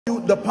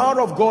The power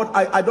of God,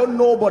 I don't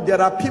know, but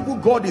there are people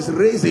God is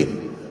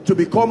raising to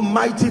become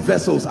mighty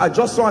vessels. I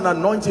just saw an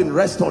anointing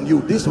rest on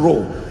you, this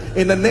role.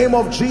 In the name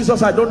of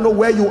Jesus, I don't know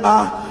where you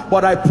are,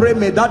 but I pray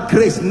may that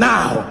grace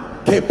now,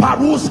 let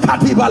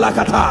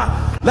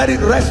it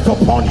rest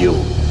upon you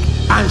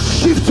and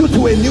shift you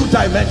to a new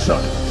dimension.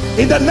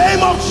 In the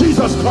name of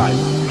Jesus Christ.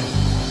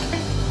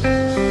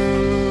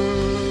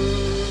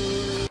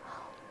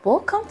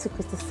 Welcome to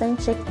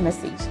Christocentric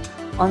Message.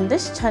 On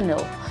this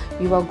channel,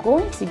 you are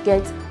going to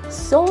get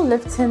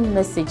soul-lifting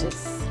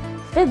messages,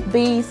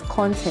 faith-based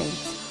content,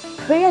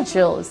 prayer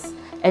drills,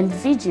 and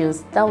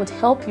videos that would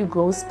help you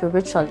grow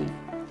spiritually.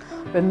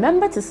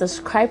 Remember to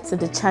subscribe to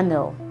the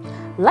channel,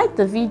 like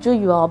the video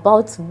you are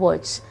about to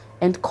watch,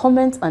 and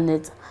comment on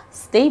it.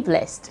 Stay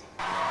blessed.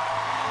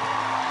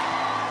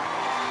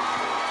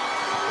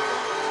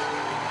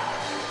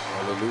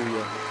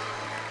 Hallelujah.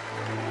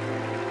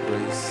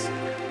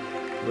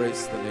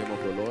 Praise the name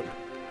of the Lord.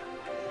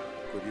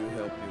 Could you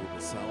help me with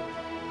the sound?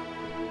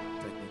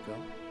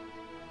 Technical.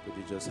 Could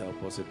you just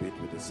help us a bit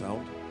with the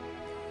sound?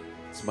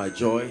 It's my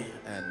joy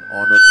and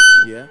honor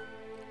to be here.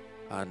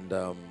 And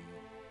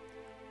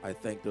I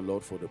thank the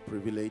Lord for the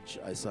privilege.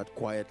 I sat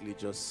quietly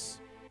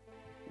just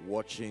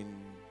watching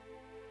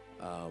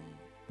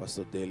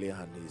Pastor Dele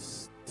and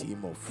his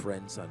team of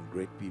friends and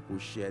great people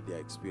share their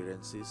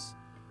experiences.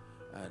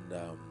 And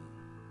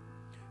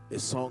a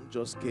song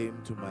just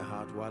came to my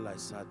heart while I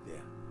sat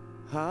there.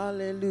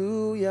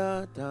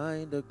 Hallelujah,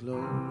 thine the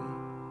glory.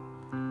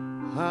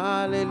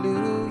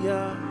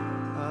 Hallelujah,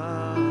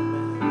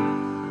 amen.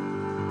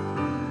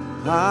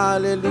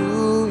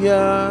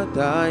 Hallelujah,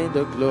 thine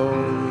the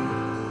glory.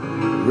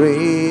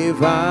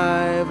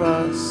 Revive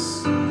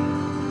us.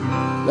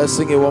 Let's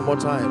sing it one more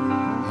time.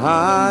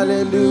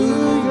 Hallelujah,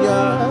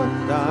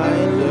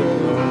 thine the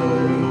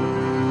glory.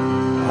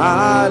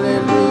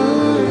 Hallelujah,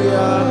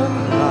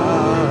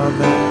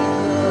 amen.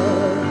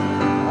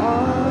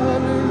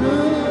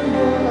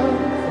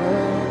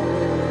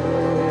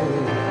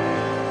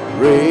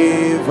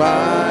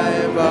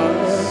 Revive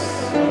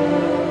us.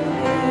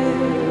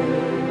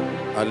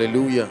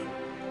 Hallelujah.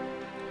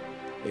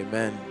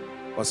 Amen.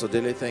 Pastor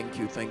Dele, thank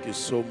you. Thank you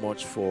so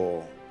much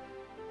for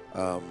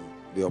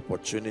the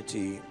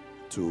opportunity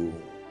to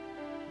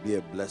be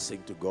a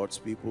blessing to God's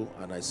people.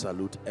 And I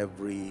salute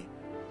every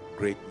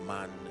great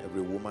man,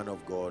 every woman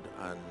of God,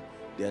 and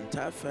the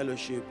entire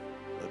fellowship,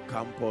 the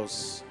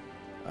campus,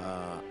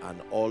 and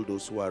all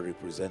those who are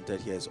represented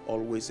here. It's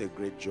always a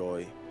great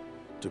joy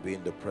to be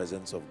in the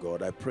presence of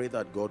God. I pray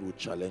that God will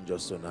challenge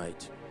us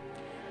tonight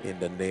in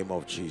the name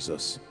of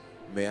Jesus.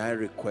 May I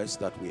request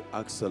that we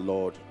ask the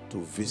Lord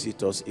to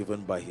visit us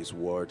even by his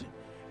word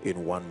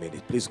in 1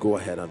 minute. Please go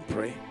ahead and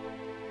pray.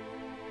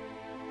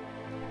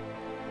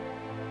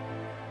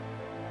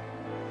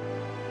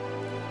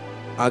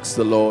 Ask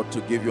the Lord to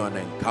give you an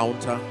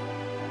encounter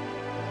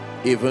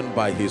even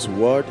by his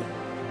word.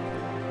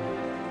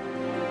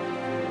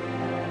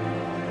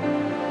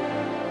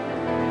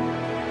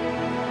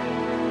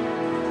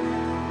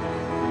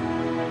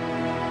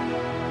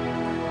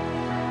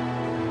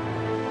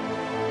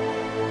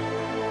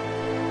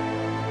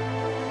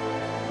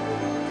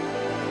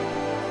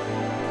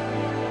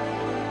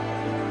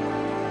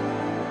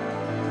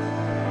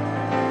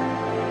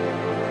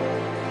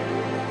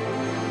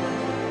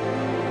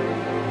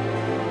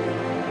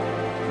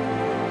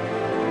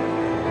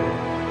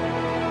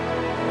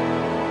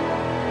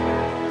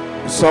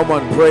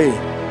 Someone pray.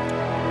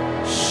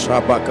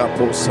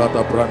 Shabakapo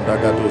Sada Branda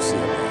Gadosi.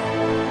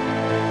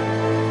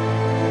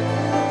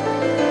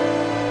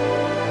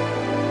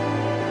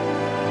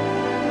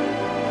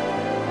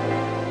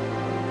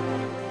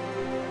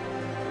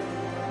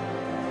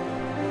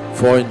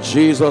 For in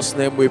Jesus'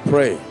 name we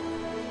pray.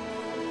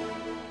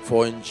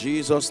 For in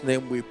Jesus'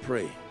 name we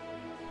pray.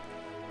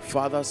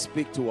 Father,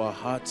 speak to our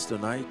hearts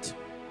tonight.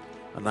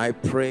 And I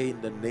pray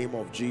in the name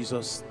of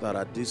Jesus that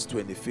at this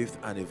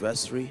 25th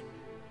anniversary,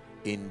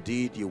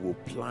 indeed you will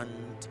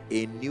plant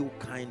a new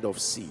kind of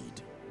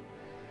seed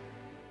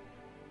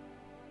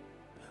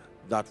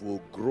that will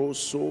grow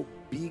so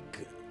big,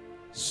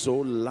 so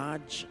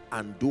large,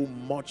 and do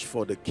much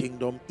for the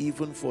kingdom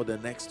even for the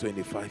next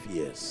 25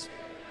 years,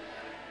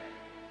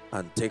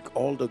 and take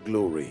all the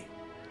glory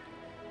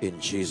in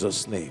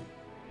Jesus' name.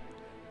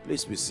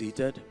 Please be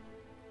seated.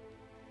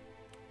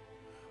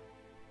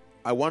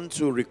 I want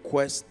to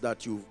request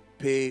that you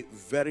pay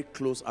very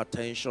close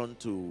attention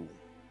to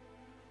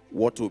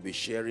what we'll be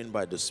sharing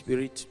by the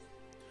Spirit,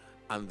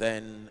 and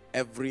then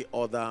every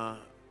other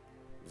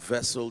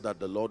vessel that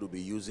the Lord will be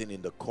using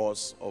in the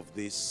course of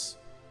this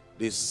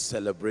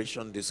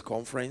celebration, this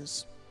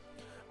conference.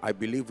 I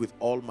believe with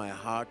all my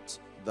heart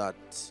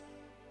that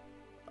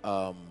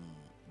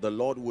the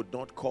Lord would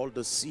not call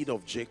the seed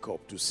of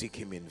Jacob to seek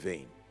him in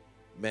vain.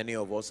 Many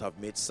of us have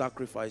made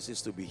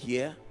sacrifices to be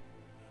here.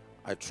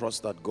 I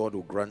trust that God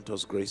will grant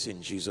us grace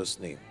in Jesus'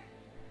 name.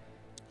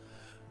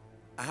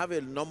 I have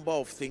a number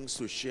of things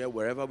to share.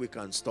 Wherever we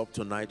can stop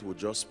tonight, we'll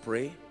just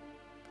pray.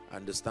 I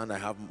understand I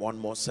have one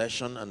more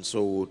session, and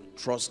so we'll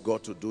trust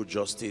God to do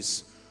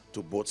justice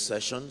to both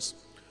sessions.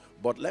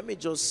 But let me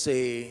just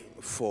say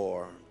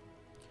for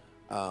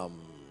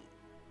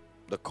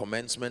the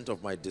commencement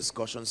of my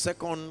discussion,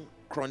 2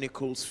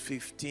 Chronicles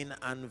 15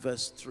 and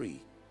verse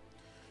 3.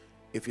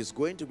 If it's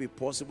going to be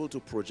possible to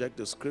project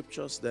the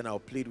scriptures, then I'll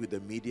plead with the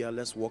media.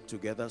 Let's work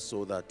together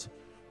so that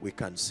we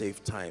can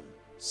save time.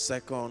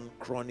 2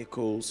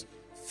 Chronicles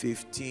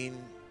 15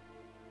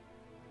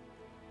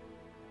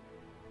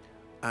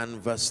 and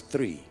verse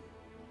 3.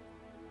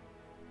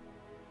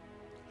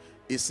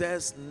 It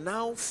says,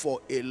 now for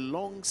a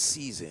long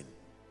season,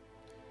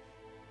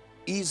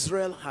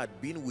 Israel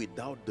had been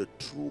without the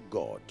true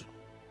God,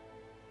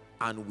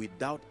 and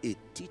without a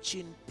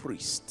teaching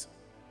priest,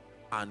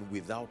 and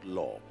without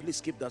law. Please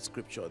keep that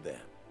scripture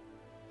there.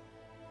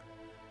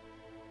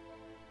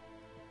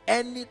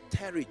 Any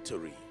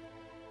territory,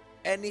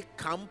 any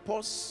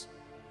campus,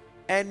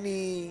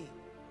 any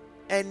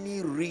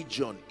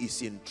region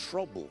is in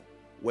trouble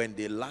when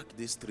they lack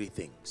these three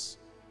things.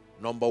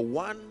 Number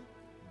one,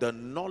 the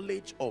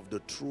knowledge of the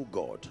true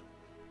God.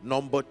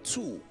 Number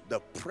two, the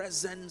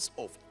presence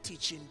of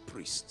teaching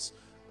priests.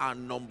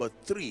 And number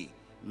three,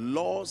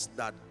 laws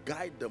that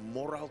guide the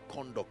moral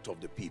conduct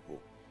of the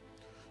people.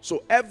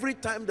 So every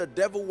time the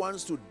devil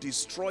wants to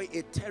destroy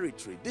a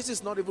territory, this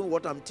is not even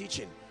what I'm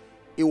teaching.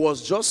 It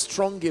was just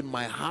strong in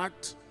my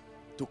heart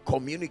to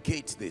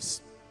communicate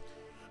this.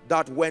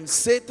 That when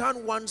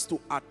Satan wants to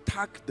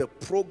attack the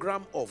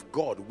program of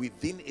God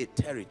within a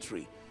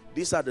territory,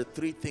 these are the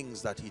three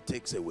things that he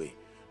takes away.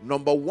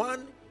 Number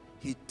one,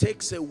 he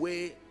takes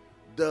away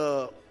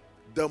the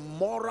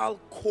moral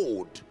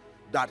code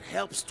that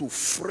helps to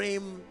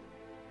frame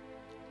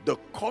the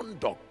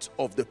conduct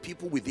of the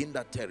people within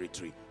that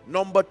territory.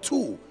 Number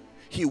two,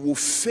 he will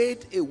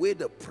fade away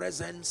the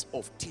presence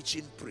of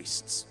teaching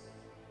priests.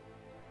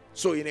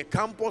 So in a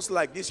campus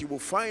like this, you will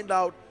find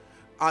out,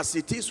 as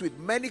it is with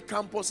many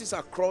campuses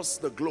across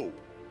the globe,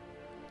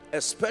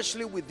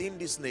 especially within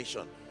this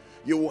nation,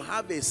 you will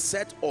have a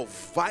set of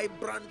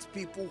vibrant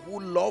people who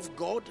love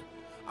God,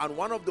 and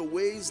one of the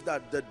ways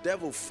that the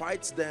devil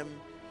fights them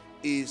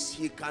is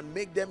he can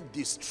make them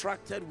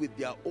distracted with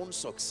their own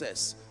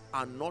success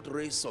and not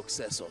raise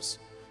successors.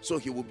 So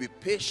he will be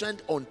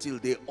patient until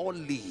they all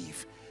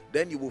leave.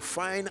 Then you will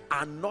find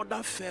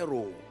another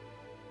Pharaoh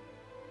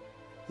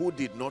who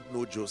did not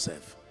know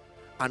Joseph.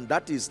 And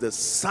that is the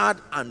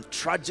sad and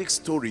tragic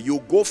story. You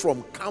go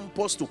from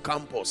campus to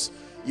campus,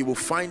 you will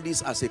find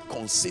this as a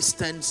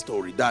consistent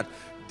story, that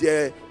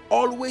there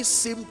always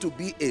seemed to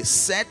be a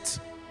set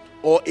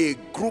or a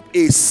group,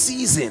 a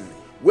season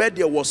where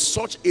there was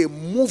such a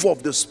move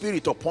of the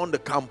Spirit upon the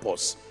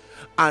campus.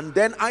 And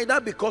then either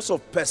because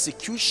of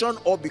persecution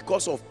or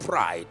because of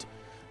pride,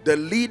 the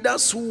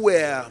leaders who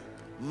were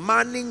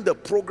manning the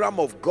program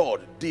of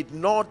God did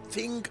not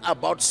think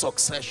about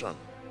succession.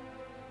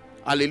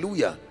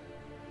 Hallelujah.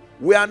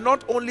 We are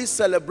not only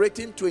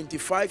celebrating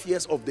 25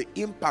 years of the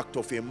impact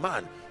of a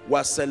man, we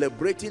are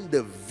celebrating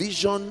the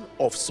vision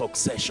of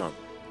succession.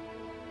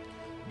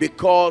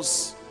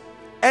 Because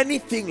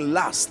anything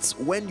lasts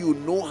when you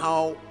know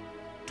how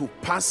to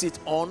pass it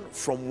on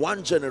from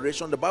one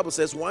generation. The Bible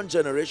says one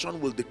generation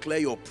will declare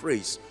your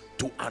praise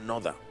to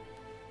another.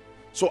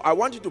 So I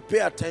want you to pay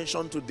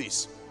attention to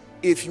this.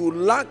 If you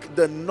lack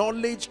the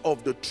knowledge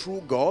of the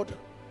true God,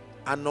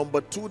 and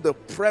number two, the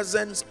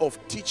presence of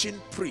teaching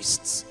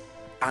priests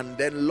and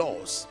then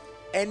laws,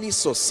 any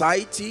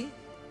society,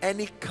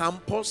 any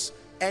campus,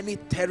 any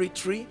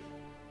territory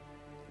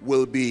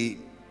will be,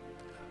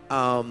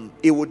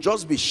 it will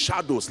just be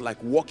shadows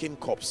like walking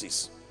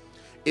corpses.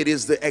 It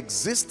is the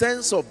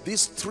existence of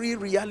these three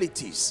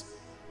realities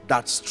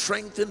that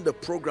strengthen the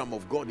program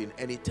of God in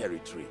any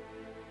territory.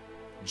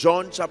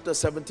 John chapter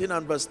 17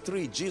 and verse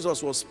 3,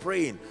 Jesus was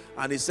praying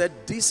and he said,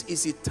 this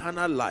is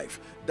eternal life,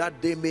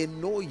 that they may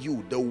know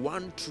you, the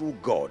one true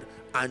God,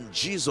 and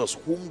Jesus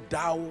whom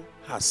thou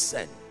hast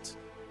sent.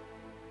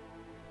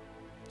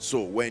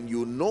 So when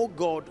you know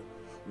God,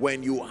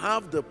 when you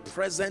have the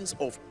presence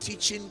of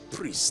teaching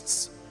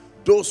priests,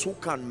 those who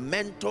can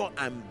mentor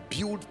and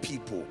build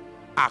people,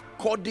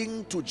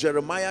 according to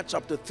Jeremiah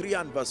chapter 3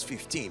 and verse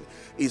 15,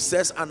 it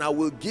says, and I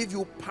will give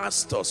you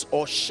pastors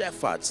or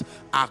shepherds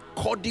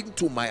according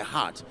to my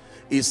heart.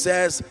 It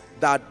says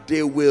that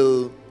they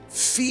will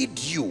feed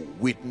you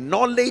with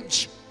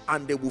knowledge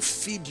and they will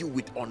feed you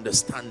with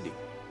understanding.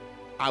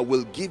 I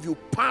will give you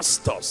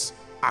pastors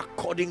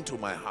according to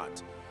my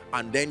heart.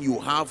 And then you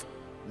have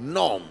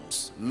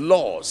norms,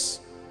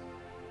 laws.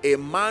 A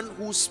man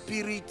whose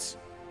spirit,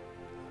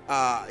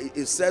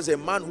 it says a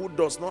man who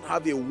does not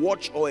have a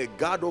watch or a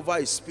guard over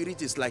his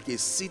spirit is like a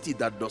city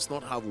that does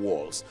not have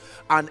walls.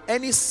 And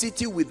any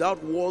city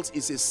without walls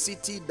is a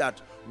city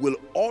that will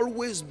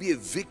always be a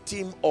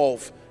victim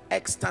of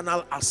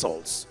external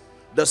assaults.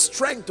 The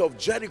strength of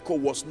Jericho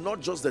was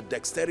not just the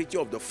dexterity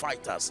of the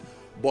fighters,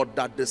 but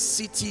that the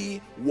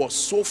city was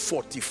so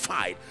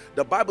fortified.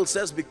 The Bible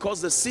says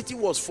because the city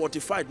was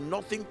fortified,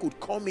 nothing could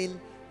come in,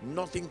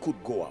 nothing could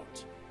go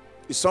out.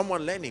 Is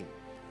someone learning?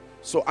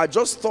 So I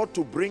just thought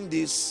to bring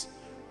this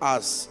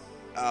as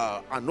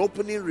an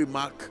opening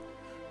remark,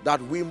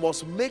 that we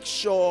must make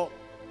sure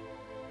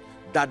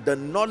that the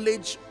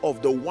knowledge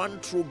of the one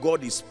true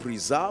God is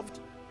preserved,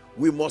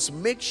 we must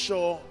make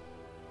sure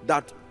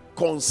that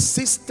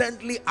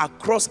consistently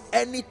across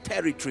any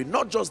territory,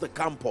 not just the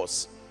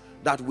campus,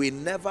 that we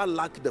never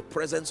lack the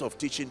presence of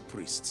teaching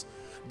priests.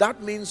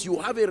 That means you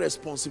have a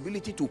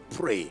responsibility to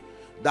pray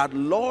that,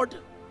 Lord,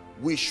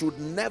 we should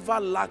never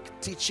lack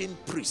teaching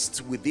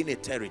priests within a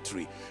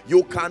territory.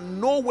 You can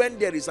know when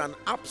there is an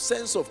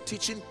absence of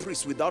teaching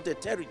priests without a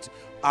territory,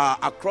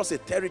 across a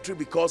territory,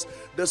 because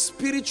the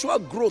spiritual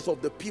growth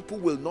of the people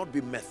will not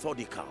be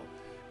methodical.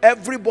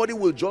 Everybody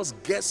will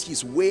just guess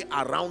his way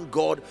around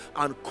God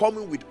and come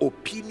in with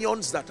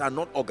opinions that are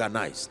not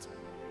organized.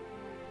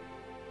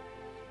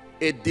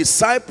 A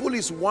disciple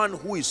is one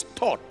who is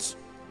taught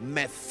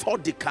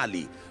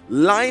methodically,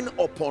 line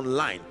upon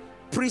line,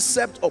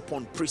 precept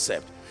upon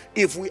precept.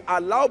 If we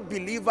allow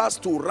believers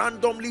to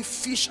randomly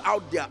fish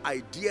out their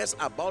ideas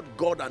about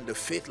God and the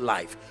faith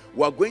life,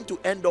 we are going to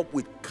end up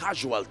with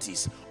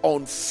casualties.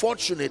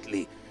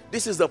 Unfortunately,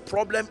 this is the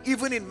problem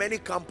even in many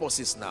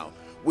campuses now.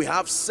 We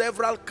have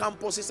several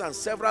campuses and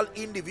several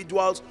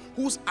individuals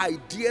whose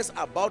ideas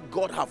about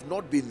God have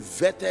not been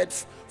vetted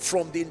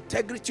from the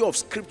integrity of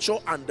scripture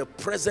and the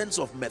presence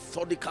of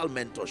methodical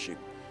mentorship.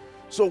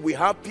 So we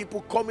have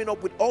people coming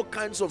up with all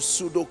kinds of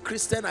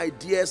pseudo-Christian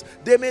ideas.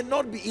 They may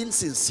not be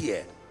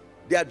insincere.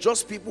 They are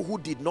just people who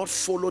did not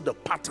follow the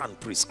pattern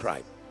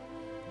prescribed.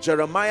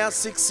 Jeremiah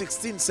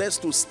 6:16 says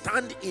to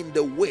stand in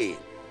the way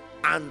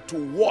and to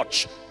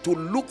watch, to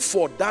look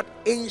for that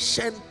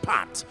ancient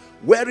path.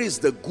 Where is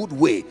the good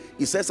way?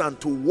 He says, and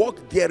to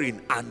walk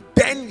therein, and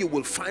then you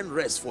will find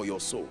rest for your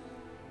soul.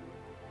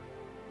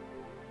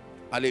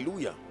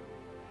 Hallelujah.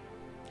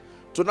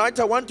 Tonight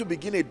I want to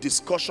begin a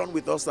discussion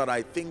with us that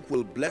I think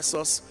will bless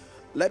us.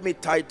 Let me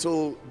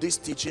title this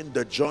teaching,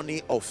 The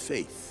Journey of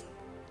Faith.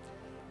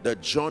 The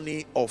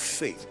Journey of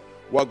Faith.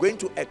 We're going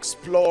to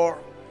explore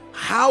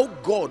how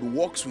God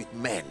works with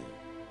men.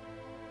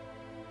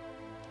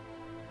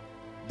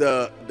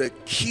 The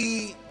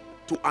key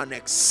to an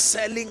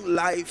excelling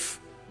life,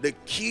 the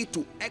key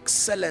to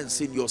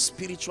excellence in your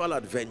spiritual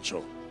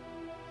adventure.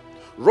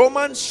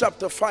 Romans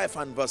chapter 5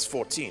 and verse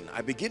 14.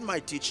 I begin my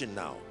teaching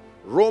now.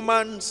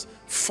 Romans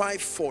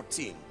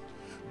 5:14.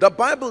 The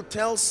Bible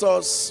tells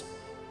us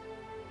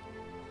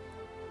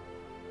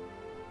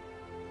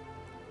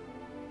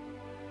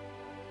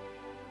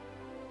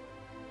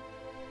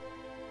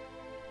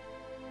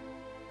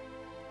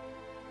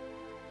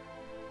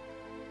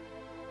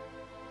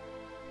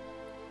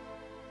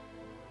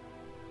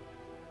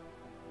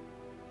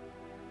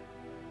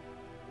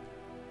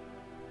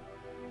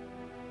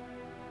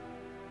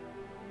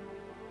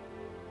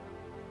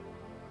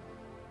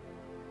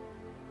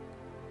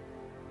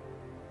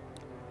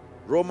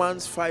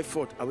Romans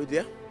 5:4. Are we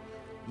there?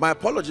 My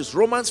apologies.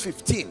 Romans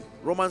 15.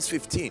 Romans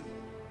 15.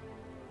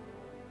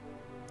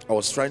 I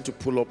was trying to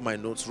pull up my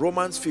notes.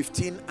 Romans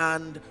 15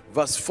 and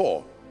verse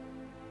 4.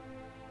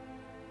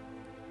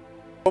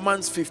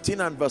 Romans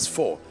 15 and verse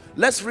 4.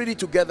 Let's read it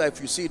together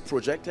if you see it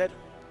projected.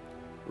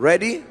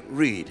 Ready?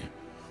 Read.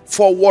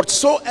 For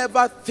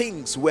whatsoever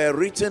things were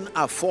written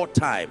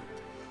aforetime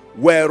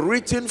were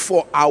written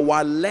for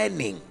our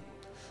learning,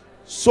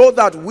 so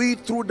that we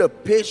through the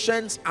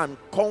patience and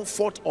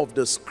comfort of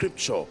the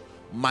scripture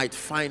might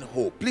find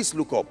hope. Please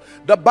look up.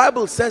 The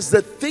Bible says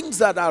the things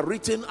that are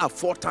written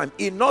aforetime.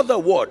 In other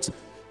words,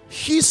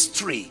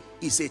 history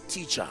is a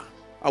teacher.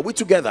 Are we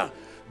together?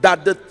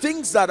 That the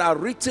things that are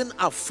written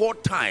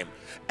aforetime,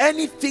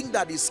 anything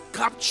that is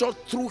captured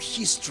through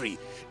history,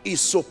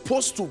 is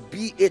supposed to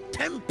be a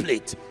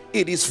template.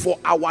 It is for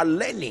our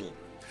learning.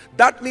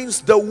 That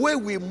means the way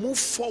we move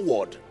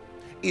forward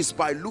is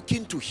by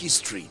looking to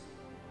history.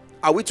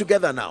 Are we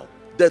together now?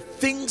 The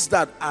things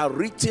that are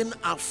written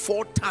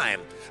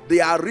aforetime, they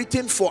are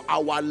written for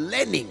our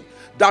learning,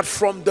 that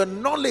from the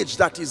knowledge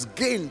that is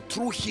gained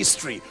through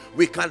history,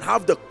 we can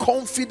have the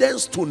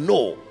confidence to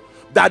know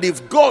that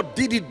if God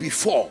did it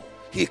before,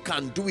 he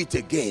can do it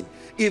again.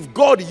 If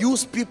God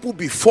used people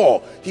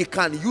before, he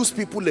can use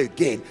people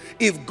again.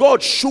 If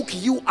God shook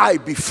UI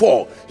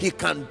before, he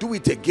can do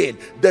it again.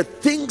 The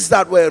things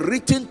that were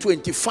written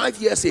 25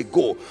 years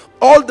ago,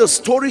 all the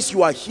stories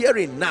you are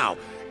hearing now,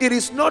 it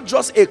is not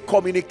just a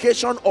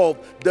communication of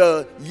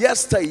the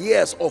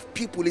yesteryears of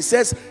people. It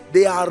says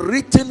they are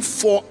written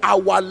for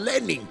our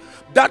learning.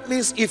 That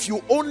means if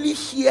you only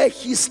hear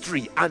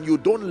history and you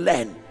don't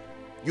learn,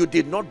 you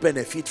did not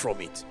benefit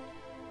from it.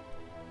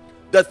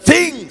 The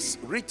things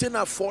written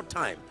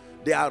aforetime,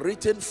 they are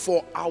written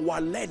for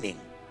our learning.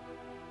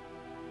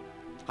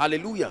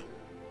 Hallelujah.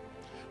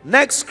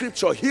 Next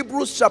scripture,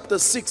 Hebrews chapter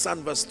 6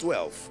 and verse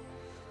 12.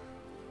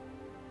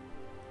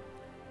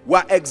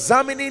 We're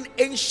examining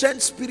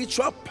ancient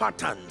spiritual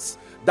patterns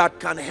that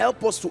can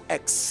help us to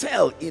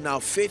excel in our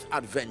faith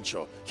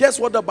adventure. Here's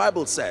what the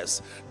Bible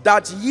says: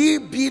 that ye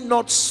be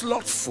not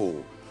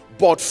slothful,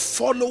 but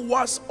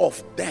followers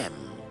of them.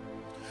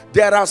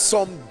 There are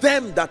some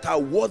them that are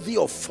worthy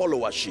of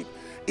followership.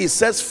 It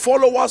says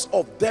followers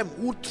of them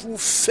who through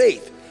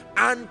faith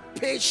and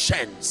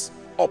patience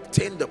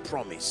obtain the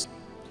promise.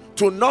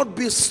 to not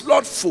be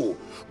slothful,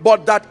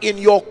 but that in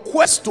your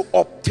quest to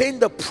obtain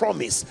the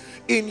promise,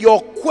 in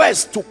your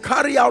quest to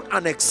carry out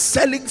an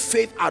excelling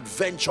faith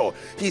adventure,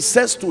 he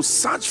says to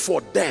search for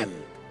them.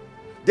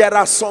 There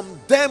are some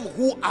them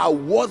who are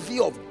worthy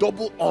of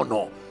double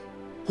honor,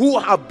 who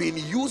have been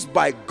used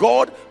by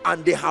God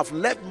and they have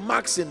left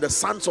marks in the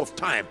sands of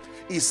time.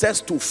 He says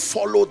to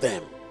follow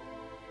them.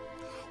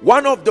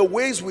 One of the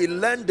ways we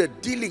learn the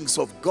dealings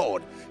of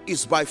God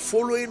is by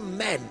following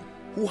men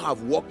who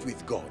have walked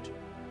with God.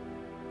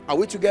 Are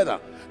we together?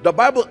 The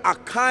Bible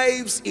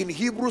archives in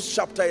Hebrews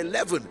chapter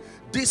 11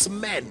 these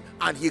men,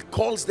 and he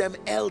calls them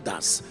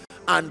elders,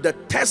 and the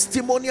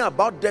testimony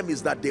about them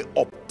is that they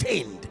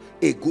obtained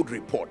a good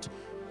report.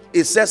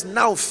 It says,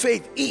 now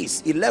faith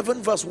is,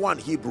 11 verse 1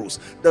 Hebrews,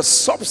 the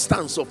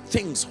substance of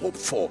things hoped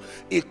for.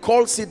 It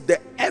calls it the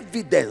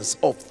evidence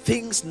of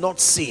things not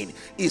seen.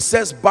 It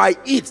says by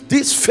it,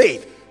 this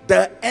faith,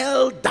 the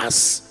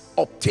elders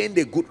obtained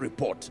a good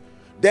report.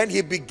 Then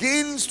he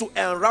begins to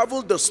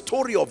unravel the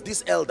story of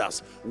these elders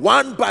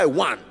one by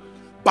one.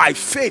 By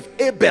faith,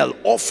 Abel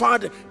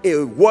offered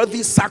a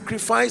worthy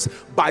sacrifice.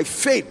 By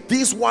faith,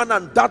 this one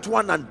and that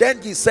one. And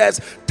then he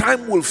says,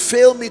 time will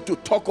fail me to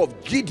talk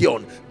of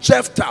Gideon,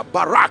 Jephthah,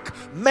 Barak,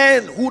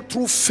 men who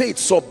through faith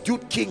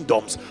subdued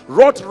kingdoms,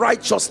 wrought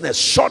righteousness,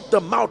 shut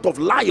the mouth of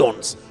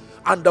lions.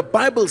 And the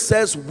Bible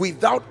says,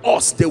 without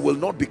us, they will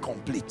not be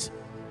complete.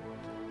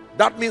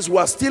 That means we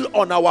are still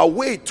on our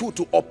way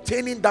to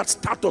obtaining that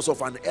status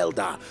of an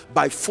elder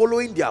by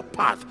following their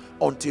path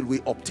until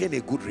we obtain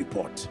a good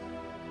report.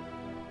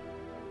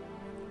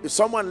 Is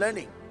someone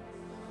learning?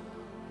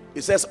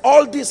 It says,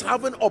 all these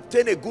having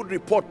obtained a good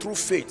report through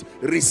faith,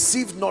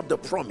 receive not the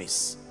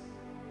promise.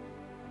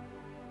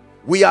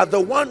 We are the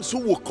ones who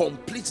will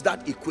complete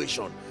that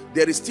equation.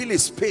 There is still a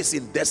space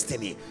in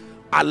destiny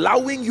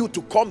allowing you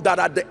to come, that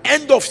at the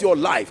end of your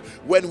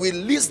life, when we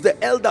list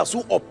the elders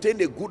who obtained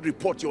a good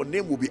report, your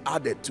name will be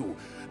added to.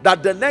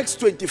 That the next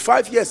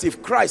 25 years,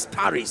 if Christ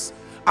tarries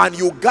and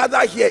you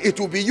gather here, it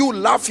will be you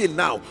laughing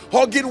now,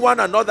 hugging one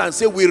another and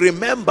say, we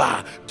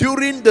remember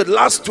during the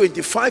last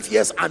 25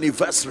 years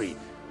anniversary,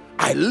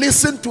 I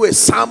listened to a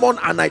sermon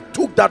and I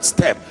took that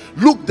step.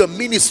 Look the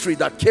ministry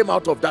that came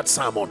out of that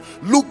sermon.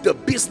 Look the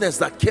business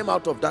that came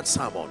out of that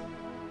sermon.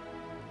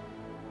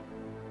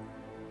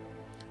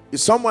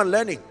 Is someone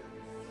learning?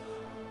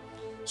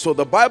 So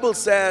the Bible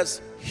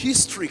says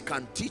history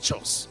can teach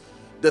us.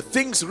 The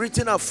things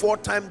written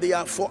aforetime, they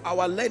are for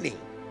our learning.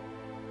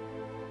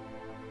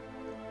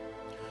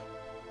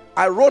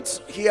 I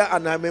wrote here,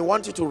 and I may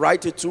want you to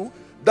write it too.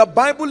 The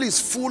Bible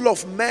is full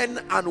of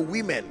men and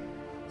women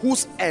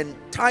whose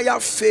entire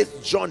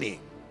faith journey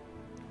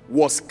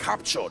was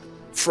captured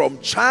from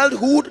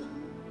childhood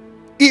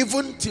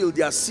even till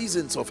their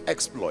seasons of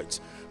exploits.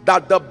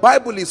 That the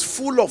Bible is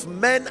full of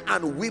men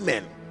and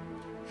women.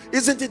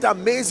 Isn't it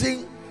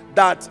amazing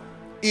that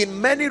in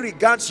many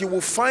regards you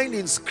will find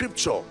in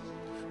scripture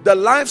the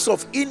lives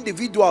of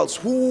individuals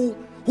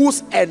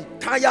whose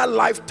entire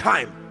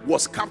lifetime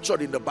was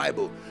captured in the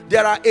Bible.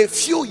 There are a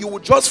few you will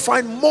just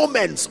find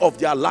moments of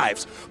their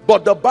lives,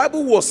 but the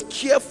Bible was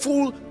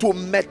careful to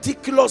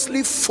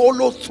meticulously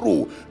follow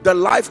through the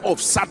life of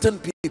certain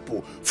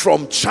people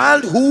from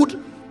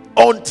childhood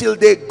until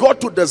they got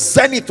to the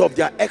zenith of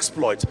their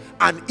exploits,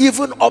 and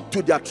even up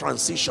to their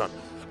transition.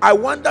 I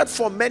wondered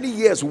for many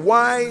years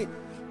why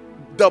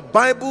the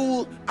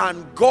Bible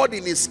and God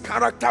in his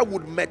character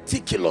would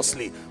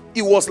meticulously,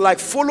 it was like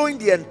following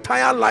the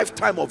entire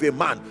lifetime of a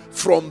man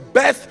from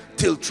birth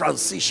till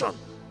transition,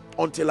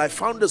 until I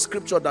found the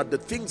scripture that the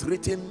things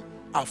written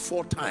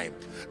aforetime.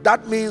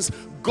 That means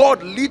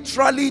God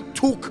literally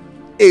took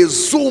a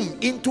zoom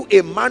into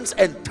a man's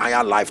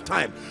entire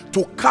lifetime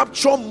to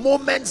capture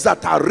moments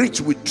that are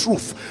rich with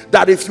truth,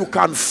 that if you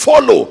can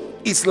follow,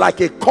 it's like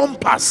a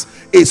compass,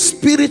 a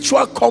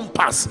spiritual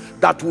compass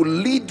that will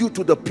lead you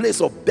to the place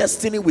of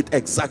destiny with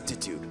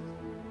exactitude.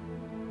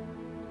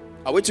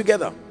 Are we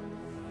together?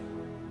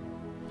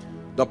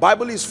 The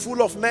Bible is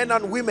full of men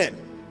and women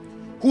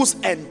whose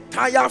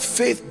entire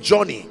faith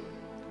journey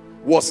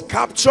was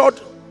captured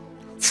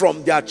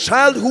from their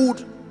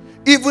childhood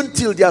even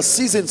till their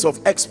seasons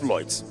of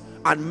exploits,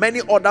 and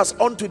many others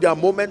unto their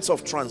moments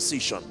of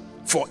transition.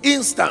 For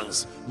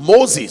instance,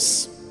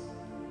 Moses.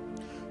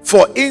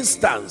 For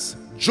instance,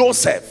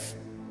 Joseph.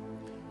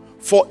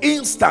 For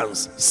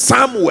instance,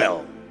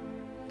 Samuel.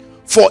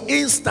 For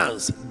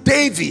instance,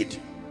 David.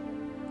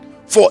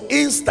 For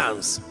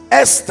instance,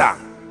 Esther.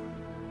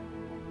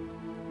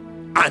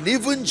 And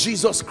even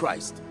Jesus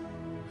Christ.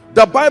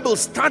 The Bible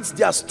starts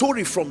their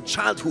story from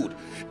childhood.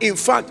 In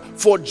fact,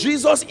 for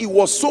Jesus, he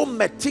was so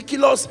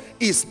meticulous,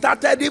 he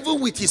started even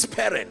with his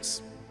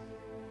parents.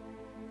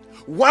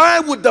 Why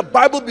would the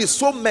Bible be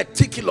so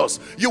meticulous?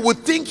 You would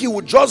think he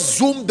would just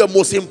zoom the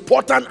most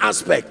important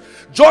aspect.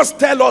 Just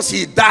tell us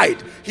he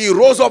died, he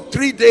rose up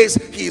 3 days,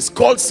 he is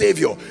called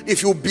Savior.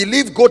 If you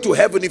believe, go to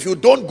heaven. If you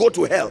don't, go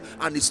to hell.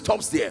 And it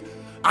stops there.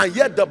 And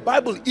yet the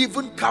Bible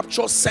even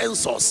captures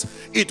census.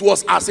 It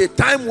was as a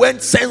time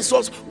when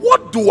census,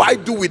 what do I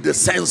do with the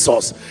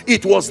census?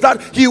 It was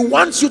that he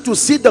wants you to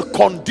see the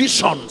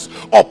conditions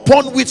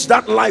upon which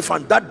that life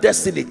and that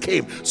destiny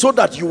came, so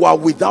that you are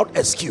without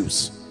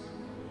excuse.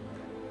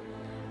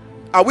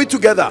 Are we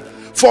together?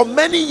 For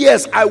many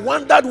years, I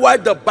wondered why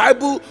the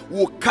Bible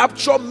would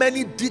capture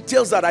many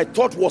details that I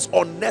thought was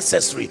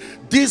unnecessary.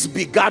 This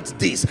begat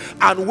this.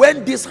 And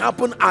when this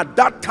happened at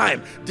that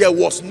time, there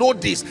was no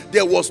this.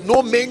 There was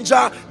no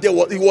manger.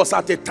 It was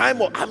at a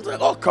time of, I'm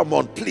like, oh, come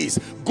on, please.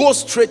 Go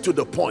straight to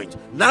the point.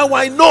 Now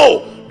I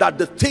know that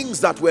the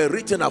things that were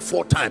written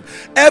aforetime,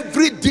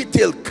 every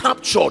detail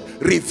captured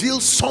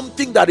reveals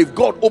something that if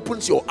God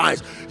opens your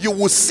eyes, you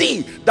will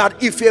see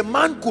that if a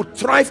man could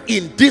thrive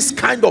in this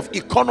kind of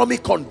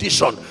economic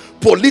condition,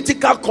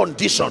 political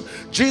condition.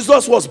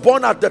 Jesus was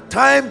born at the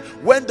time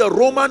when the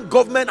Roman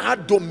government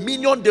had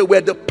dominion. They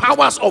were the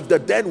powers of the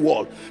then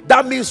world.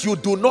 That means you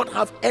do not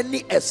have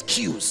any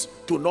excuse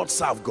to not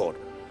serve God.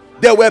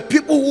 There were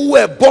people who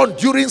were born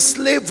during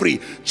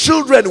slavery.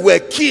 Children were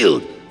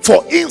killed.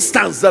 For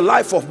instance, the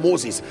life of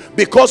Moses,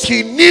 because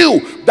he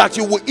knew that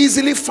you will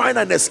easily find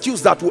an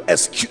excuse that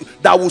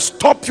will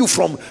stop you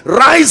from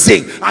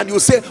rising, and you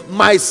say,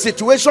 my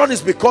situation is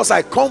because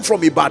I come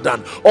from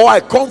Ibadan, or I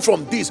come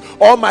from this,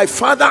 or my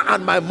father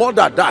and my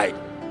mother died.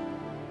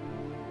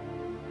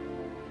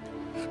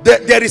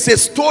 There is a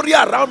story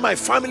around my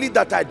family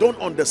that I don't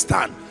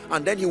understand,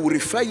 and then he will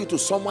refer you to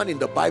someone in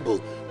the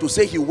Bible to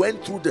say he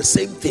went through the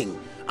same thing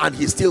and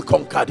he still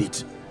conquered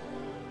it.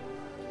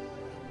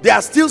 They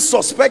are still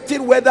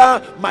suspecting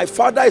whether my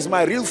father is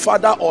my real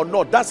father or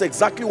not. That's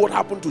exactly what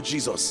happened to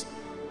Jesus.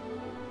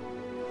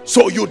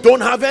 So you don't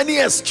have any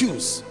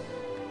excuse.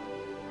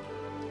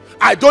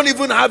 I don't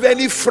even have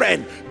any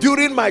friend.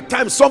 During my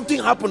time,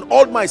 something happened.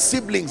 All my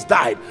siblings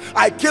died.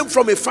 I came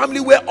from a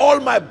family where all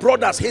my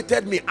brothers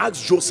hated me.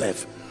 Ask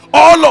Joseph.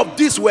 All of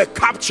these were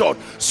captured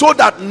so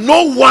that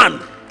no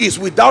one is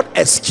without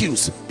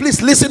excuse.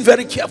 Please listen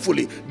very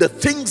carefully. The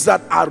things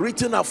that are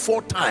written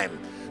aforetime,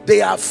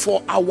 they are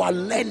for our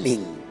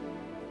learning.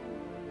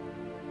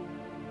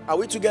 Are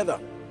we together?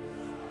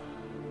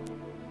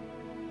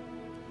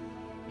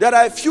 There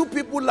are a few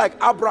people like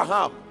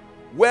Abraham,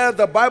 where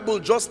the Bible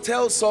just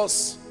tells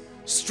us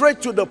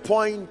straight to the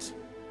point,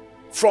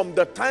 from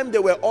the time they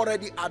were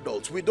already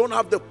adults. We don't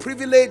have the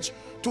privilege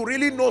to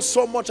really know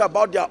so much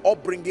about their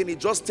upbringing. It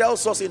just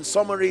tells us in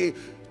summary,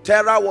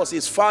 Terah was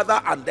his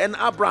father, and then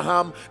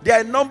Abraham. There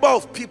are a number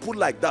of people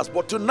like that.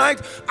 But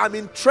tonight, I'm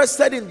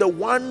interested in the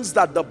ones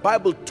that the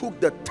Bible took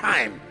the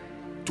time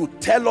to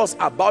tell us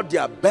about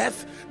their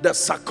birth, the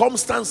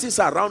circumstances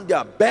around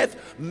their birth,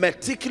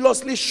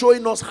 meticulously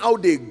showing us how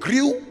they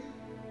grew.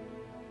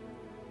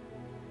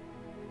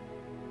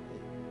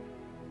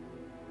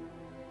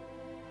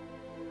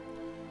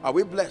 Are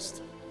we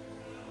blessed?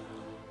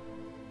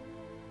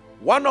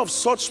 One of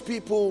such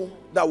people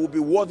that will be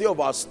worthy of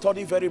our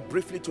study very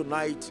briefly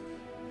tonight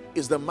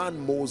is the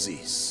man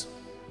Moses.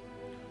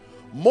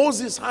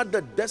 Moses had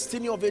the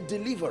destiny of a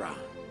deliverer,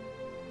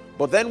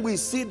 but then we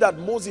see that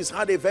Moses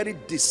had a very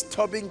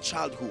disturbing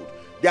childhood.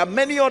 There are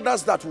many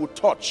others that will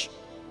touch,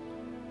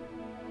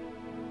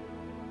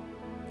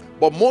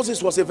 but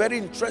Moses was a very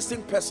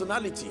interesting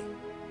personality.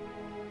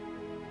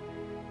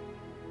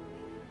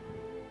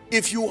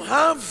 If you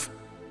have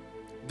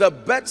the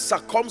birth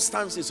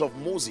circumstances of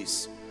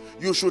Moses,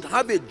 you should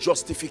have a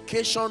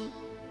justification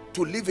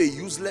to live a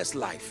useless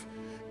life.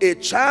 A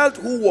child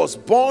who was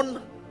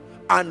born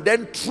and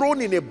then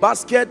thrown in a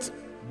basket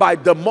by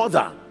the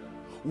mother.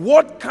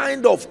 What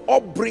kind of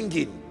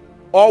upbringing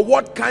or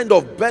what kind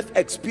of birth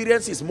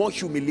experience is more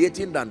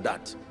humiliating than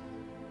that?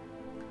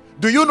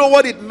 Do you know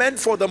what it meant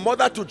for the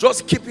mother to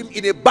just keep him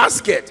in a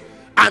basket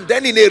and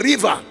then in a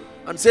river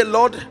and say,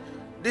 Lord,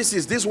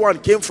 this one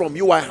came from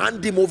you, I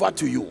hand him over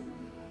to you?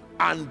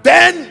 And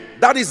then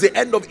that is the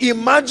end of.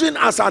 Imagine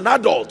as an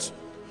adult,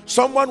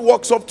 someone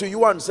walks up to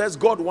you and says,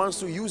 God wants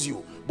to use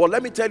you. But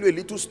let me tell you a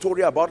little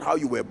story about how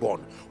you were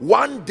born.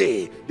 One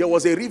day, there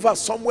was a river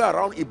somewhere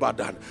around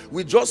Ibadan.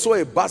 We just saw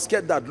a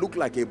basket that looked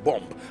like a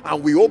bomb,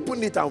 and we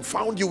opened it and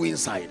found you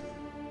inside.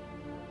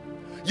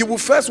 You will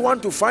first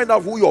want to find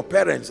out who your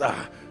parents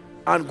are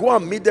and go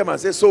and meet them and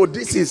say, so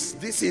this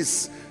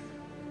is.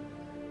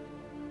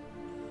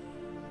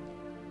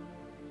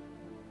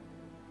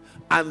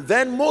 And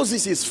then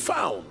Moses is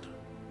found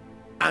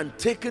and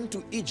taken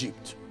to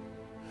Egypt.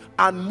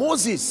 And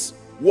Moses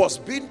was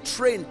being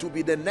trained to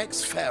be the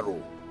next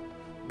Pharaoh,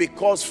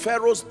 because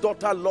Pharaoh's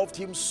daughter loved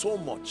him so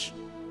much.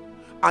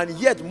 And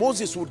yet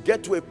Moses would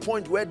get to a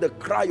point where the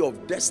cry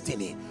of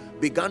destiny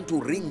began to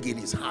ring in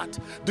his heart.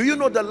 Do you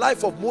know the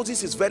life of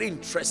Moses is very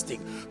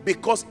interesting?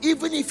 Because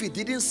even if he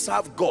didn't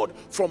serve God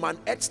from an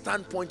earth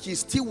standpoint, he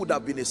still would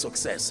have been a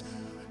success.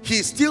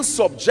 He still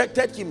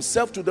subjected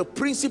himself to the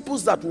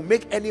principles that will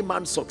make any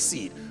man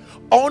succeed.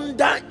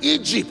 Under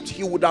Egypt,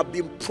 he would have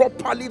been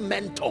properly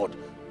mentored.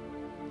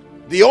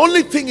 The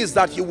only thing is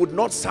that he would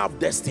not serve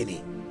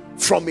destiny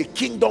from a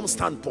kingdom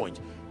standpoint.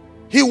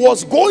 He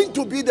was going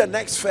to be the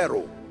next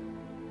Pharaoh.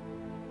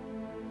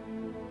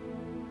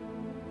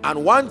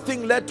 And one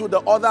thing led to the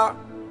other.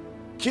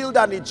 Killed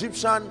an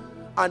Egyptian,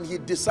 and he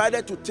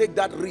decided to take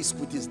that risk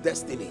with his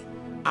destiny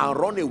and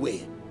run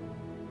away.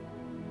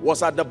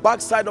 Was at the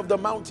backside of the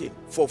mountain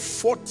for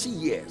 40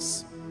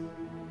 years.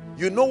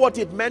 You know what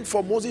it meant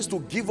for Moses to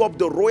give up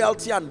the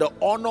royalty and the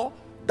honor,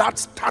 that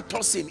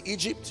status in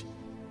Egypt?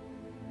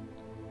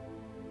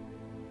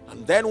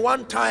 And then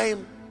one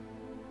time,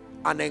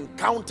 an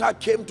encounter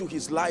came to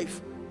his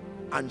life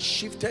and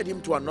shifted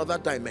him to another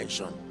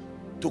dimension.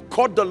 To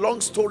cut the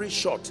long story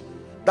short,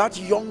 that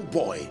young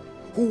boy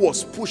who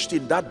was pushed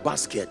in that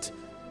basket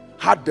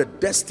had the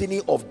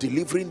destiny of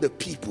delivering the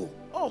people.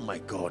 Oh my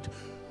God.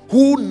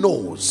 Who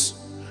knows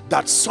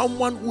that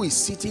someone who is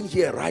sitting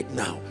here right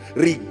now,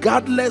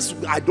 regardless,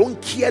 I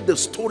don't care the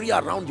story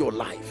around your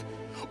life,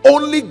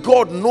 only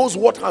God knows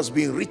what has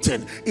been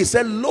written. He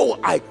said, lo,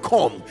 I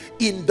come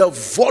in the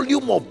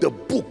volume of the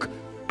book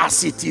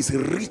as it is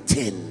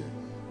written.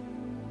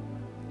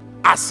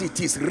 As it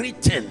is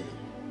written.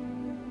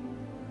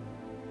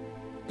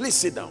 Please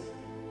sit down.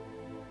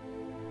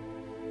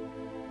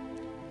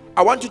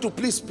 I want you to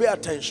please pay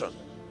attention.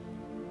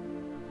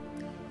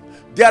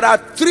 There are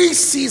 3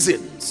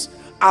 seasons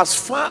as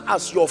far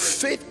as your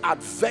faith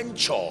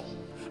adventure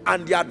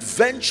and the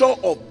adventure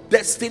of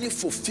destiny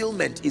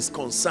fulfillment is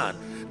concerned.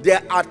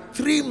 There are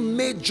 3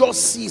 major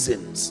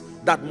seasons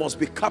that must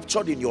be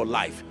captured in your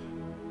life.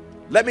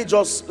 Let me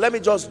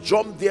just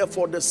jump there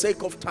for the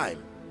sake of time.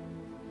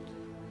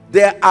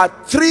 There are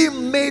 3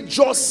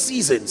 major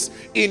seasons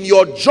in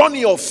your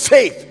journey of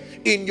faith,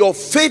 in your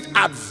faith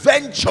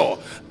adventure,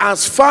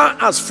 as far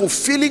as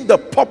fulfilling the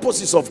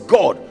purposes of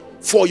God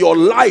for your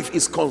life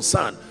is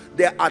concerned.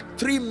 There are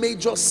 3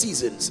 major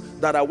seasons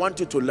that I want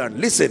you to learn.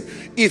 Listen,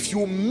 if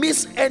you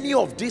miss any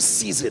of this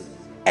season,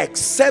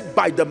 except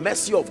by the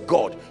mercy of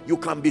God, you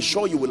can be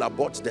sure you will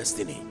abort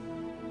destiny.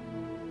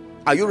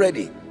 Are you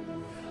ready?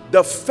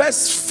 The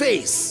first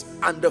phase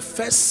and the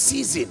first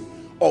season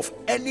of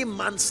any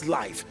man's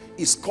life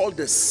is called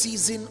the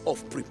season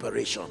of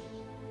preparation.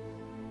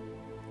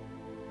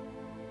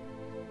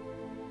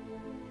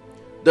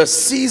 The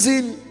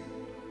season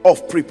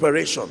of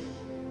preparation.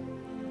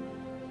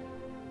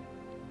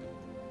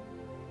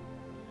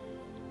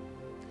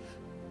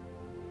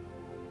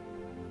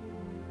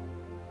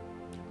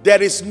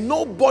 There is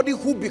nobody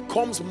who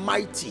becomes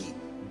mighty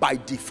by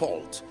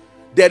default.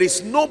 There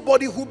is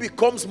nobody who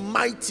becomes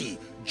mighty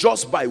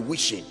just by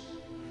wishing.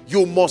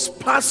 You must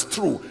pass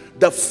through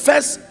the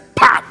first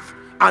path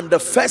and the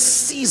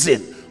first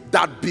season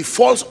that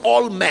befalls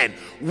all men,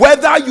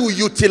 whether you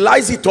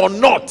utilize it or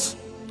not.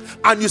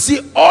 And you see,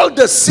 all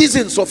the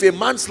seasons of a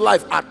man's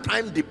life are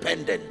time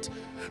dependent.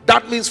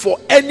 That means for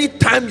any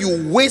time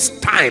you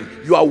waste time,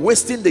 you are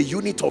wasting the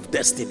unit of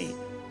destiny.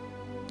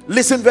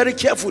 Listen very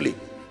carefully.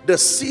 The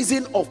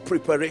season of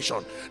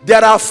preparation.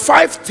 There are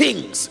 5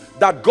 things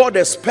that God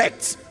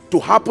expects to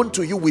happen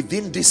to you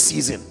within this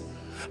season.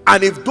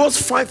 And if those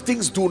 5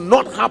 things do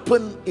not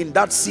happen in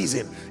that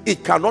season,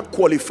 it cannot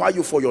qualify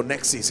you for your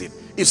next season.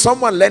 Is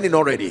someone learning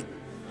already?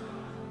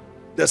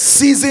 The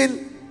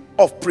season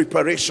of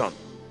preparation.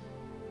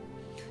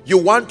 You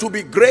want to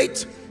be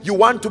great, you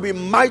want to be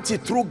mighty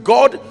through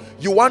God,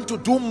 you want to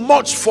do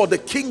much for the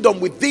kingdom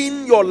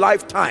within your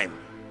lifetime.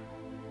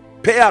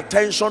 Pay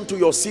attention to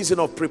your season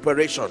of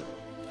preparation.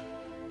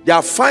 There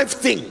are 5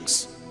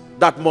 things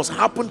that must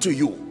happen to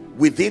you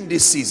within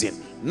this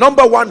season.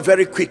 Number 1,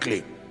 very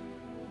quickly,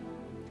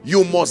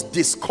 you must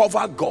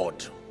discover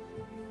God.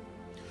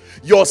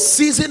 Your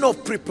season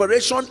of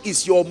preparation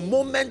is your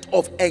moment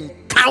of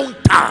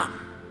encounter.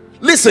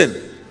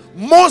 Listen,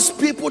 most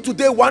people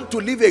today want to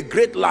live a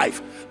great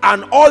life,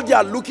 and all they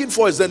are looking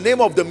for is the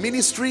name of the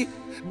ministry.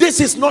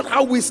 This is not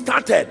how we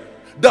started.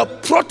 The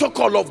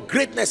protocol of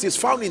greatness is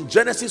found in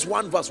Genesis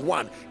 1 verse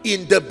 1.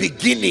 In the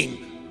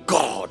beginning,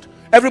 God.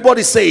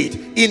 Everybody say it.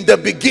 In the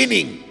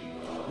beginning.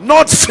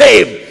 Not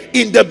fame.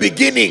 In the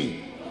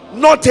beginning.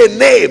 Not a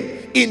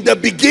name. In the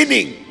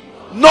beginning.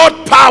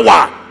 Not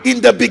power. In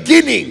the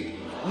beginning.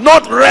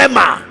 Not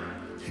rema.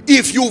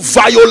 If you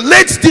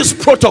violate this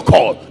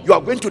protocol, you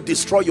are going to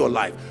destroy your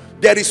life.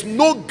 There is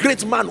no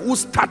great man who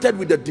started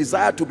with the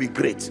desire to be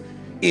great.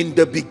 In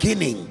the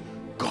beginning,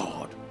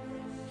 God.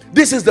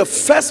 This is the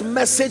first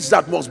message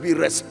that must be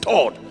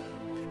restored,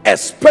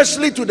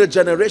 especially to the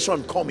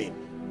generation coming.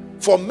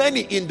 For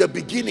many, in the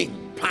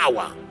beginning,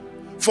 power.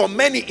 For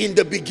many, in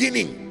the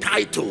beginning,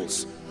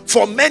 titles.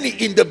 For many,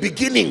 in the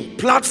beginning,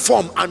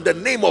 platform and the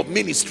name of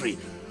ministry.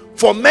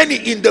 For many,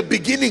 in the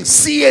beginning,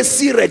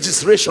 CAC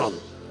registration.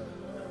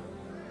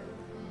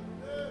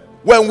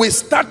 When we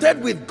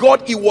started with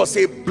God, it was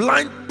a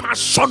blind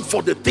passion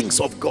for the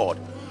things of God.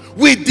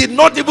 We did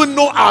not even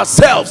know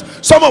ourselves.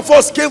 Some of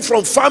us came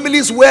from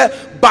families where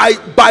by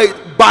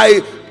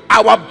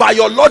our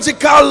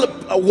biological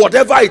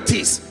whatever it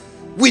is,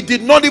 we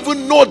did not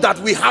even know that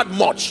we had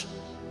much.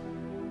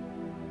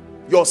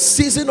 Your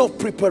season of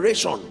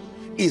preparation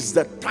is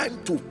the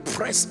time to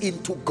press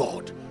into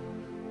God.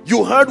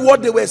 You heard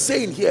what they were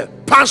saying here.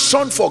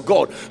 Passion for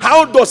God.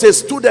 How does a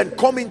student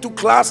come into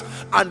class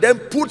and then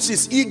puts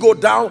his ego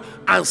down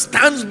and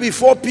stands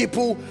before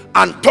people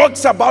and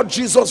talks about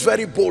Jesus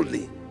very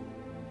boldly?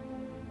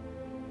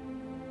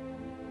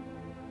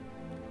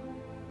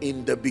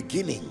 In the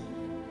beginning,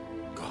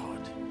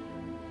 God.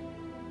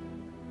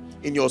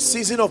 In your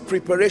season of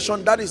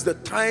preparation, that is the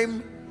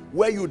time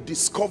where you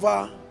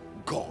discover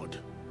God.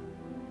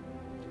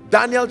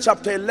 Daniel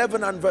chapter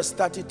 11 and verse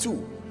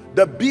 32.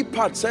 The B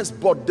part says,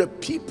 but the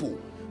people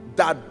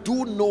that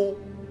do know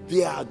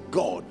their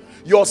God.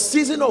 Your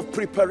season of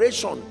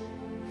preparation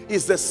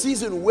is the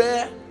season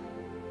where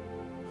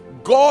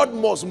God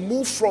must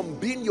move from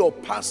being your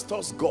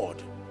pastor's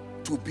God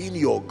to being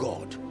your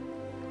God.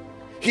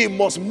 He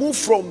must move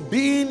from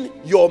being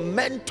your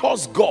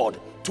mentor's God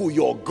to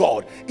your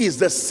God. Is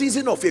the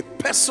season of a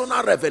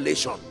personal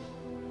revelation.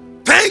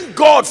 Thank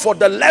God for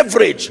the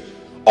leverage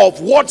of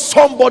what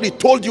somebody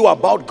told you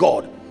about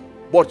God.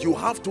 But you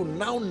have to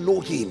now know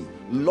him.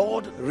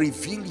 Lord,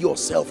 reveal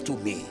yourself to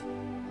me.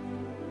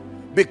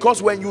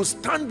 Because when you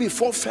stand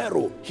before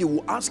Pharaoh, he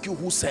will ask you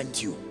who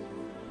sent you.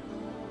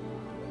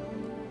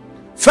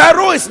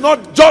 Pharaoh is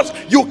not just,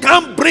 you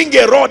can't bring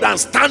a rod and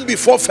stand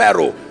before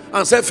Pharaoh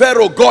and say,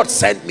 Pharaoh, God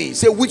sent me.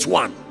 Say, which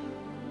one?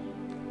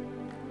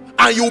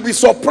 And you'll be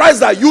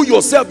surprised that you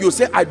yourself, you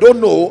say, I don't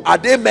know. Are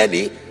there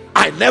many?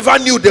 I never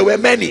knew there were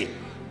many.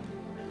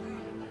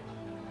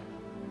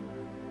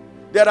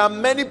 There are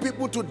many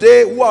people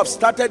today who have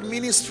started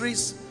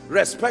ministries,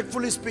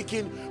 respectfully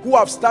speaking, who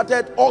have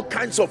started all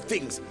kinds of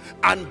things.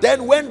 And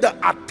then when the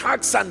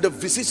attacks and the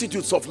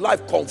vicissitudes of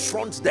life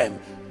confront them,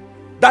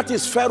 that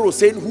is Pharaoh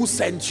saying, who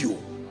sent you?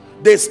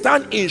 They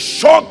stand in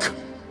shock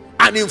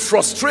and in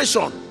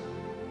frustration.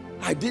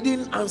 I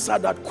didn't answer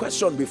that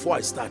question before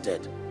I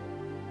started.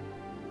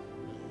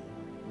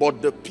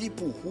 But the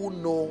people who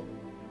know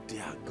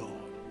their God.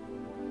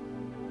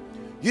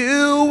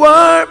 You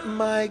are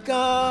my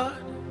God.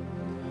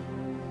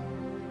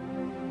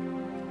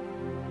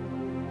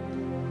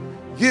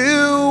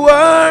 You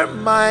are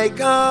my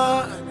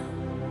God.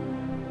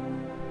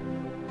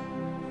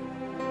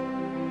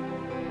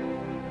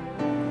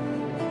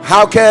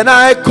 How can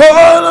I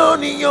call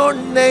on your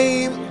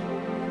name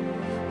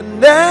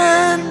and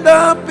end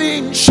up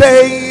in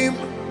shame?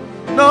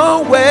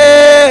 No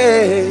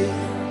way.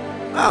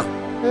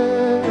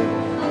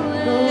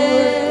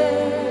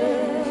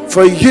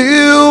 For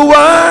you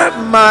are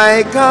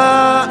my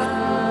God.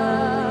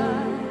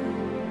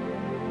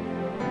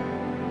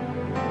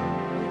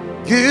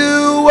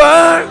 You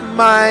are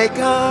my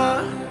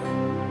God.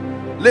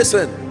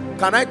 Listen,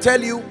 can I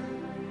tell you?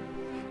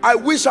 I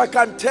wish I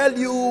can tell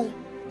you,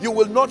 you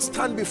will not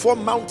stand before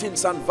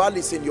mountains and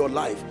valleys in your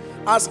life.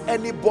 Ask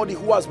anybody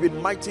who has been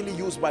mightily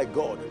used by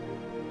God.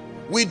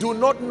 We do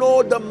not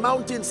know the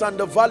mountains and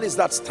the valleys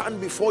that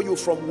stand before you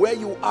from where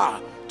you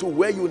are to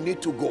where you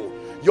need to go.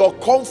 Your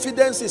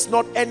confidence is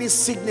not any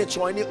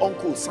signature, any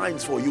uncle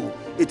signs for you.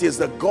 It is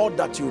the God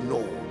that you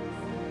know.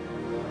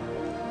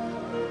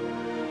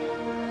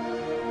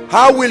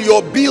 How will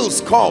your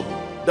bills come?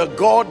 The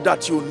God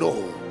that you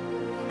know.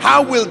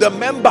 How will the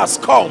members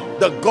come?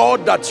 The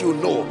God that you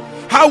know.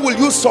 How will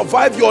you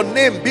survive your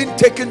name being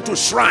taken to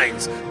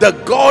shrines? The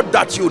God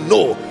that you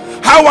know.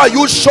 How are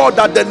you sure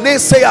that the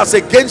naysayers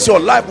against your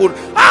life will,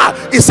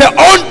 he said,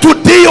 unto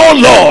thee, O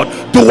Lord,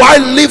 do I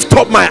lift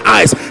up my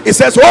eyes. He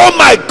says, oh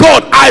my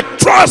God, I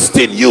trust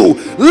in you.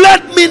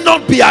 Let me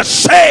not be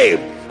ashamed,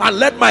 and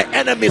let my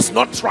enemies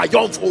not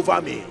triumph over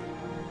me.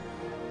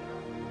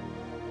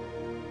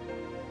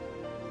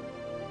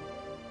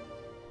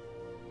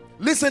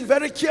 Listen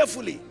very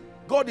carefully.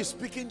 God is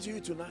speaking to you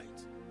tonight.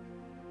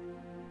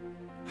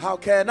 How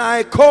can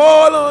I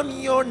call on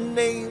your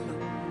name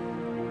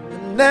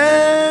and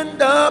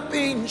end up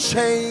in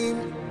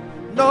shame?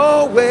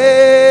 No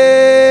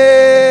way.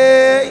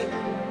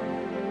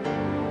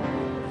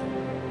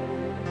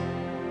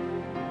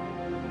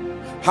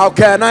 How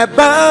can I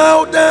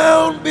bow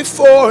down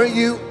before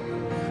you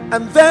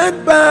and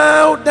then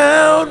bow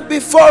down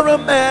before a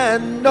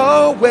man?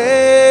 No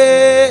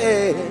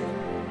way.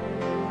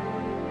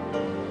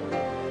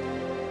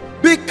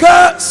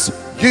 Because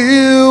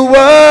you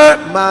were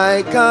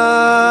my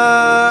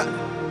God.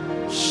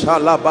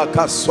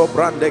 Shalabaka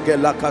sobrandege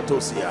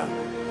lakatosia.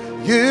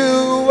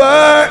 You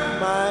were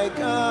my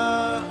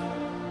God.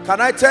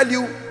 Can I tell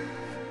you,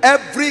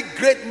 every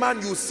great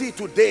man you see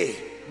today,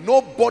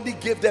 nobody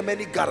gave them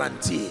any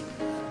guarantee.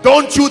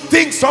 Don't you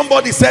think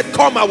somebody said,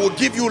 come, I will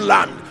give you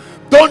land?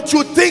 Don't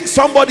you think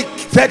somebody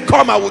said,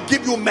 come, I will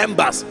give you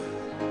members?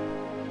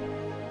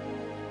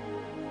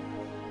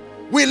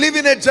 We live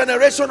in a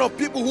generation of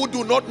people who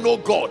do not know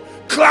God,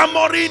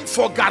 clamoring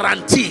for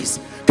guarantees.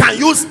 Can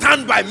you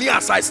stand by me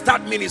as I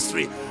start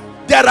ministry?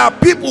 There are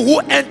people who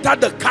enter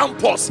the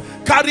campus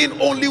carrying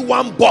only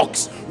one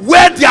box.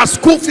 Where their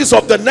school fees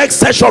of the next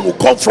session will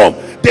come from,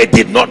 they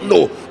did not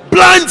know.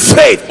 Blind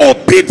faith,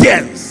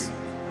 obedience.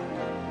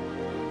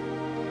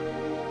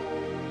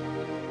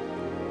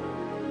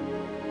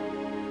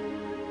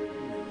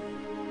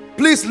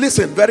 Please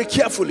listen very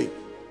carefully.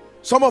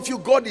 Some of you,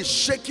 God is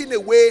shaking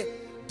away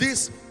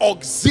this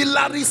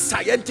auxiliary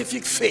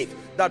scientific faith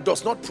that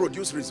does not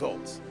produce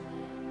results.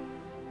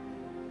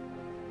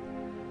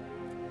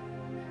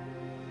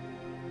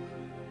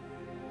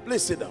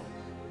 Please sit down.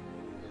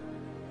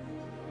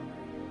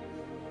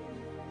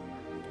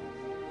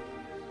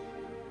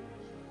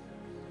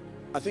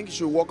 I think you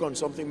should work on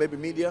something, maybe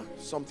media,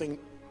 something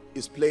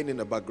is playing in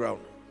the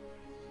background.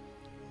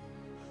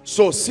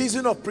 So,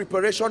 season of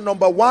preparation,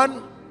 number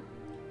one,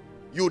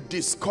 you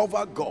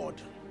discover God.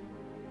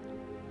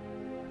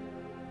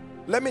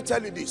 Let me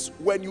tell you this,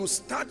 when you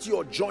start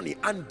your journey,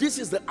 and this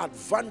is the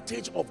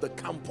advantage of the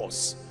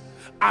campus,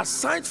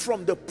 aside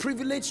from the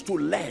privilege to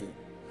learn,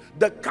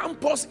 the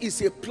campus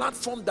is a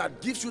platform that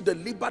gives you the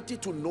liberty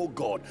to know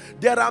God.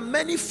 There are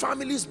many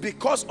families,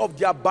 because of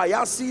their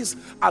biases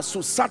as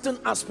to certain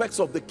aspects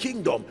of the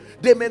kingdom,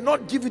 they may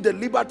not give you the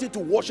liberty to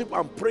worship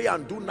and pray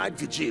and do night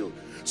vigil.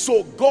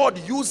 So God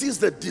uses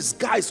the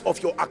disguise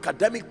of your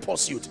academic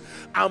pursuit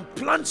and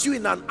plants you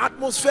in an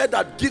atmosphere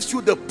that gives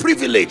you the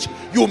privilege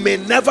you may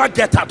never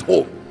get at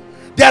home.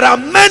 There are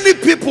many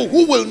people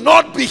who will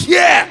not be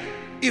here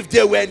if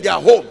they were in their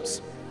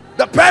homes.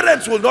 The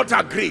parents will not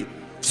agree.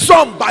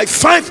 Some by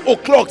 5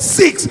 o'clock,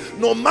 6,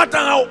 no matter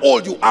how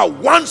old you are,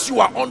 once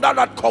you are under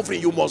that covering,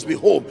 you must be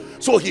home.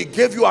 So he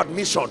gave you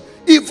admission.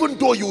 Even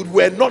though you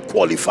were not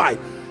qualified,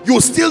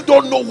 you still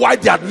don't know why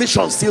the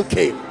admission still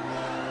came.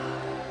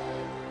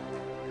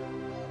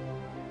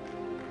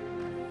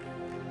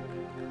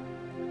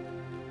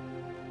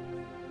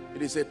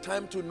 It is a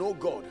time to know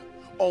God.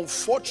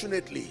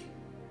 Unfortunately,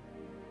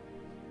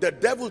 the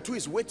devil too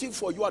is waiting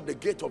for you at the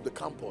gate of the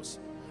campus.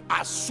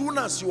 As soon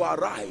as you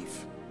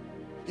arrive,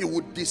 he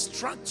would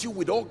distract you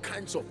with all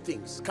kinds of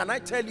things. Can I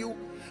tell you,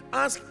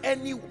 ask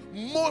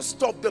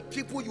most of the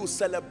people you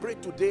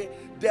celebrate today,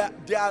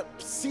 their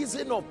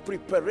season of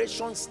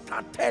preparation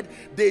started,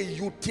 they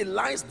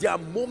utilized their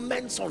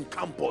moments on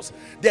campus.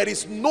 There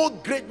is no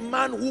great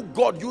man who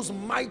God used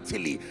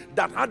mightily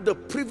that had the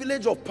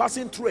privilege of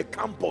passing through a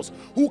campus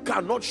who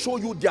cannot show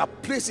you their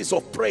places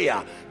of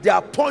prayer,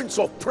 their points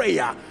of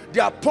prayer,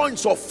 their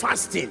points of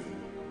fasting.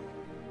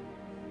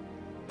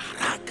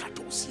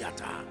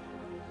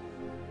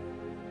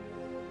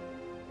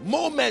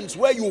 Moments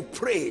where you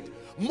prayed,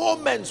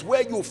 moments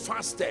where you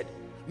fasted,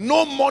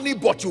 no money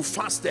but you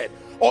fasted,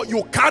 or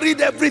you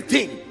carried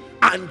everything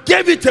and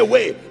gave it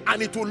away,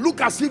 and it will look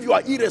as if you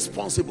are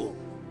irresponsible.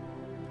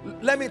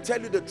 Let me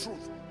tell you the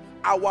truth,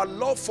 our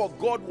love for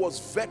God was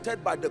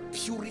vetted by the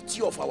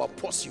purity of our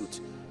pursuit.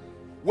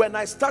 When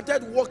I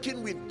started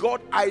working with God,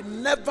 I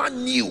never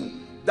knew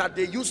that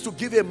they used to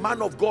give a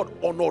man of God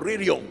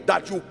honorarium,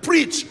 that you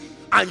preach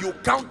and you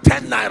count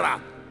 10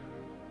 naira.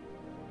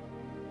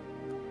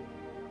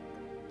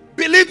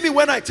 Believe me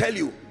when I tell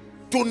you,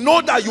 to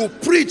know that you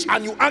preach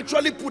and you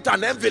actually put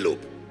an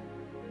envelope,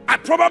 I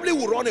probably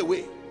will run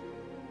away.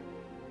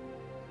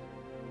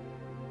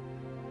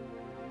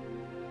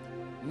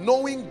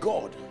 Knowing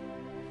God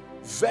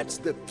vets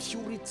the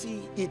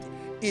purity,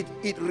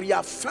 it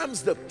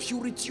reaffirms the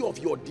purity of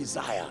your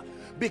desire.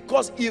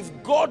 Because if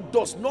God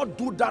does not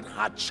do that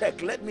hard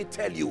check, let me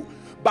tell you,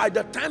 by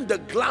the time the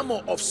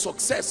glamour of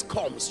success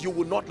comes, you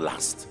will not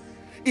last.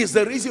 Is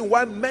the reason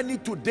why many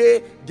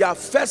today, their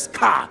first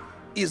car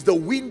is the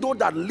window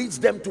that leads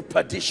them to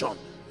perdition.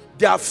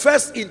 Their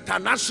first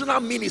international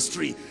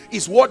ministry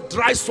is what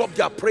dries up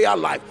their prayer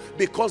life,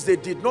 because they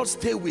did not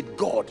stay with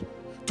God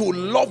to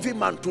love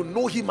him and to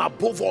know him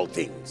above all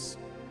things.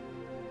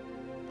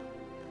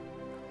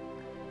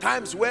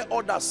 Times where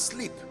others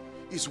sleep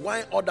is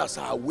why others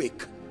are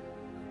awake.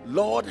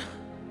 Lord,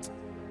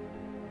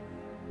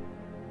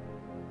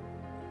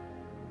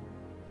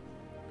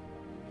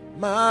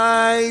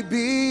 my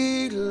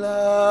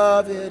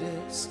beloved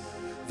is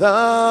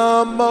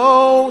the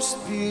most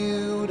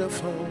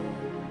beautiful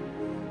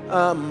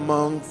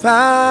among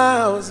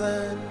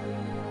thousands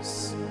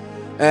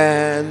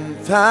and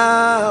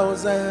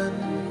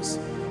thousands.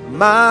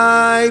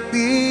 My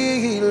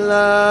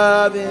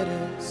beloved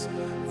is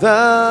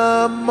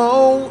the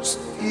most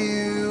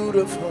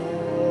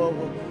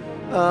beautiful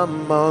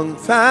among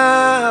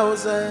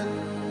thousands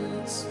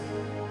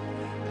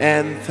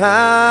and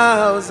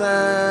thousands.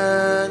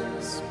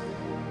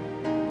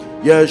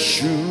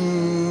 Yeshua,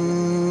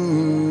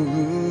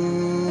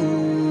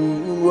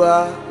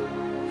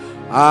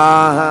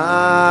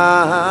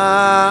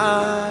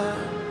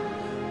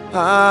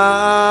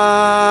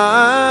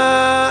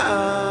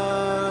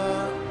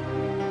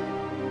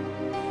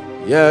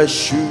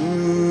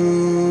 Yeshua,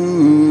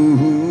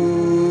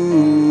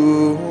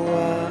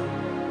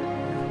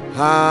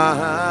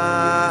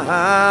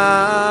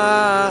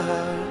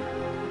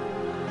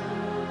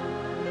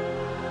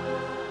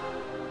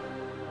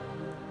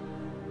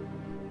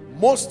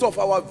 most of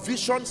our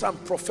visions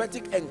and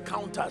prophetic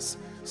encounters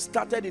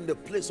started in the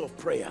place of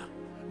prayer,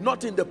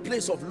 not in the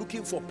place of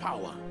looking for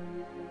power.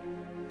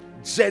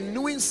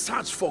 Genuine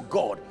search for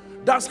God.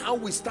 That's how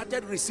we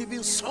started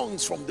receiving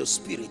songs from the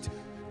Spirit.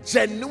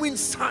 Genuine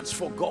search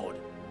for God.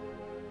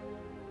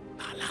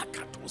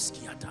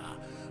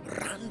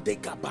 Help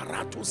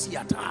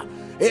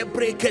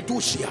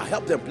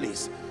them,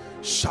 please.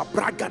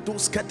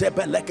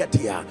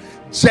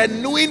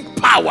 Genuine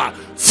power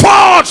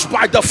forged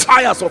by the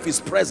fires of his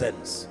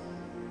presence.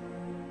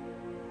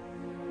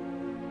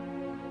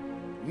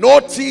 No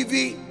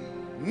TV,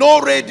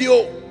 no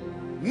radio,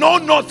 no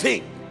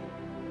nothing,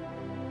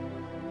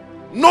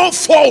 no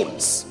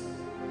phones,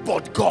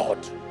 but God.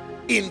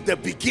 In the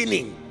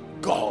beginning,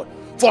 God.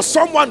 For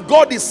someone,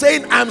 God is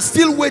saying, I'm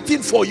still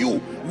waiting for you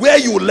where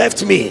you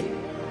left me.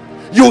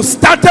 You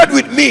started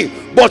with me,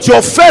 but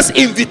your first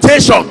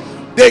invitation,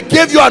 they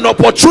gave you an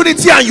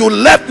opportunity and you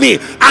left me,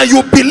 and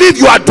you believe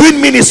you are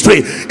doing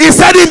ministry. He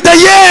said, in the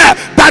year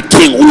that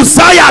King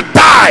Uzziah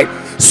died,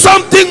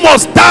 something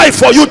must die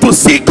for you to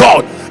see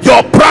God.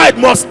 Your pride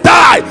must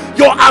die.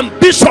 Your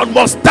ambition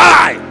must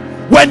die.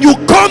 When you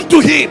come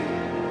to him,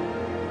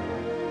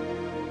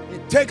 he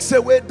takes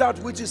away that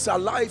which is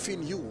alive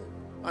in you,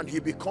 and he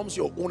becomes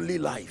your only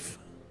life.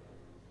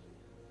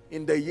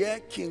 In the year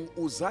King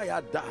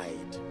Uzziah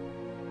died,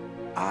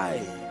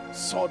 I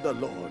saw the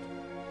Lord.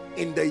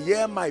 In the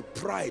year my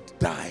pride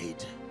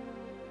died,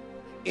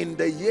 in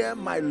the year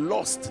my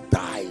lust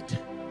died,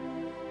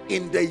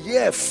 in the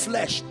year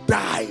flesh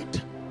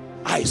died,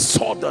 I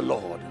saw the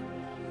Lord.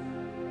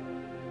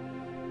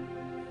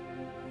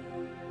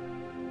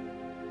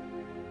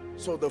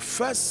 So the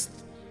first,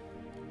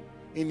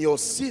 in your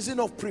season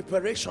of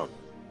preparation,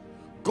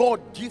 God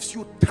gives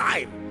you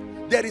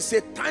time. There is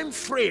a time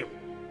frame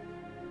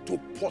to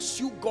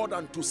pursue God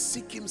and to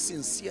seek him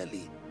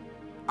sincerely.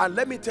 And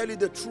let me tell you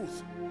the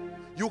truth,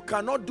 you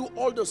cannot do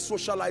all the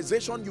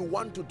socialization you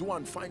want to do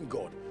and find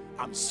God.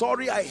 I'm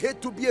sorry, I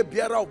hate to be a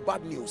bearer of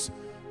bad news.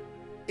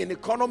 In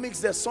economics,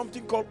 there's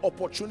something called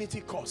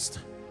opportunity cost.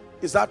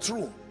 Is that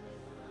true?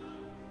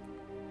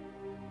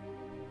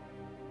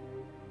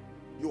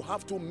 You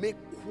have to make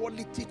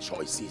quality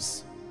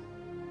choices.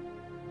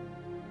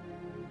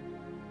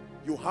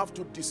 You have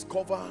to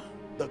discover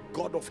the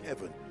God of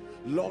heaven.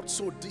 Lord,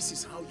 so this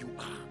is how you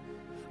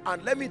are.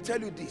 And let me tell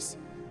you this,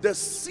 the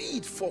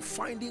seed for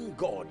finding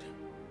God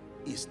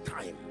is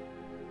time.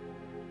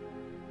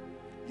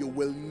 You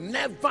will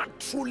never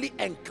truly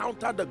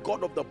encounter the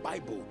God of the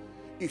Bible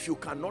if you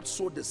cannot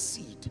sow the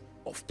seed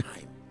of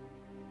time.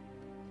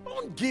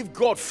 Don't give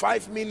God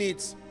 5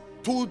 minutes,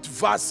 2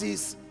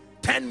 verses,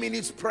 10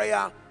 minutes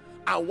prayer.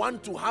 I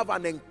want to have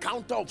an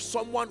encounter of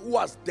someone who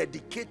has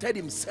dedicated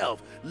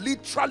himself,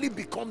 literally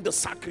become the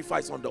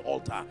sacrifice on the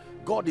altar.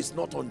 God is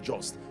not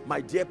unjust,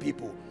 my dear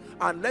people.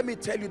 And let me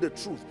tell you the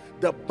truth,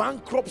 the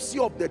bankruptcy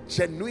of the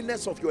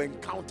genuineness of your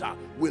encounter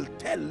will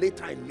tell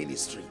later in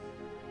ministry.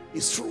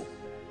 It's true.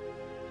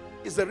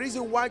 It's the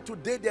reason why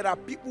today there are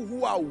people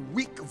who are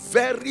weak,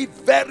 very,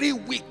 very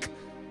weak.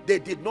 They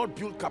did not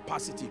build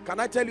capacity. Can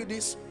I tell you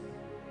this?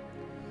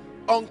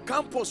 On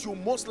campus, you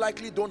most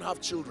likely don't have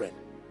children.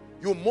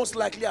 You most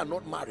likely are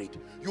not married.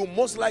 You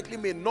most likely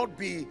may not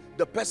be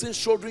the person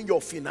shouldering your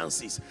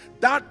finances.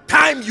 That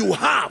time you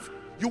have,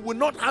 you will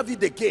not have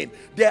it again.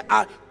 There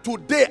are,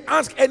 today,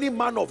 ask any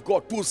man of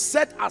God to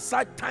set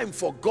aside time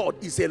for God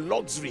is a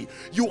luxury.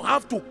 You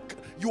have to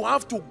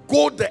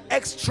go the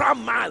extra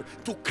mile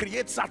to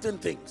create certain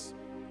things.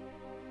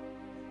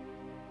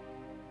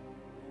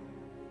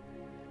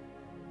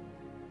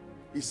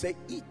 He said,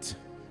 eat,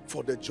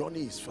 for the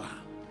journey is far.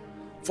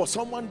 For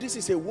someone, this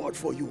is a word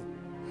for you.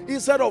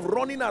 Instead of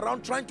running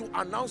around trying to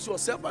announce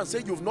yourself and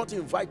say, you've not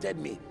invited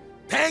me,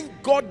 thank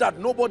God that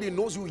nobody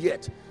knows you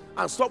yet.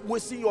 And stop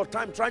wasting your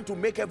time trying to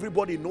make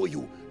everybody know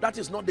you. That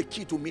is not the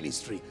key to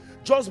ministry.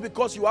 Just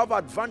because you have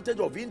advantage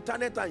of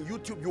internet and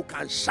YouTube, you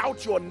can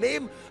shout your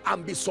name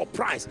and be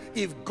surprised.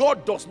 If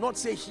God does not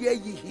say, hear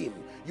ye him,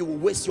 you will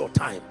waste your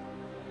time.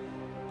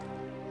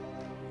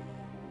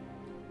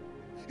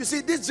 You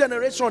see, this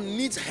generation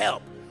needs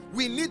help.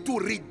 We need to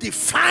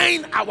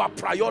redefine our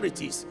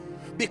priorities,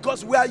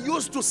 because we are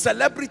used to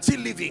celebrity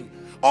living.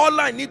 All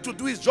I need to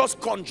do is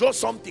just conjure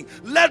something.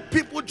 Let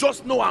people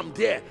just know I'm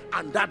there,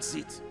 and that's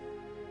it.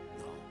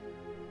 No.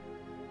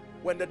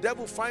 When the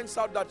devil finds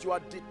out that you are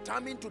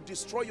determined to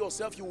destroy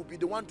yourself, he will be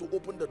the one to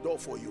open the door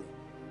for you.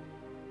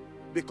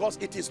 Because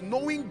it is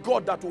knowing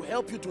God that will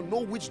help you to know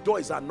which door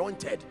is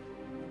anointed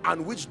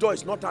and which door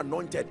is not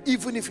anointed,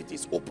 even if it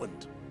is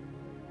opened.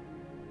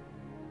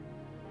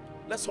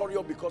 Let's hurry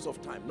up because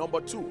of time. Number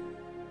 2.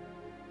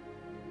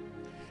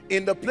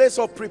 In the place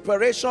of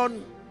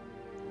preparation,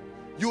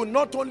 you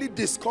not only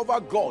discover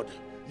God,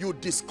 you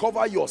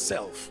discover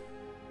yourself.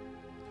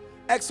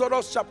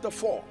 Exodus chapter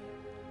 4.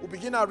 We'll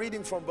begin our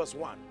reading from verse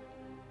 1.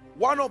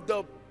 One of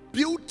the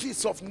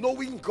beauties of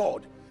knowing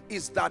God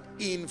is that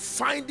in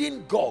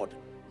finding God,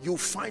 you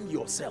find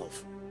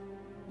yourself.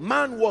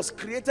 Man was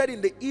created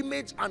in the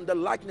image and the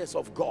likeness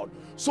of God.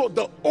 So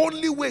the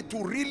only way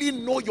to really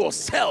know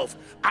yourself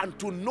and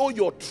to know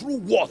your true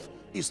worth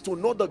is to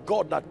know the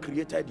God that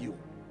created you.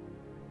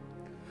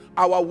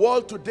 Our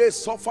world today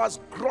suffers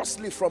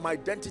grossly from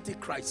identity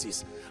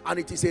crisis, and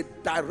it is a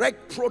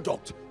direct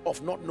product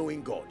of not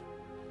knowing God.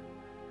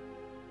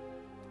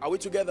 Are we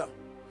together?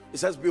 It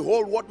says,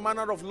 behold, what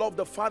manner of love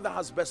the Father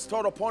has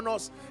bestowed upon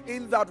us,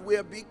 in that we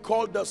are being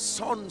called the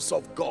sons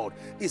of God.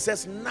 It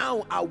says,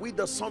 now are we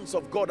the sons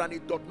of God, and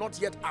it doth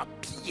not yet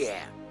appear.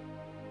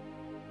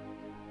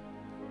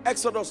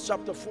 Exodus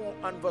chapter 4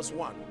 and verse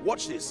 1.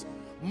 Watch this.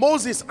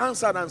 Moses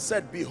answered and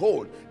said,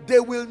 behold, they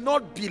will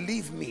not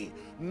believe me,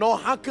 nor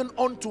hearken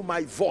unto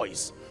my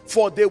voice,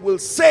 for they will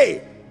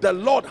say, the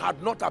Lord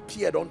had not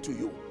appeared unto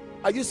you.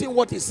 Are you seeing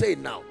what he's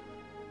saying now?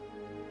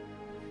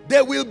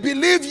 They will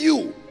believe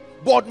you,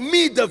 but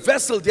me, the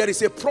vessel, there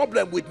is a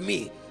problem with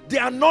me. They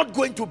are not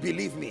going to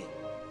believe me.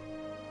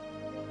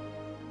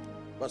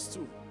 Verse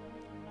 2.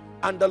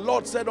 And the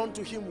Lord said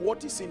unto him,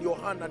 what is in your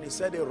hand? And he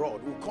said, a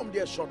rod. We'll come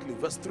there shortly.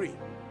 Verse 3.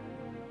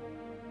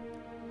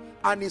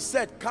 And he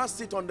said,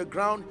 cast it on the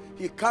ground.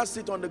 He cast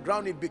it on the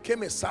ground. It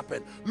became a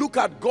serpent. Look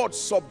at God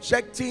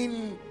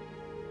subjecting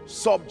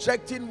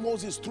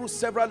Moses through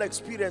several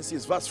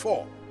experiences. Verse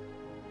 4.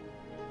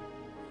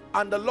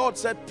 And the Lord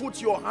said,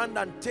 put your hand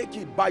and take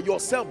it by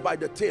yourself by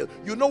the tail.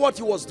 You know what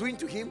he was doing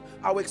to him?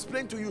 I'll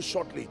explain to you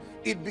shortly.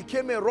 It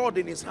became a rod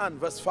in his hand.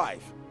 Verse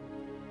 5.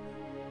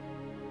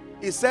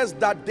 It says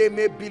that they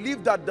may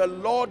believe that the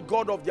Lord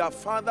God of their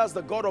fathers,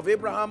 the God of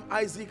Abraham,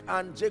 Isaac,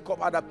 and Jacob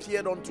had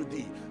appeared unto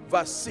thee.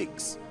 Verse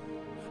 6.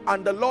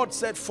 And the Lord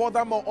said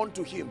furthermore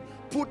unto him,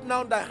 put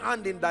now thy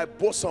hand in thy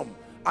bosom.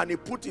 And he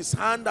put his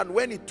hand, and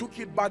when he took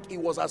it back, he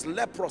was as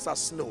leprous as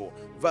snow.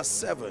 Verse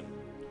 7.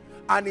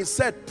 And he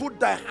said, put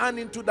thy hand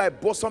into thy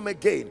bosom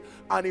again.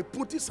 And he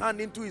put his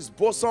hand into his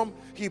bosom.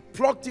 He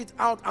plucked it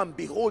out, and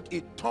behold,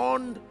 it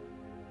turned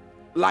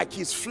like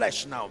his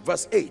flesh now.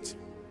 Verse 8.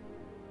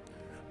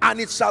 And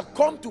it shall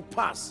come to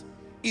pass,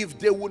 if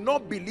they will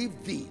not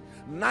believe thee,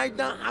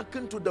 neither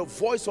hearken to the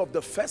voice of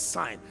the first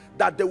sign,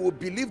 that they will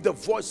believe the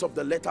voice of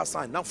the latter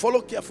sign. Now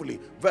follow carefully.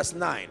 Verse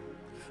 9.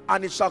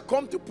 And it shall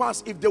come to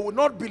pass, if they will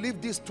not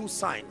believe these two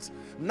signs,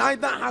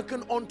 neither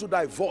hearken unto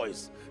thy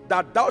voice,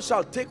 that thou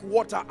shalt take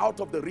water out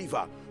of the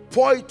river,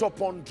 pour it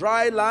upon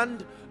dry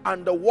land,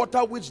 and the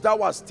water which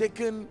thou hast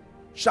taken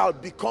shall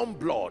become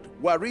blood.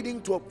 We're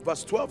reading to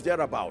verse 12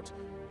 thereabout.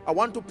 I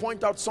want to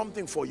point out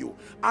something for you.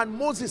 And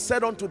Moses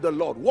said unto the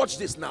Lord, watch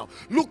this now.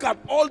 Look at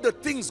all the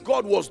things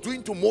God was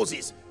doing to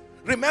Moses.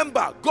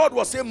 Remember, God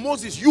was saying,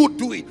 Moses, you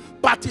do it.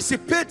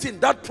 Participate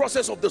in that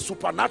process of the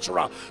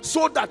supernatural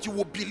so that you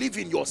will believe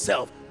in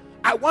yourself.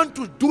 I want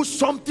to do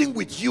something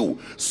with you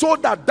so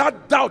that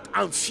that doubt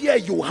and fear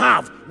you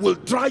have will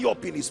dry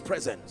up in his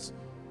presence.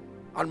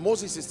 And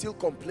Moses is still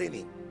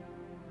complaining.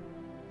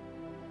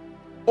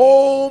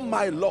 Oh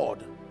my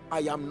Lord, I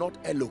am not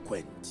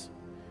eloquent.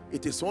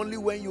 It is only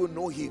when you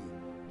know him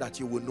that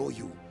you will know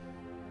you.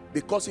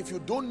 Because if you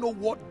don't know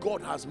what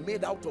God has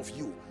made out of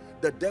you,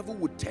 the devil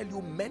will tell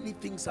you many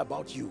things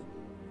about you.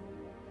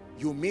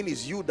 You mean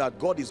it's you that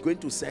God is going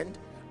to send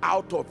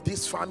out of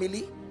this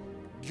family?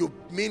 You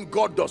mean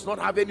God does not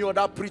have any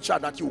other preacher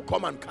that he will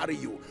come and carry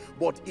you?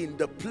 But in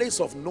the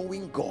place of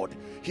knowing God,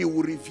 he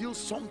will reveal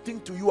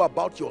something to you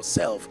about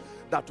yourself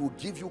that will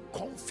give you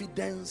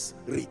confidence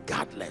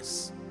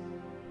regardless.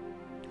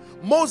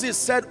 Moses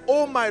said,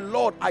 oh my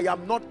Lord, I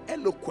am not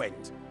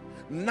eloquent,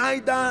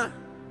 neither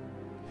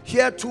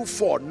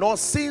heretofore, nor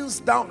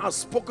since thou hast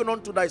spoken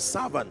unto thy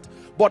servant,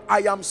 but I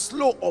am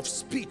slow of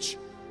speech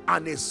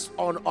and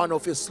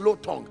of a slow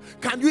tongue.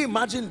 Can you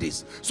imagine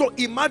this? So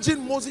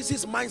imagine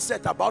Moses'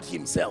 mindset about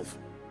himself.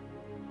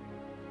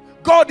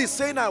 God is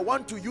saying, I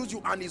want to use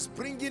you, and he's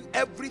bringing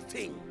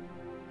everything.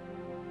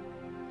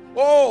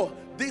 Oh,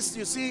 this,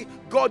 you see,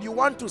 God, you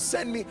want to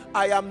send me.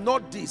 I am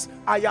not this.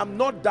 I am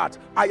not that.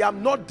 I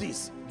am not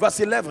this. Verse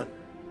 11.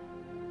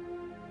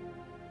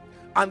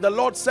 And the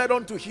Lord said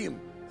unto him,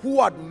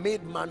 who had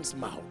made man's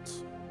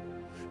mouth?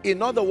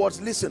 In other words,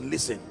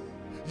 listen.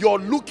 Your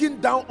looking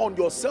down on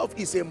yourself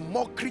is a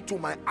mockery to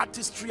my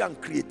artistry and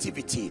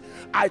creativity.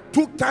 I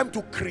took time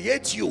to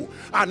create you,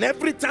 and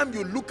every time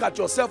you look at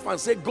yourself and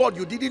say, God,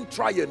 you didn't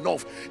try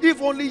enough.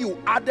 If only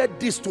you added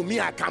this to me,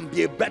 I can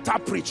be a better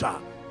preacher.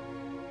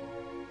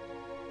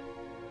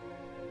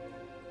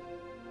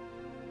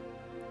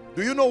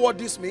 Do you know what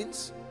this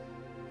means?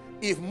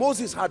 If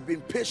Moses had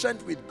been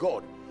patient with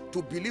God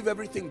to believe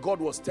everything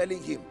God was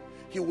telling him,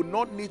 he would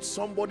not need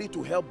somebody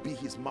to help be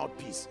his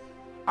mouthpiece.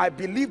 I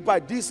believe by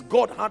this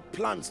God had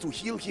plans to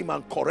heal him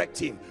and correct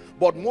him.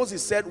 But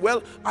Moses said,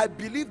 well, I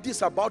believe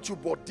this about you,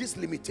 but this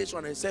limitation.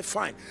 And he said,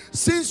 fine,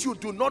 since you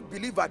do not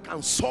believe I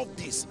can solve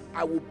this,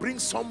 I will bring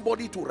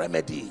somebody to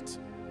remedy it.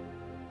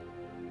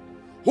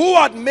 Who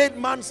had made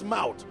man's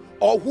mouth,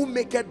 or who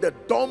maketh the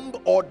dumb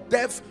or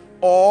deaf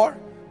or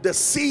the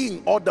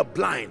seeing or the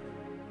blind?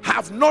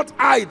 Have not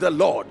I the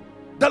Lord?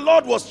 The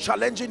Lord was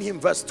challenging him.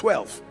 Verse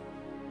 12.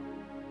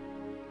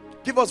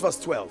 Give us verse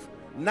 12.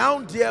 Now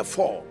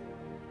therefore,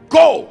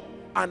 go,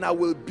 and I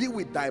will be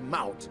with thy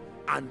mouth,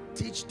 and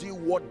teach thee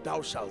what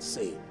thou shalt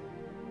say.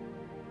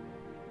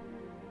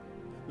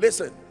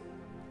 Listen,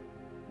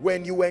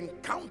 when you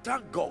encounter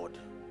God,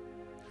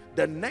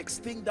 the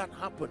next thing that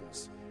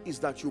happens is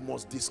that you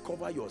must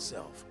discover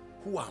yourself.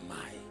 Who am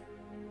I?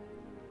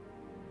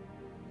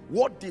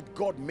 What did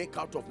God make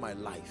out of my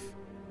life?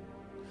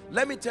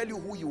 Let me tell you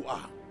who you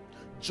are.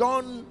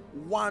 John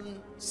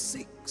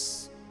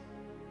 1:6.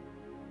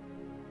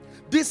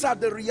 These are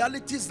the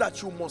realities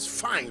that you must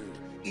find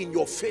in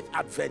your faith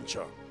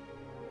adventure.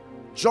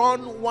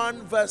 John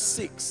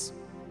 1:6.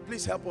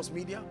 Please help us,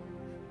 media.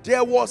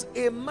 There was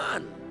a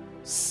man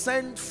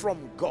sent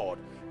from God.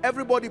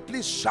 Everybody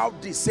please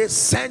shout this. Say,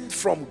 sent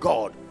from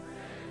God.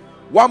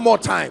 One more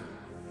time.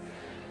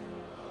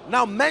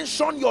 Now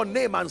mention your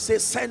name and say,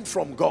 sent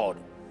from God.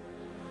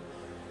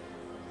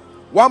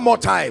 One more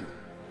time.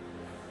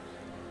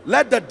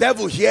 Let the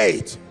devil hear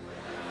it.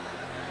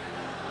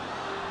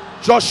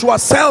 Joshua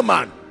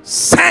Selman,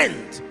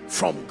 sent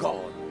from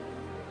God.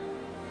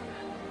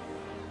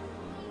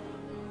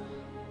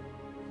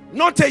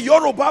 Not a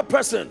Yoruba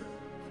person,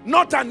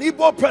 not an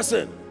Igbo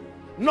person,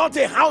 not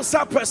a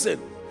Hausa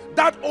person.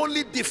 That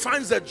only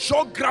defines the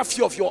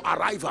geography of your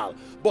arrival.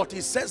 But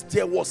he says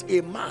there was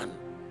a man.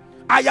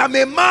 I am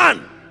a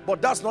man,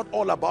 but that's not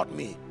all about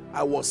me.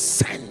 I was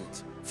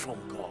sent from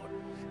God.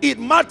 It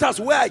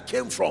matters where I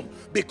came from,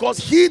 because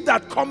he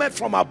that cometh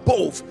from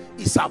above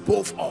is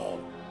above all.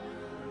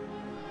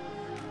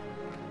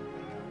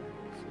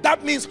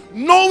 That means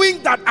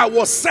knowing that I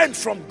was sent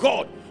from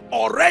God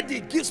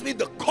already gives me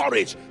the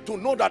courage to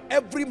know that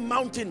every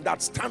mountain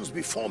that stands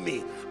before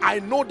me, I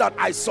know that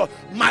I saw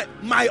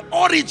my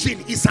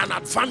origin is an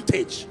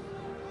advantage.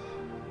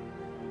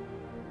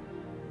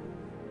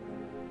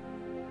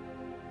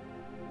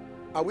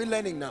 Are we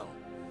learning now?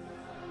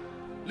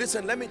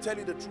 Listen, let me tell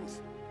you the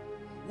truth.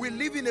 We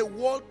live in a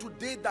world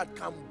today that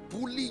can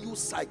bully you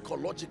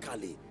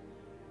psychologically.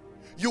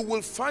 You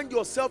will find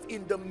yourself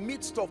in the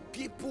midst of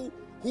people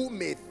who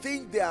may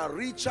think they are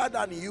richer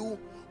than you,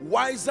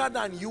 wiser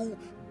than you,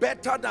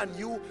 better than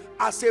you.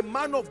 As a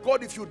man of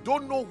God, if you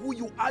don't know who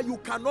you are, you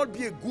cannot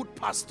be a good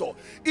pastor.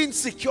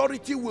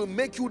 Insecurity will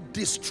make you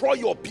destroy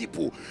your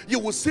people. You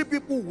will see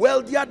people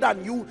wealthier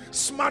than you,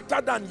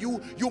 smarter than you.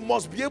 You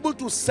must be able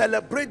to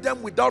celebrate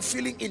them without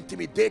feeling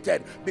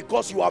intimidated,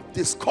 because you have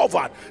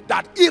discovered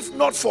that if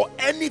not for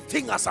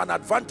anything as an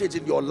advantage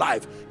in your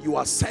life, you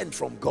are sent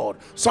from God.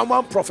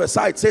 Someone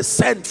prophesied, say,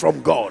 sent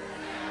from God.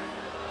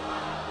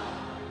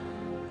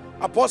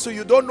 Apostle,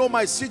 you don't know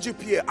my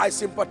CGPA. I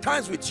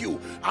sympathize with you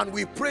and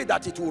we pray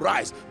that it will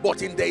rise.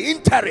 But in the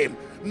interim,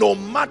 no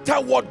matter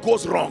what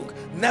goes wrong,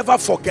 never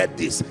forget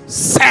this: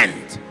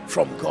 sent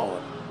from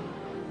God.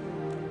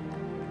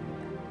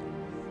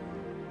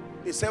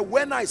 He said,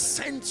 when I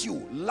sent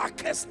you,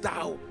 lackest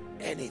thou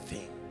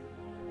anything?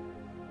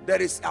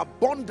 There is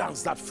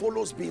abundance that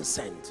follows being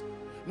sent.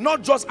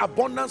 Not just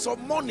abundance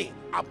of money,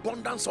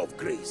 abundance of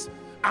grace.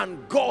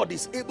 And God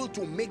is able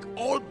to make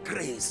all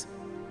grace.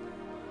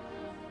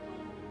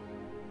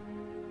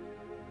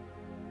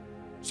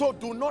 So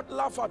do not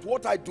laugh at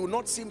what I do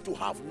not seem to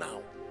have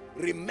now.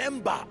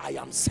 Remember, I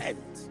am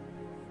sent.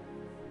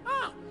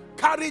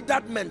 Carry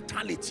that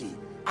mentality.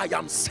 I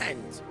am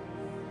sent.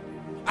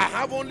 I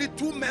have only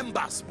 2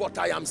 members, but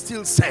I am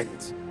still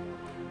sent.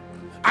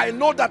 I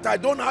know that I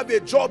don't have a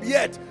job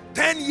yet.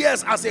 10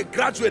 years as a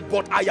graduate,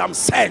 but I am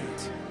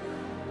sent.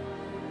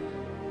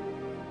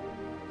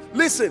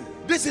 Listen,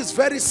 this is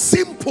very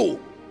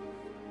simple,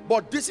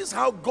 but this is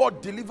how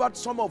God delivered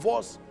some of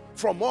us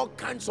from all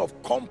kinds of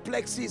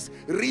complexes,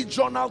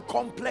 regional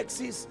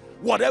complexes,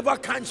 whatever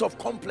kinds of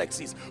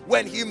complexes.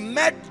 When he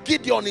met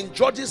Gideon in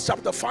Judges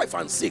chapter 5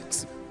 and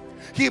 6,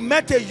 he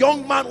met a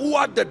young man who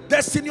had the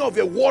destiny of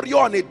a warrior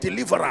and a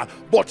deliverer,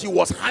 but he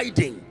was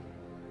hiding.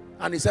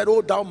 And he said,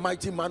 oh, thou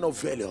mighty man of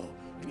valor.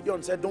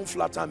 Gideon said, don't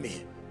flatter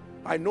me.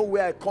 I know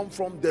where I come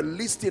from, the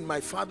least in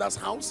my father's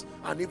house,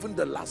 and even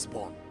the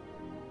lastborn.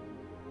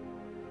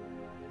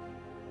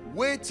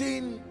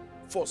 Waiting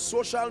for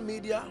social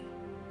media,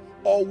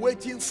 or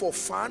waiting for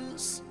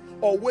fans,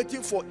 or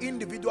waiting for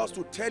individuals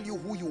to tell you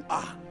who you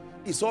are,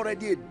 is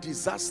already a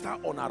disaster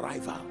on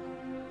arrival.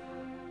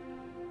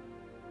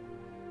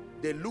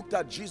 They looked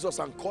at Jesus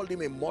and called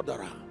him a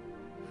murderer.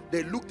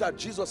 They looked at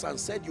Jesus and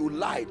said, you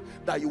lied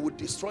that you would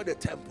destroy the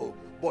temple,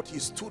 but he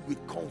stood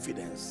with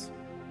confidence.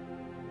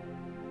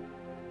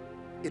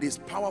 It is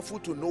powerful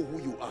to know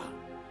who you are.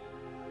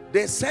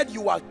 They said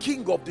you are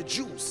king of the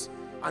Jews,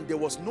 and there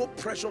was no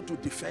pressure to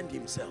defend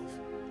himself.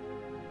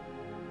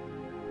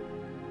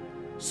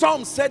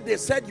 Some said, they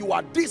said you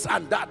are this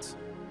and that.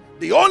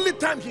 The only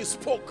time he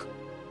spoke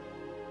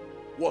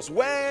was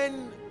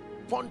when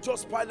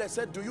Pontius Pilate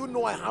said, do you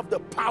know I have the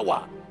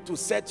power to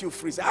set you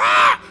free? Say,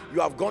 you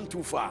have gone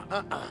too far.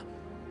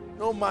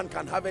 No man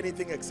can have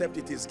anything except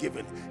it is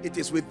given. It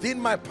is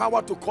within my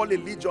power to call a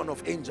legion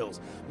of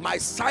angels. My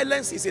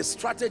silence is a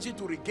strategy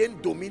to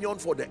regain dominion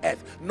for the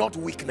earth, not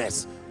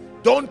weakness.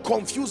 Don't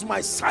confuse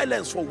my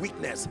silence for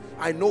weakness.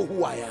 I know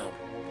who I am.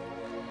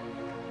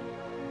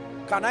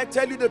 Can I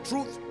tell you the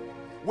truth?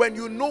 When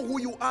you know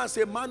who you are as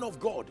a man of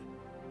God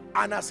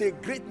and as a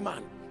great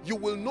man, you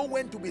will know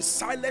when to be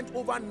silent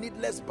over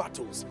needless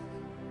battles.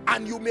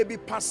 And you may be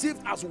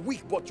perceived as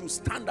weak, but you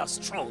stand as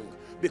strong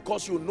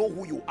because you know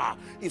who you are.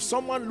 If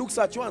someone looks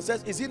at you and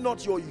says, is it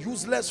not your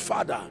useless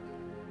father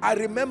I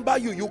remember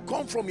you. You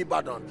come from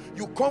Ibadan.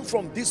 You come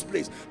from this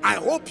place. I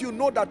hope you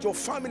know that your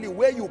family,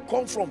 where you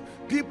come from,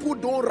 people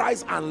don't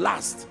rise and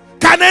last.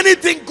 Can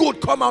anything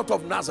good come out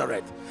of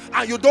Nazareth?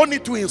 And you don't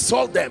need to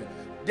insult them.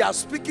 They are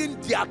speaking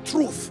their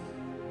truth.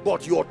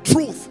 But your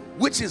truth,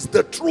 which is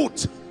the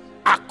truth,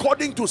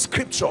 according to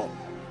scripture,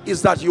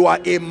 is that you are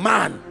a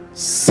man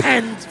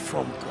sent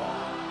from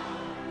God.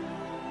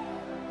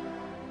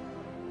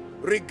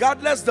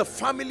 Regardless the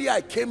family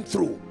I came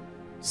through,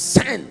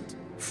 sent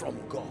from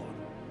God.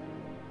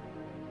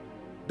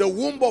 The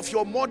womb of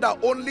your mother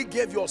only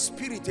gave your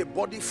spirit a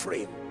body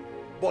frame.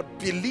 But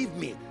believe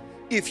me,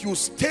 if you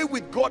stay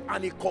with God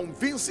and he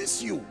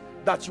convinces you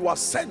that you are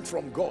sent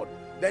from God,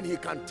 then he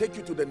can take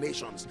you to the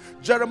nations.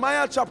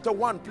 Jeremiah chapter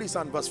 1, please,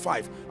 and verse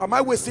 5. Am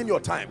I wasting your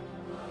time?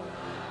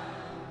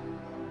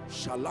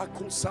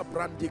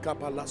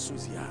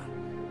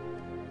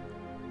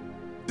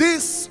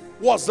 This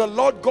was the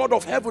Lord God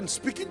of heaven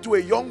speaking to a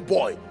young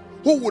boy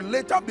who would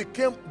later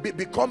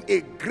become a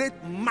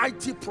great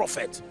mighty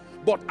prophet.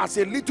 But as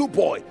a little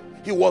boy,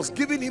 he was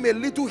giving him a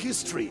little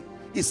history.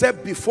 He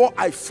said, before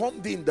I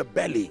formed thee in the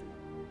belly.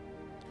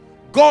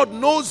 God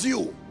knows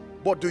you,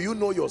 but do you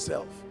know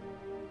yourself?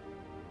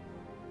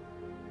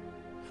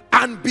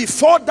 And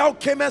before thou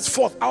camest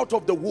forth out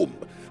of the womb,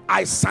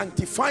 I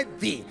sanctified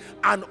thee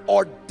and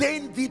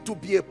ordained thee to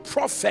be a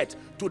prophet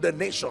to the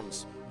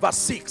nations. Verse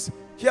 6.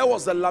 Here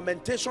was the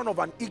lamentation of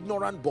an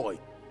ignorant boy.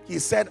 He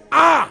said,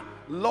 ah,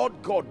 Lord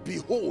God,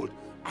 behold,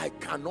 I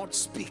cannot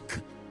speak.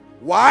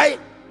 Why?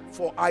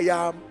 For I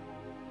am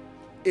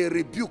a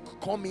rebuke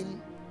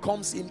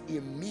comes in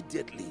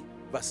immediately.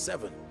 Verse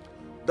 7.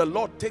 The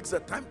Lord takes the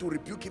time to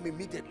rebuke him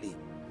immediately.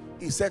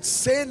 He said,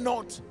 say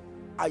not,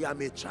 I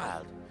am a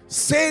child.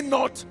 Say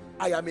not,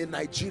 I am a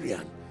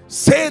Nigerian.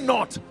 Say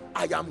not,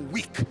 I am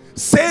weak.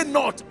 Say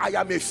not, I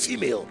am a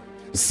female.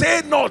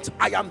 Say not,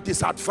 I am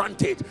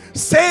disadvantaged.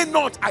 Say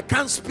not, I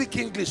can't speak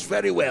English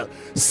very well.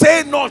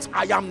 Say not,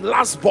 I am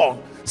last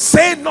born.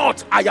 Say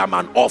not, I am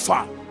an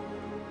orphan.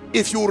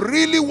 If you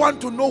really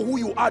want to know who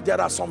you are, there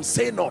are some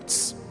say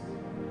nots.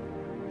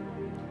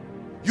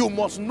 You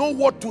must know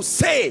what to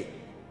say,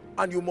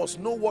 and you must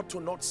know what to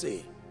not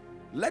say.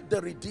 Let the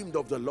redeemed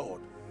of the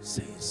Lord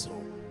say so.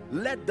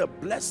 Let the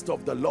blessed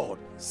of the Lord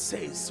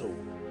say so.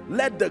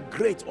 Let the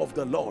great of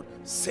the Lord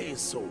say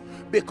so.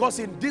 Because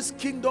in this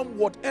kingdom,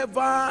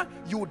 whatever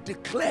you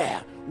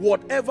declare,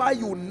 whatever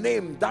you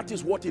name, that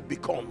is what it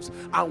becomes.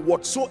 And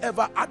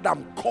whatsoever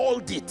Adam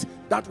called it,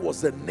 that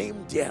was the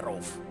name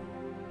thereof.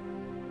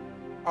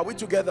 Are we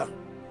together?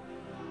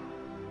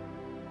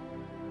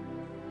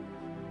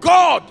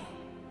 God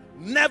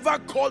never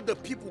called the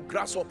people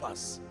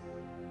grasshoppers.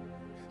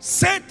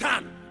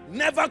 Satan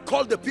never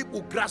called the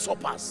people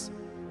grasshoppers.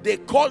 They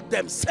called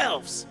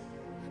themselves.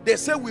 They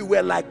say we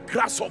were like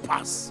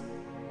grasshoppers.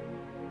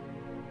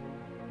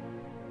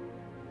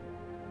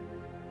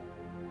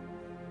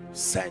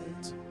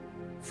 Sent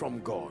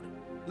from God.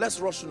 Let's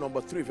rush to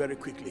number 3 very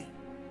quickly.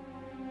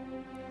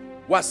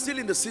 We're still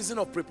in the season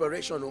of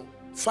preparation.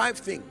 5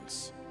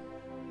 things.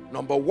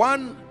 Number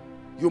 1,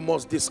 you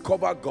must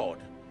discover God.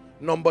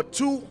 Number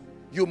 2,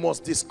 you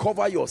must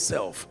discover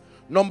yourself.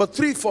 Number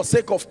 3, for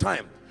sake of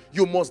time,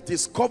 you must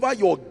discover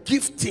your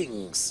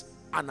giftings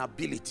and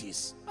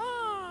abilities.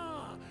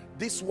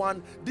 This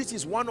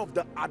is one of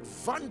the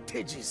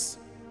advantages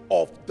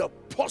of the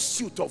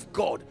pursuit of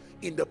God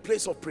in the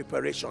place of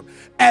preparation,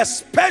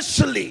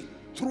 especially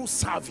through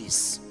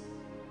service.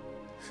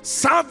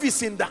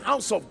 Service in the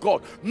house of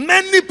God.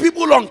 Many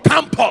people on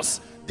campus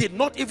did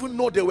not even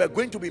know they were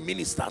going to be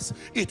ministers.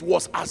 It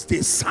was as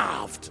they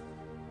served.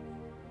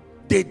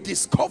 They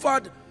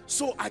discovered,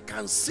 so I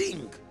can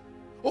sing.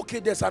 Okay,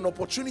 there's an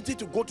opportunity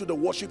to go to the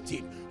worship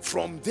team.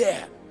 From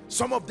there,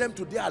 some of them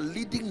today are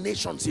leading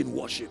nations in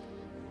worship.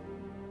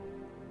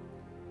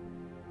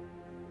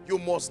 You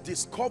must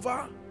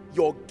discover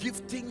your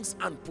giftings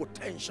and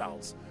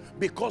potentials,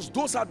 because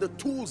those are the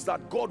tools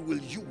that God will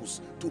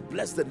use to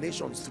bless the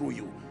nations through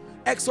you.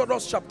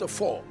 Exodus chapter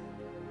 4.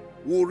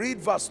 We'll read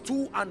verse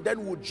 2 and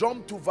then we'll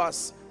jump to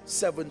verse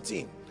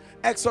 17.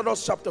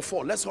 Exodus chapter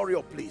 4. Let's hurry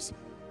up, please.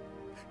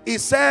 It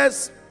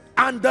says,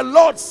 and the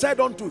Lord said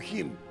unto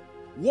him,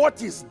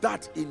 what is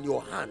that in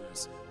your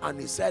hands? And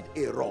he said,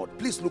 a rod.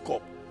 Please look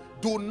up.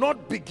 Do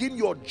not begin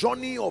your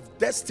journey of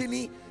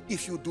destiny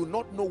if you do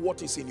not know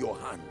what is in your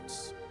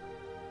hands.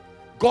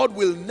 God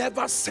will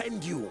never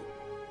send you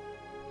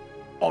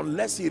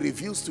unless he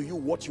reveals to you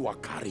what you are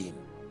carrying.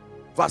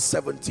 Verse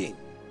 17.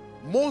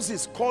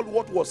 Moses called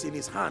what was in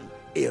his hand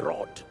a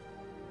rod,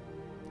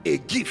 a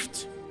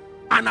gift,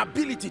 an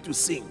ability to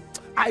sing.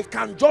 I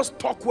can just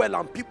talk well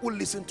and people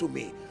listen to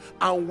me.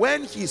 And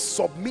when he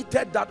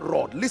submitted that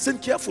rod, listen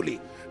carefully,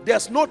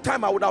 there's no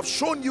time I would have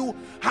shown you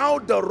how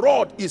the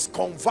rod is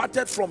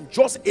converted from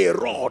just a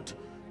rod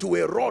to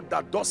a rod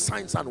that does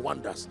signs and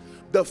wonders.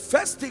 The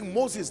first thing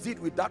Moses did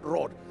with that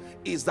rod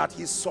is that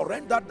he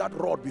surrendered that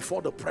rod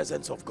before the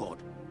presence of God.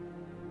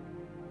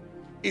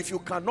 If you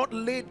cannot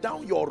lay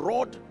down your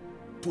rod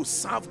to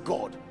serve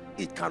God,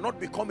 it cannot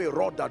become a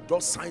rod that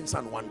does signs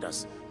and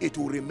wonders. It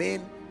will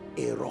remain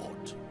a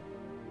rod.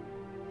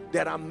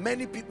 There are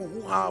many people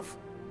who have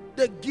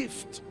the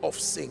gift of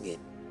singing,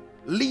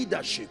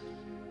 leadership,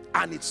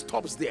 and it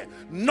stops there.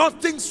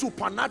 Nothing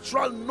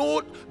supernatural,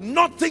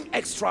 nothing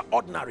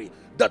extraordinary.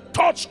 The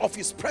touch of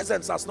his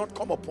presence has not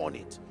come upon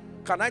it.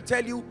 Can I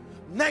tell you,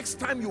 next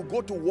time you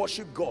go to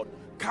worship God,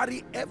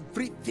 carry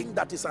everything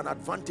that is an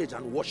advantage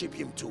and worship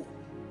him too.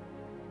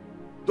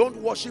 Don't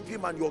worship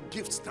him and your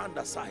gift stand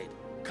aside.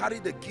 Carry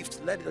the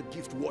gift, let the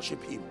gift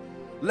worship him.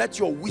 Let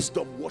your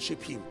wisdom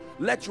worship him.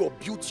 Let your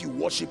beauty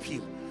worship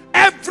him.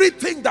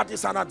 Everything that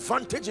is an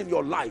advantage in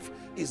your life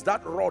is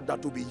that rod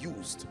that will be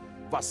used.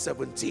 Verse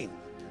 17,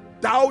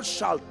 thou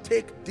shalt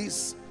take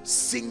this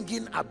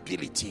singing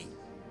ability,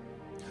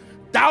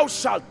 thou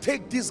shalt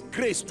take this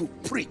grace to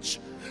preach,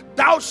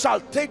 thou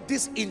shalt take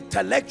this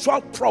intellectual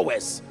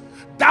prowess,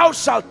 thou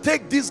shalt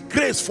take this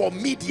grace for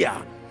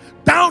media,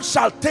 thou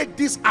shalt take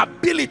this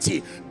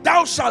ability,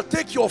 thou shalt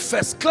take your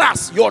first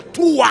class, your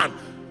 2-1,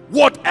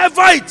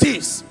 whatever it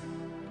is,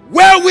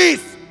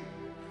 wherewith.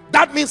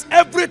 That means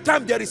every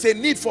time there is a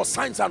need for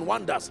signs and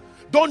wonders,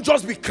 don't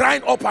just be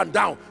crying up and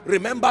down.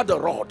 Remember the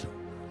rod.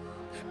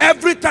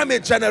 Every time a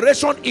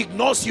generation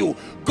ignores you,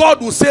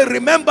 God will say,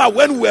 remember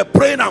when we were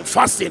praying and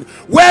fasting,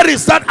 where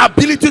is that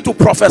ability to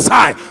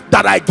prophesy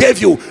that I gave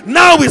you?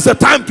 Now is the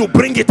time to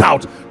bring it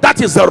out.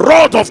 That is the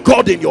rod of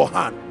God in your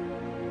hand.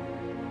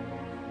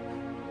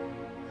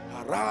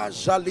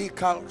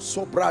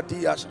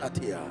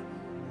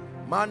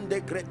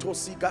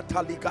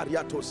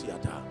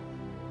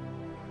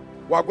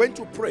 We are going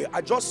to pray.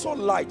 I just saw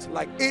light,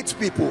 like 8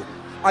 people.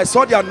 I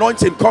saw the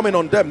anointing coming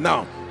on them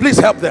now. Please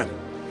help them.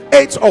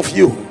 8 of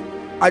you.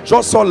 I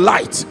just saw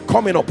light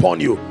coming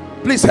upon you.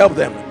 Please help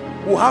them.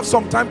 We'll have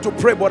some time to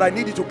pray, but I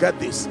need you to get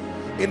this.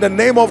 In the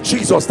name of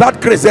Jesus, that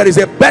grace, there is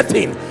a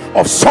birthing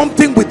of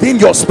something within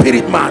your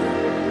spirit, man.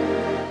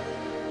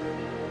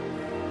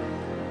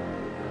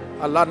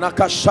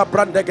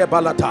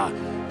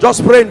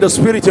 Just pray in the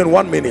spirit in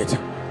 1 minute.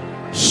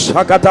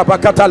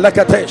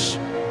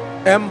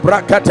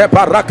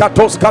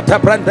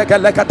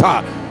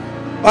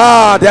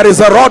 There is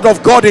a rod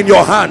of God in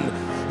your hand.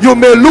 You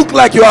may look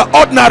like you are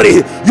ordinary.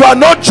 You are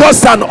not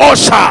just an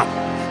usher.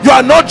 You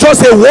are not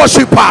just a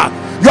worshiper.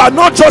 You are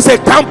not just a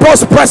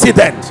campus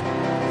president.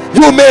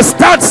 You may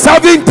start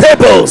serving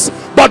tables,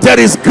 but there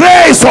is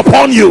grace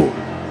upon you.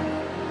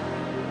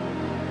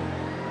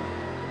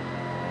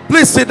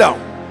 Please sit down.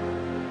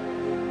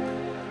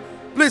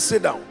 Please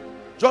sit down.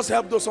 Just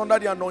help those under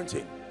the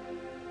anointing.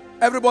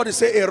 Everybody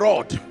say a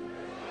rod.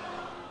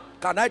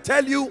 Can I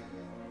tell you,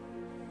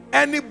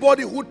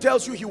 anybody who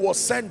tells you he was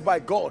sent by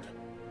God,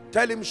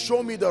 tell him,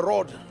 show me the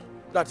rod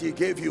that he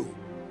gave you.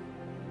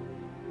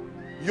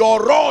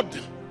 Your rod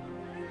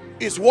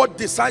is what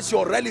decides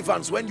your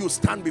relevance when you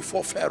stand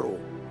before Pharaoh.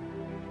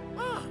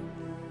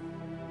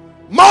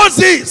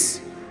 Moses,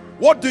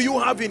 what do you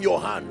have in your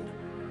hand?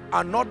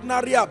 An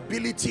ordinary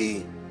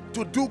ability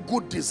to do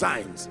good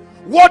designs.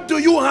 What do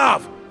you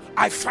have?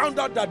 I found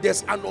out that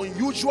there's an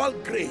unusual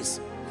grace.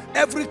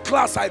 Every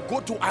class I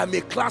go to, I'm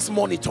a class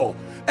monitor.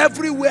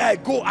 Everywhere I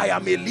go, I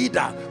am a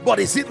leader. But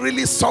is it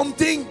really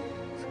something?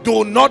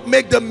 Do not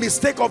make the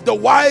mistake of the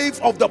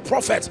wife of the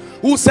prophet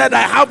who said,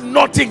 I have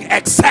nothing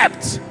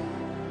except.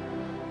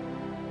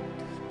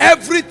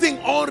 Everything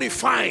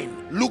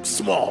unrefined looks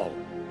small.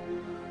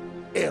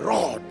 A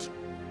rod.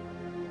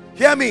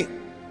 Hear me.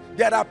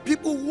 There are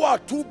people who are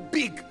too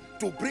big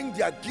to bring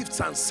their gifts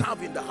and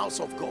serve in the house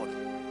of God.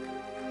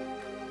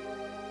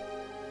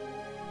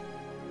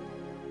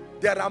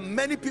 There are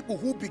many people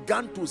who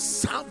began to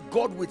serve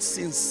God with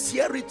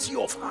sincerity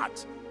of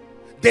heart.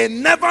 They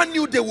never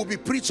knew they would be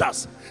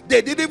preachers.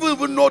 They didn't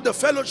even know the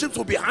fellowships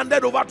would be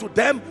handed over to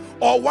them,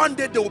 or one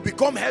day they will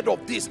become head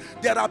of this.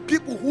 There are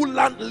people who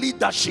learn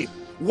leadership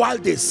while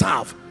they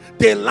serve.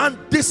 They learn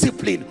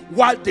discipline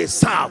while they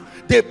serve.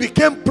 They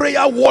became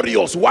prayer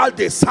warriors while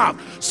they serve.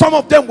 Some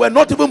of them were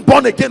not even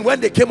born again when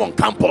they came on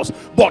campus,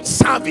 but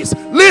service.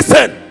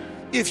 Listen,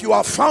 if you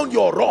have found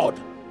your rod,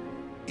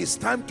 it's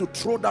time to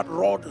throw that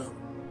rod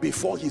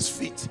before his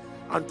feet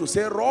and to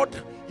say,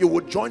 Rod, you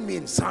will join me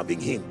in serving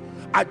him.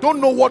 I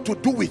don't know what to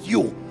do with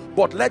you,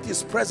 but let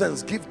his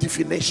presence give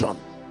definition.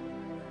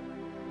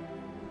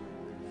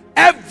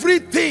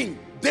 Everything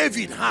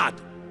David had,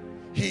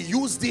 he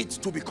used it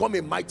to become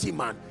a mighty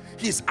man.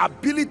 His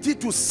ability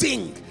to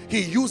sing,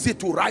 he used it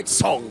to write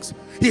songs.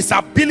 His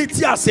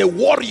ability as a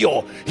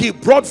warrior, he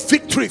brought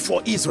victory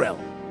for Israel.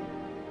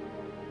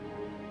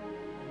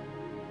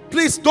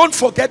 Please don't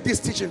forget this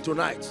teaching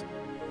tonight.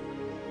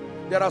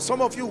 There are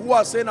some of you who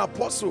are saying,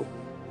 Apostle,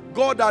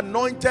 God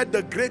anointed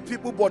the great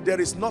people, but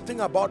there is nothing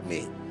about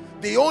me.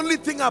 The only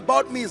thing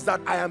about me is that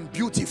I am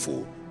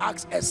beautiful.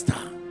 Ask Esther.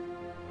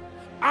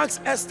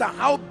 Ask Esther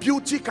how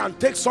beauty can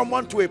take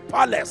someone to a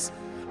palace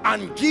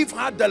and give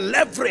her the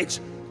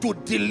leverage to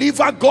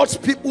deliver God's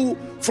people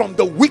from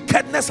the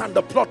wickedness and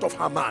the plot of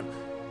Haman.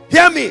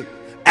 Hear me.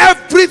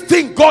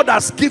 Everything God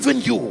has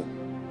given you,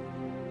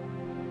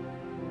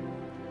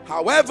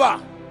 however,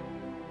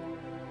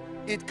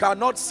 it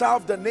cannot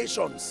serve the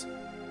nations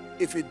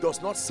if it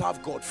does not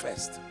serve God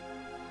first.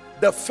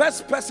 The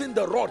first person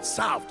the rod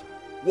served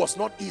was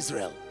not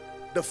Israel.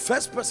 The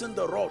first person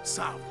the rod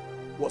served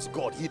was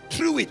God. He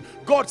threw it.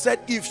 God said,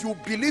 if you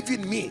believe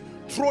in me,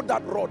 throw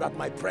that rod at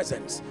my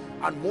presence.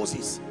 And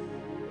Moses,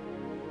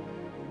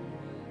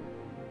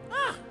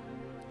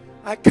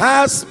 I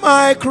cast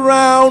my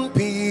crown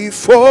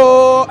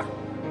before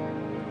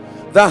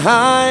the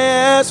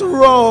highest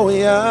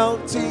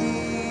royalty.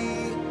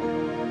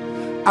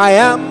 I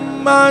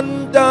am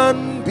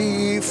undone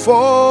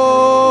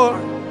before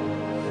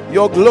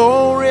your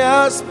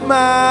glorious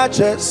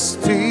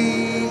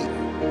majesty.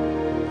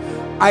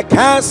 I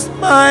cast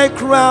my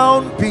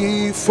crown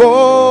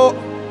before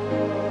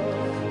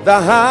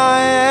the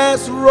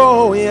highest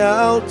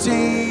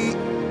royalty.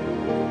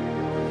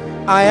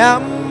 I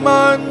am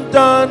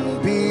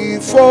undone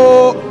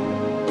before.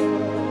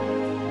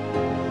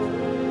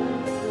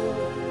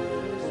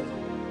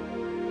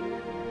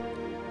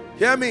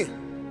 Hear me.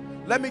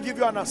 Let me give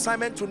you an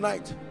assignment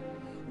tonight.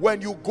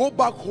 When you go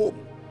back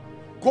home,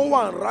 go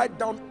and write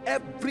down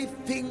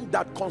everything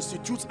that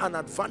constitutes an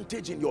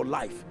advantage in your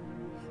life.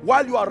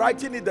 While you are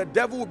writing it, the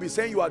devil will be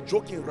saying you are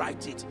joking.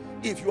 Write it.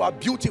 If you are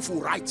beautiful,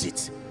 write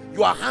it.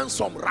 You are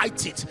handsome,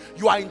 write it.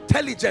 You are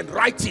intelligent,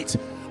 write it.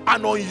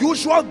 An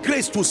unusual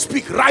grace to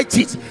speak, write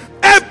it.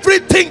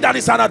 Everything that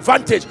is an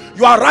advantage,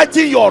 you are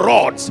writing your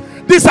rods.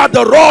 These are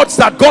the rods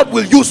that God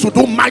will use to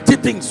do mighty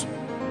things.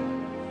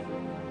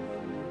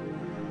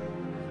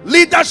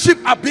 Leadership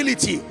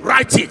ability,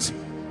 write it.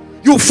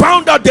 You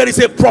found out there is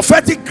a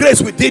prophetic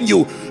grace within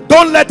you.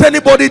 Don't let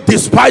anybody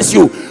despise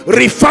you,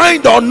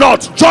 refined or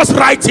not, just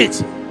write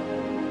it.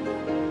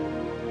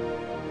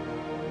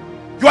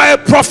 You are a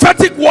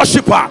prophetic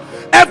worshiper.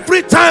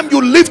 Every time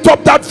you lift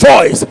up that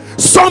voice,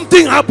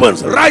 something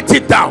happens. Write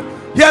it down.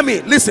 Hear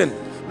me, listen.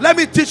 Let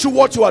me teach you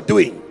what you are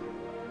doing.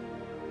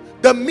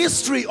 The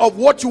mystery of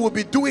what you will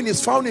be doing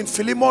is found in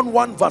Philemon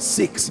 1 verse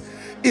 6.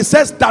 It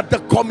says that the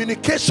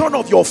communication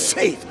of your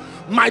faith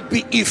might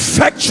be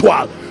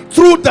effectual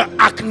through the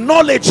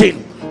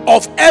acknowledging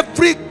of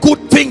every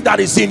good thing that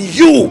is in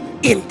you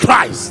in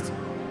Christ.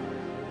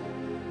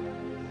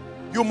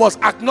 You must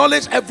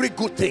acknowledge every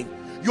good thing.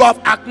 You have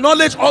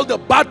acknowledged all the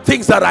bad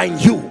things that are in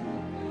you.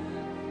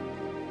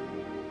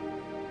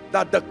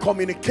 That the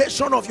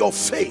communication of your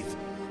faith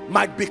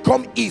might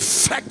become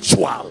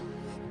effectual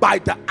by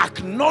the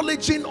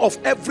acknowledging of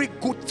every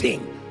good thing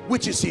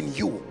which is in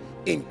you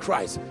in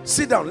Christ.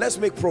 Sit down, let's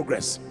make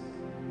progress.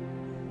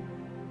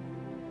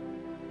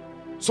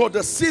 So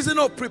the season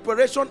of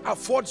preparation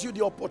affords you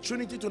the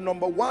opportunity to,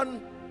 number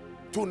one,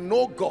 to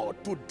know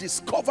God, to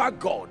discover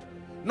God.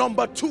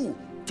 Number two,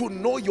 to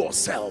know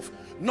yourself.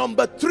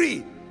 Number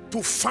three,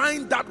 to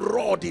find that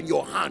rod in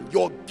your hand,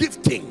 your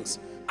giftings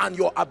and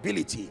your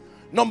ability.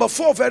 Number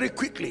four, very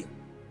quickly,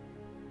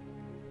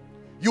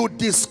 you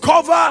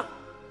discover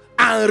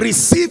and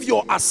receive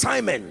your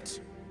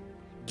assignment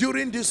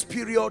during these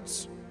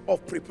periods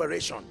of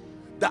preparation.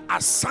 The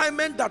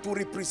assignment that will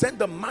represent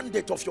the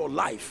mandate of your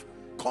life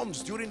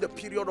comes during the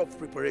period of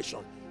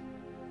preparation.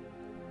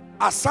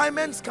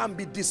 Assignments can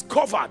be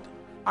discovered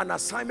and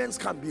assignments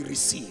can be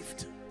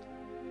received.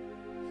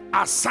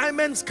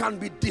 Assignments can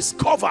be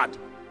discovered.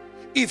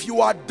 If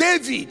you are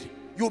David,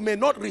 you may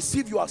not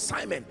receive your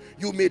assignment.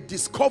 You may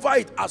discover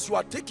it as you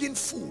are taking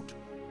food.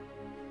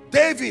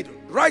 David,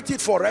 write it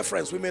for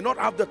reference. We may not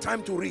have the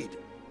time to read.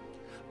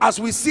 As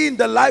we see in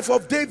the life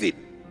of David,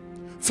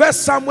 1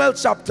 Samuel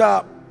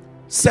chapter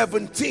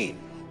 17,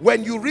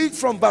 when you read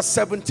from verse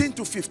 17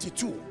 to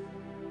 52,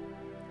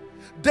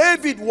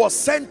 David was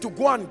sent to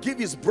go and give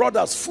his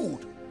brothers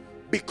food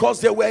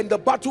because they were in the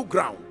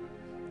battleground.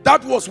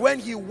 That was when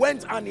he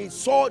went and he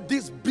saw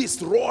this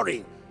beast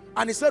roaring.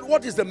 And he said,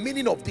 what is the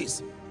meaning of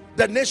this?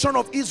 The nation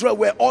of Israel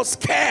were all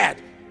scared,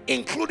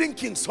 including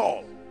King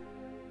Saul.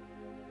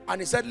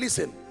 And he said,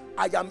 listen,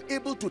 I am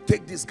able to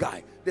take this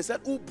guy. They said,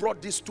 who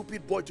brought this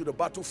stupid boy to the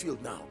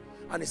battlefield now?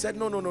 And he said,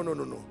 no.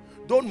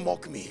 Don't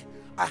mock me.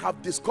 I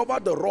have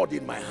discovered the rod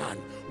in my hand.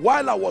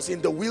 While I was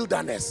in the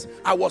wilderness,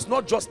 I was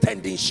not just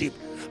tending sheep.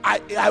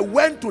 I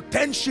went to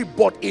tend sheep,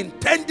 but in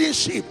tending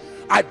sheep,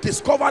 I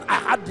discovered I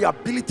had the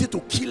ability to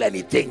kill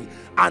anything.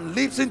 And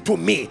listen to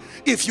me,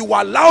 if you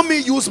allow me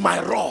use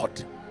my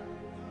rod.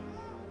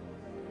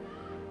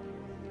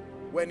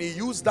 When he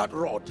used that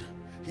rod,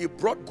 he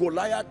brought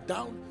Goliath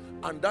down,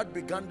 and that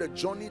began the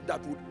journey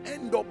that would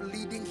end up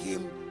leading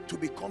him to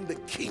become the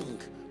king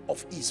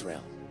of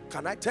Israel.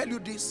 Can I tell you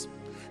this?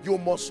 You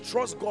must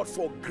trust God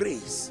for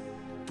grace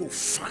to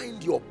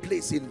find your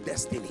place in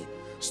destiny.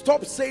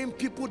 Stop saying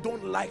people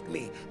don't like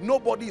me,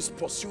 nobody is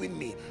pursuing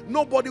me,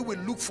 nobody will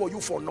look for you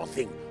for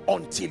nothing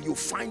until you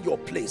find your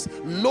place.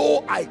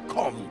 Lo, I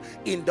come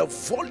in the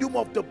volume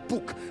of the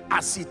book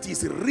as it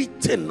is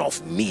written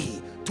of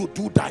me to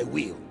do thy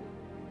will.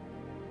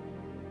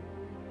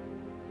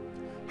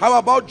 How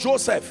about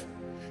Joseph?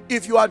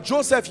 If you are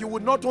Joseph, you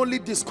will not only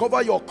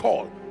discover your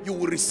call, you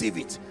will receive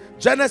it.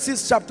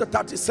 Genesis chapter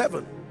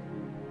 37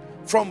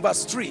 from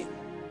verse 3.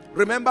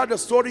 Remember the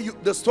story,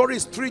 the story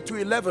is 3 to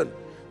 11.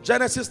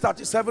 Genesis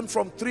 37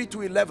 from 3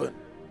 to 11.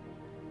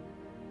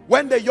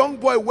 When the young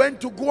boy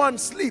went to go and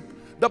sleep,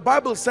 the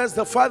Bible says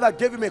the father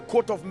gave him a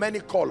coat of many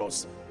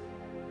colors.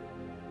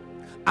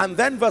 And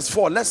then verse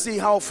 4, let's see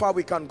how far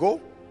we can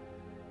go.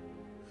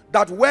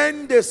 That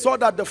when they saw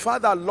that the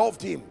father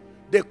loved him,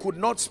 they could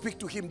not speak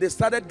to him. They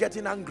started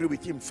getting angry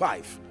with him.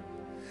 5.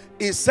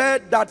 He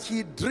said that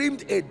he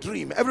dreamed a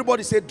dream.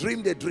 Everybody say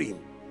dreamed a dream.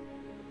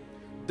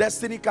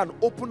 Destiny can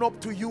open up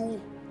to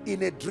you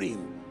in a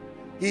dream.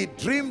 He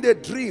dreamed a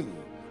dream,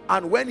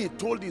 and when he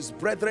told his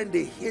brethren,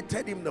 they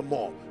hated him the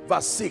more.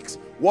 Verse 6,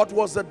 what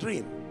was the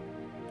dream?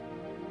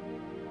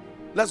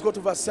 Let's go to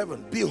verse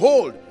 7.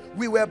 Behold,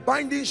 we were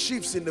binding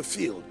sheaves in the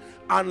field,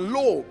 and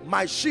lo,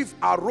 my sheaf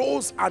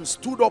arose and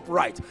stood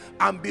upright,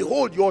 and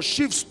behold, your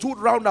sheaf stood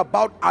round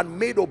about and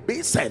made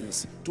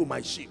obeisance to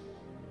my sheep.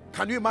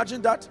 Can you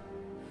imagine that?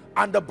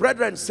 And the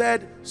brethren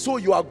said, so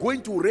you are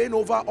going to reign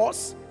over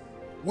us?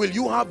 Will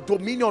you have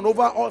dominion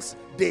over us?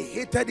 They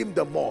hated him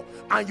the more.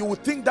 And you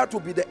would think that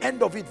would be the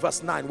end of it.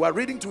 Verse 9, we're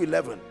reading to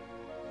 11.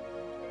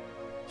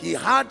 He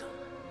had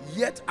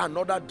yet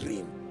another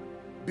dream.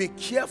 Be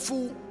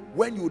careful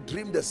when you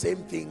dream the same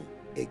thing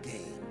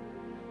again.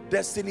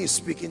 Destiny is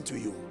speaking to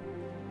you.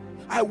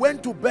 I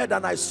went to bed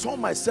and I saw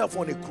myself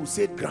on a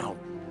crusade ground,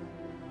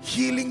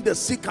 healing the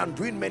sick and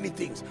doing many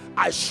things.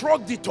 I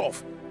shrugged it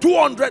off.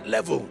 200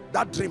 level,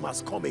 that dream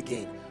has come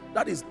again.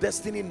 That is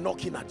destiny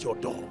knocking at your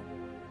door.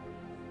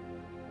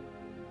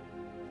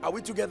 Are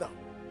we together?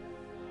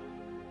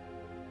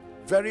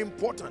 Very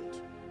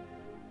important.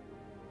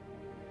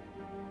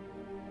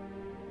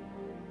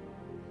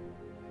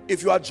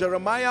 If you are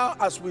Jeremiah,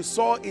 as we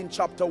saw in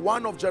chapter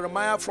 1 of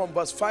Jeremiah from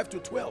verse 5 to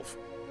 12,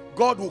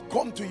 God will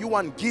come to you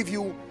and give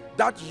you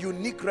that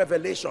unique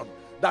revelation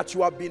that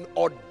you have been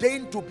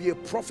ordained to be a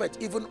prophet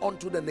even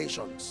unto the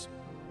nations.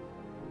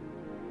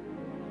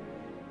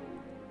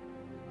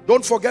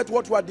 Don't forget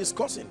what we are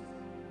discussing.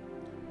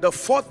 The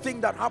 4th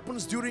thing that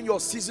happens during your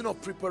season of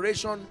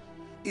preparation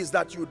is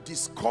that you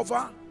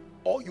discover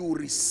or you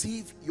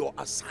receive your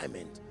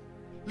assignment.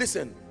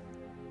 Listen,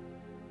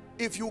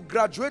 if you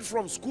graduate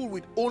from school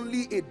with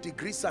only a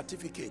degree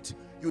certificate,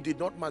 you did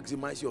not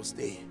maximize your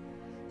stay.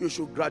 You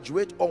should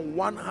graduate on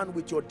one hand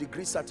with your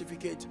degree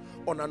certificate,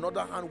 on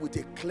another hand with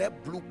a clear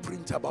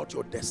blueprint about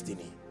your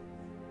destiny.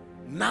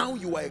 Now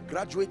you are a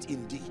graduate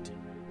indeed.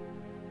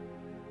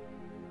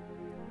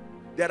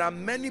 There are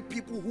many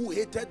people who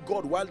hated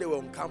God while they were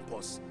on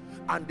campus,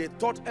 and they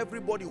thought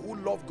everybody who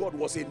loved God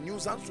was a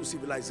nuisance to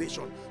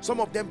civilization. Some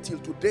of them till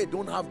today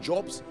don't have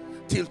jobs.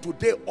 Till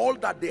today, all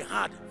that they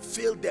had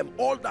failed them.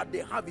 All that they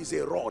have is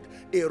a rod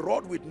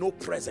with no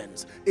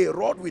presence, a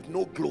rod with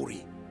no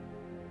glory.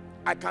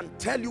 I can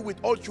tell you with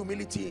all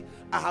humility,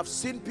 I have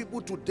seen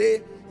people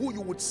today who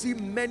you would see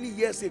many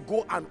years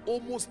ago and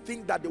almost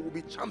think that they will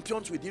be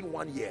champions within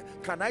 1 year.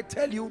 Can I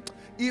tell you,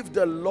 if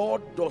the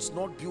Lord does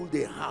not build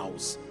a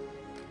house,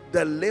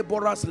 the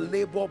laborers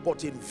labor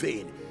but in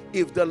vain.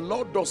 If the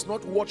Lord does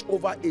not watch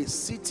over a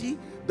city,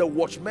 the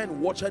watchmen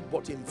watch it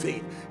but in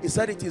vain. He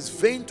said it is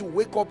vain to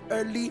wake up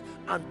early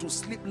and to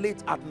sleep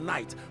late at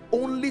night,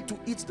 only to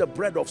eat the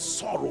bread of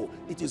sorrow.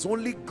 It is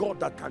only God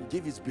that can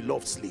give his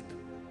beloved sleep.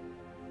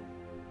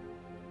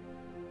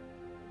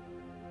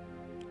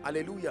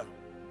 Hallelujah.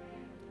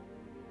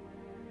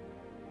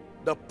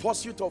 The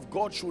pursuit of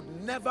God should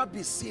never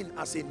be seen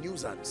as a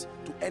nuisance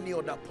to any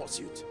other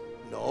pursuit.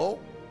 No.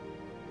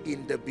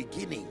 In the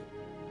beginning,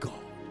 God.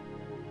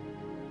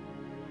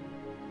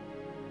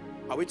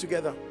 Are we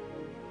together?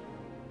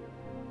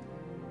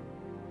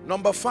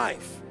 Number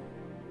 5,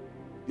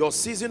 your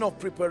season of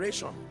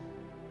preparation.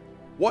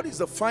 What is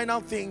the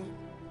final thing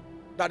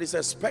that is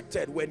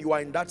expected when you are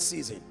in that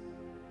season?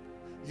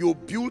 You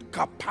build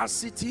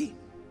capacity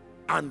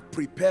and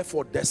prepare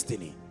for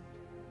destiny.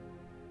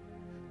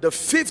 The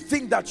 5th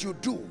thing that you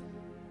do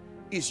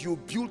is you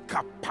build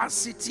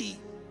capacity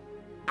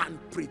and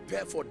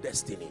prepare for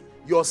destiny.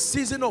 Your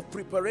season of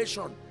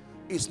preparation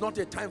is not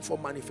a time for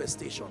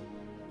manifestation.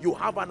 You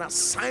have an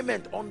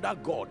assignment under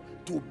God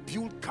to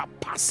build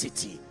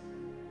capacity,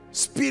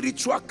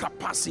 spiritual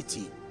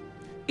capacity,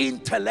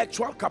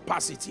 intellectual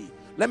capacity.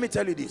 Let me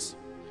tell you this.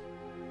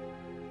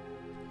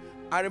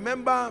 I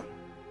remember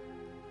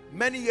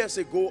many years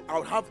ago, I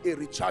would have a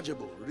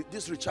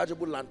this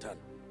rechargeable lantern.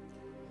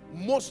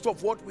 Most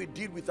of what we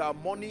did with our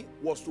money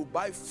was to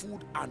buy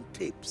food and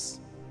tapes.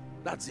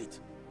 That's it.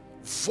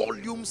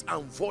 Volumes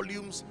and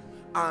volumes.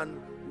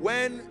 And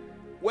when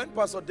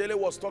Pastor Dele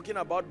was talking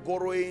about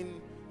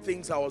borrowing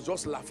things, I was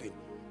just laughing,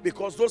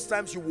 because those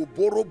times you will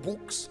borrow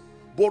books,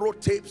 borrow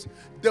tapes.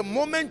 The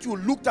moment you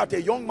looked at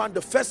a young man,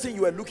 the first thing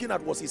you were looking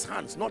at was his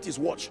hands, not his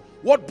watch.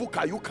 What book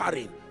are you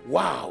carrying?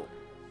 Wow,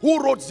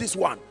 who wrote this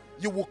one?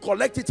 You will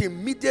collect it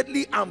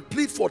immediately and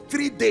plead for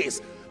 3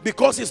 days,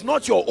 because it's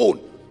not your own.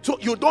 So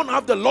you don't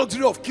have the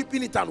luxury of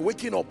keeping it and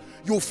waking up.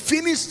 You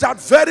finish that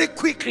very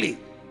quickly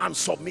and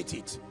submit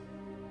it.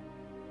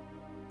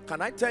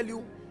 Can I tell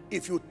you,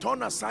 if you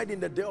turn aside in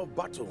the day of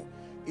battle,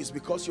 it's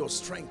because your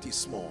strength is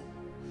small.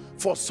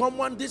 For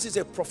someone, this is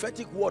a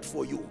prophetic word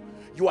for you.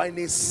 You are in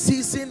a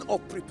season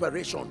of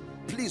preparation.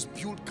 Please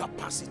build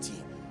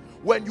capacity.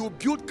 When you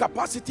build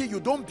capacity, you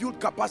don't build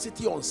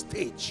capacity on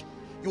stage.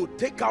 You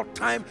take out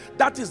time.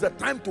 That is the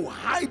time to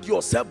hide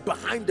yourself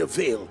behind the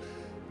veil.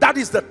 That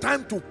is the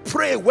time to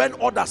pray when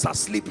others are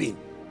sleeping.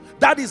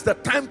 That is the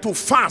time to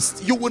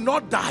fast. You will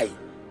not die.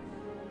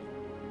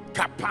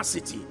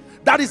 Capacity.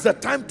 That is the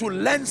time to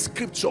learn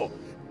scripture.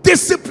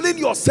 Discipline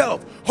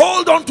yourself.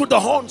 Hold on to the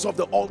horns of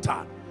the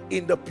altar.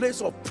 In the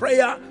place of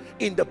prayer,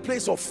 in the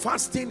place of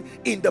fasting,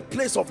 in the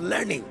place of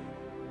learning.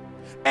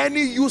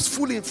 Any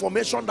useful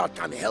information that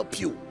can help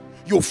you.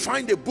 You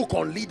find a book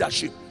on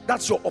leadership.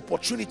 That's your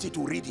opportunity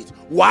to read it.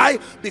 Why?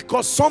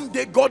 Because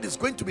someday God is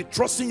going to be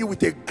trusting you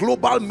with a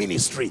global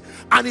ministry,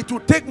 and it will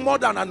take more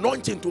than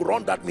anointing to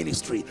run that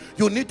ministry.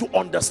 You need to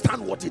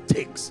understand what it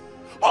takes.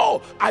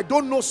 Oh, I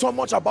don't know so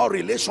much about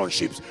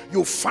relationships.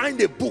 You find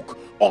a book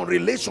on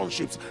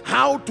relationships,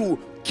 how to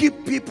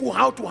keep people,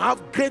 how to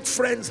have great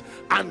friends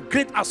and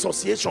great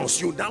associations.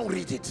 You now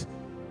read it.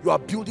 You are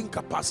building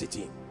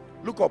capacity.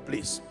 Look up,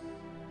 please.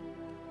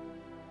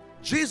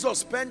 Jesus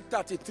spent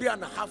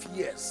 33.5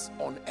 years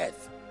on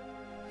earth.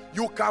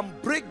 You can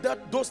break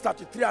those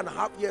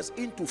 33.5 years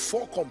into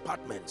 4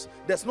 compartments.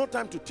 There's no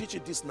time to teach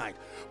it this night.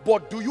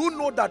 But do you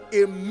know that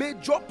a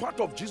major part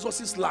of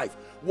Jesus's life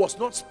was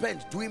not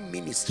spent doing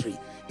ministry?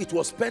 It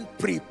was spent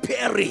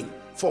preparing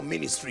for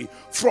ministry.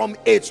 From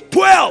age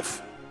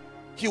 12,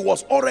 he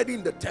was already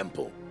in the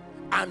temple.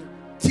 And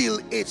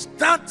till age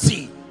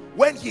 30,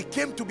 when he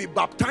came to be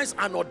baptized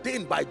and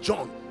ordained by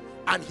John,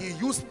 and he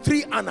used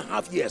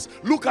 3.5 years.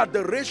 Look at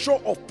the ratio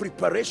of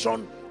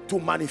preparation to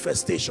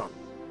manifestation.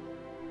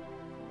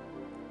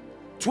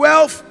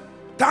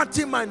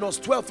 30 minus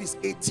 12 is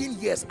 18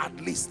 years at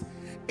least.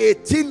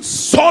 18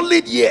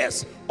 solid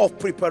years of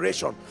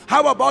preparation.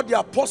 How about the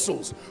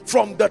apostles?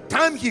 From the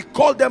time he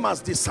called them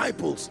as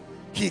disciples,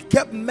 he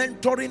kept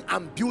mentoring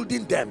and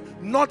building them,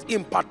 not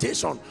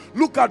impartation.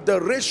 Look at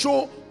the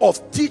ratio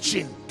of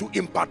teaching to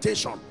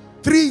impartation.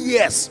 3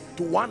 years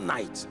to 1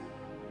 night.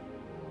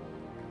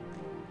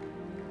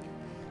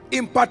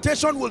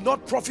 Impartation will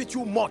not profit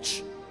you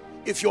much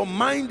if your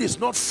mind is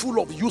not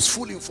full of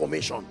useful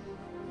information.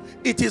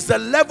 It is the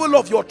level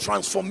of your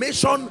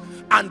transformation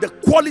and the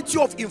quality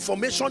of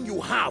information you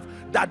have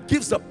that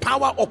gives the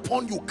power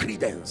upon you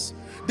credence.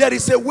 There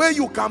is a way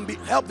you can be,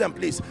 help them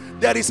please.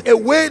 There is a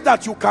way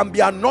that you can be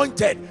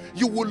anointed.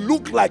 You will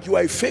look like you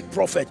are a fake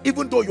prophet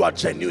even though you are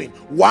genuine.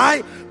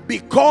 Why?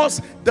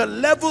 Because the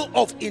level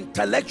of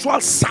intellectual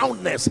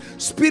soundness,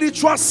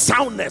 spiritual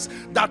soundness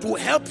that will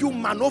help you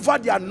maneuver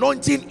the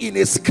anointing in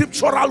a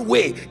scriptural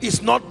way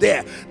is not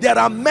there. There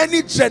are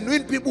many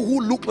genuine people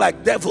who look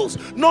like devils,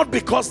 not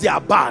because they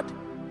are bad,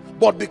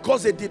 but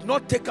because they did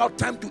not take out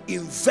time to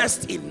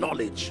invest in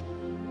knowledge.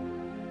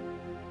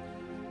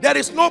 There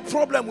is no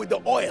problem with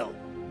the oil.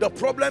 The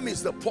problem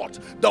is the pot.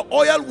 The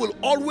oil will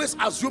always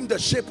assume the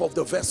shape of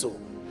the vessel.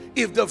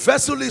 If the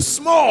vessel is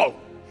small,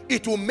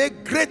 it will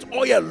make great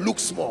oil look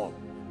small.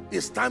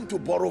 It's time to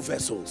borrow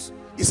vessels.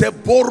 He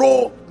said,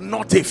 borrow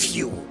not a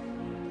few.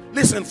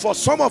 Listen, for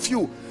some of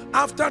you,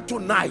 after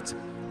tonight,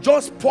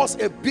 just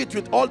pause a bit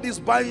with all this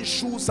buying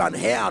shoes and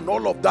hair and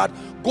all of that.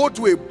 Go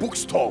to a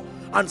bookstore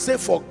and say,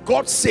 for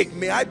God's sake,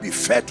 may I be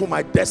fair to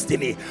my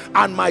destiny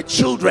and my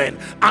children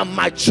and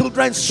my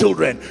children's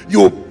children.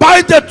 You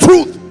buy the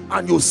truth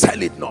and you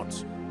sell it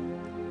not.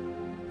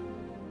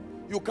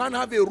 You can't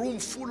have a room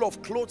full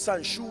of clothes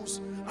and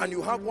shoes and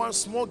you have one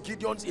small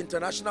Gideon's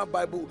International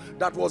Bible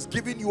that was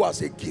given you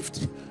as a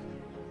gift,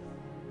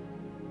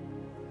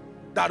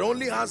 that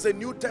only has the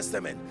New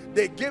Testament.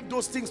 They gave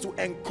those things to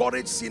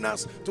encourage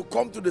sinners to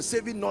come to the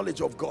saving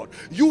knowledge of God.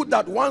 You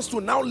that wants to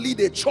now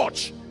lead a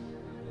church,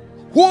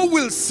 who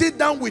will sit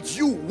down with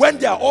you when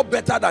they are all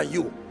better than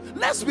you?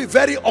 Let's be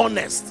very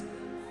honest.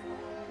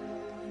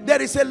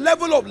 There is a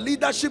level of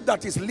leadership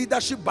that is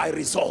leadership by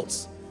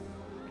results.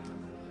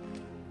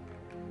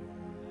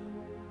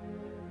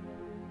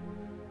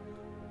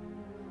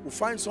 We'll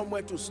find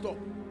somewhere to stop.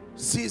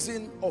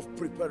 Season of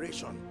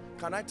preparation.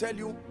 Can I tell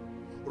you?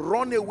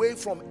 Run away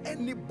from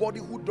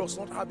anybody who does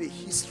not have a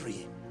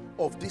history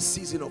of this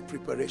season of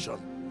preparation.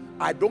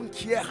 I don't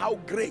care how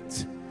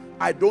great,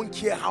 I don't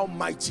care how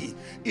mighty.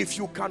 If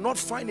you cannot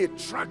find a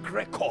track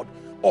record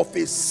of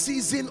a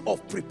season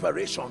of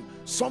preparation,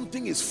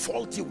 something is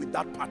faulty with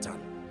that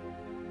pattern.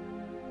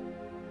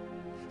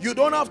 You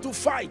don't have to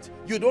fight,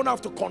 you don't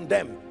have to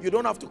condemn, you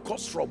don't have to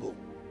cause trouble.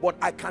 But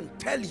I can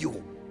tell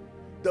you,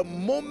 the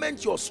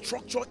moment your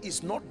structure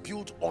is not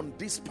built on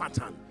this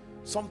pattern,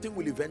 something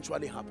will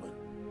eventually happen.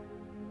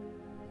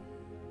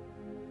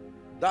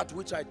 That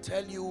which I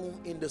tell you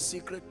in the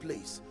secret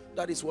place,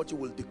 that is what you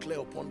will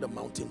declare upon the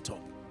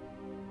mountaintop.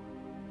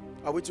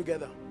 Are we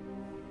together?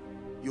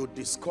 You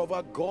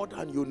discover God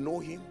and you know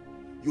him.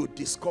 You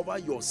discover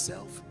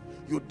yourself.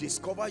 You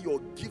discover your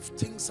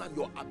giftings and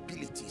your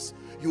abilities.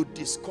 You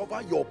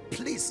discover your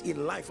place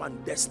in life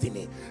and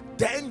destiny.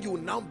 Then you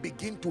now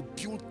begin to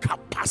build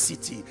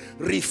capacity,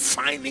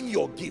 refining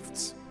your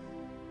gifts.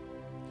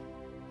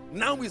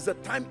 Now is the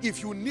time.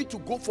 If you need to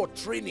go for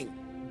training,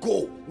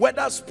 go.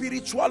 Whether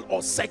spiritual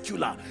or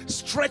secular,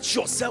 stretch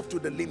yourself to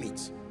the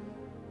limit.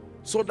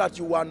 so that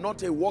you are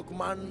not a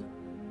workman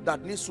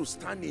that needs to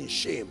stand in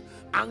shame,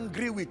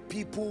 angry with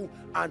people.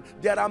 And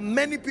there are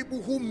many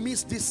people who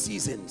miss these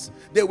seasons.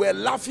 They were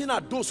laughing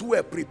at those who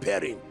were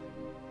preparing.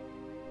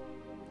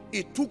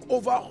 It took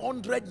over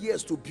 100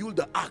 years to build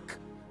the ark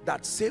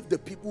that saved the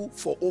people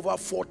for over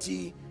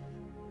 40.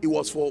 It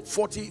was for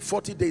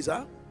 40 days,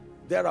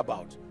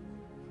 thereabout.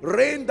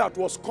 Rain that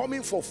was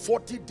coming for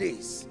 40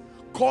 days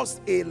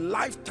caused a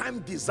lifetime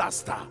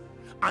disaster,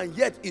 and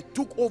yet it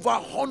took over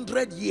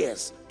 100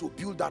 years to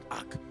build that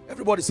ark.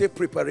 Everybody say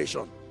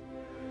preparation.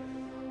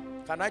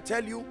 Can I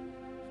tell you,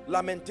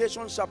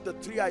 Lamentations chapter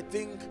 3, I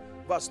think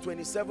verse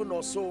 27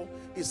 or so,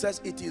 it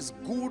says it is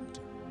good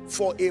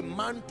for a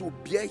man to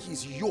bear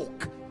his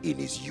yoke in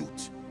his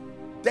youth.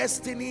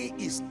 Destiny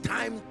is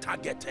time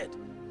targeted.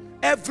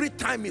 Every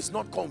time is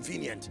not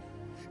convenient.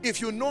 If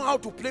you know how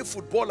to play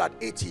football at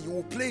 80, you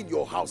will play in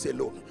your house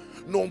alone.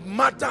 No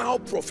matter how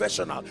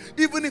professional,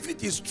 even if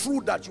it is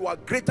true that you are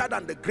greater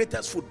than the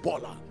greatest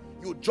footballer,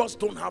 you just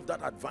don't have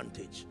that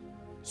advantage.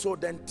 So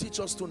then teach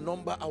us to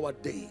number our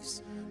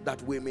days,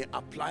 that we may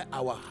apply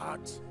our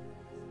heart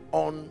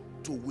on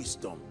to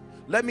wisdom.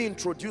 Let me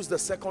introduce the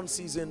second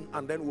season,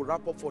 and then we'll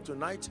wrap up for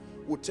tonight.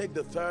 We'll take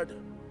the third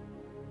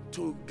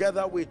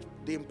together with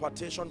the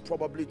impartation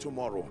probably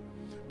tomorrow.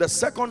 The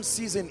second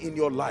season in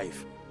your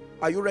life,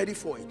 are you ready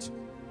for it?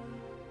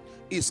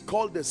 It's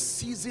called the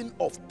season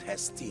of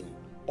testing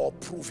or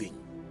proving.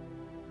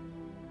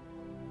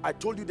 I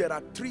told you there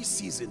are 3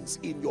 seasons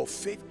in your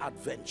faith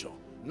adventure.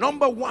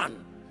 Number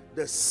 1,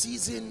 the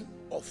season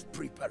of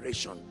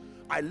preparation.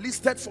 I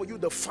listed for you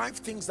the 5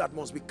 things that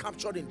must be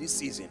captured in this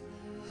season,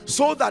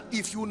 so that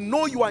if you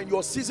know you are in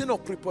your season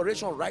of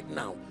preparation right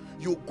now,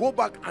 you go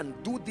back and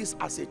do this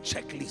as a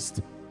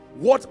checklist.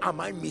 What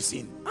am I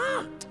missing?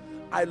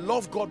 I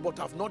love God, but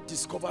I've not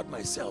discovered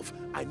myself.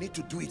 I need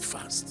to do it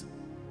fast.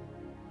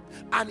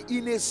 And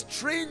in a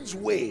strange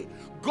way,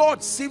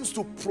 God seems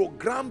to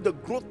program the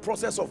growth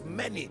process of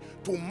many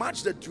to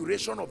match the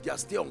duration of their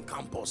stay on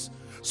campus,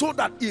 so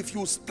that if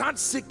you start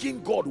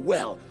seeking God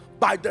well,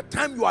 by the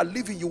time you are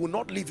leaving, you will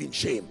not live in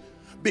shame,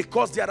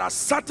 because there are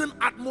certain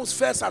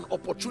atmospheres and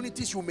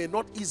opportunities you may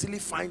not easily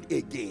find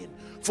again.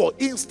 For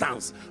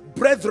instance,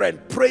 brethren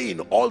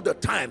praying all the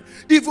time.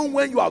 Even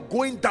when you are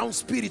going down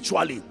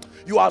spiritually,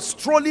 you are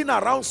strolling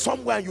around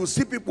somewhere and you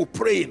see people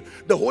praying,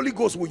 the Holy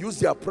Ghost will use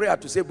their prayer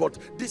to say, but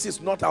this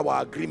is not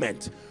our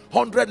agreement.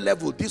 100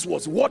 level, this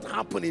was what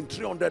happened in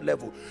 300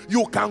 level.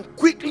 You can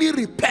quickly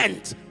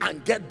repent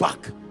and get back.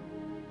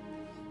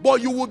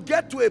 But you will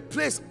get to a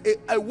place,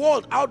 a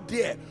world out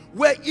there,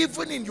 where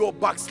even in your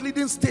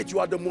backsliding state, you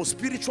are the most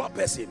spiritual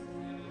person.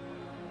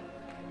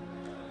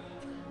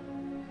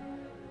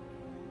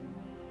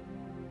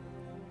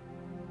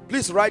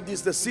 Please write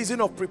this, the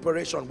season of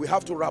preparation. We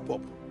have to wrap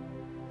up.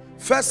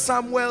 1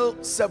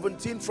 Samuel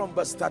 17 from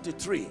verse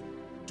 33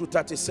 to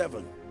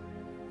 37.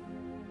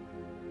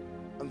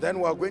 And then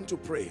we are going to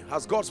pray.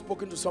 Has God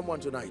spoken to someone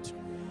tonight?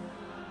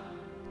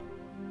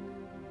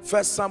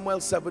 1 Samuel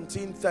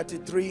 17,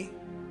 33.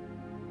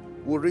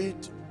 We'll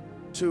read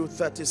to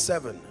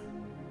 37.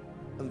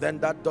 And then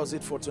that does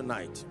it for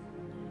tonight.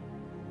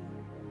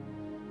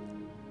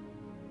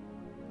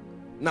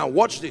 Now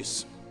watch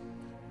this.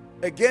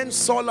 Again,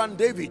 Saul and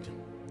David.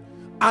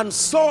 And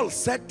Saul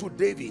said to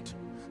David,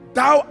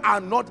 thou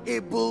art not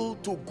able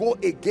to go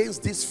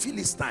against these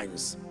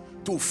Philistines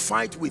to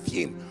fight with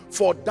him,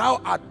 for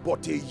thou art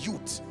but a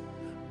youth,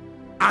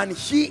 and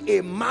he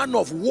a man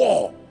of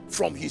war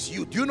from his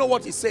youth. Do you know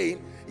what he's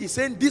saying? He's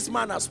saying this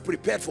man has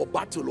prepared for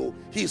battle.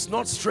 He is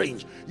not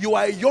strange. You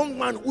are a young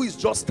man who is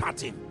just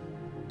starting.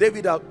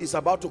 David is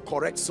about to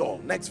correct Saul.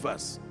 Next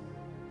verse.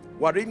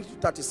 We're reading to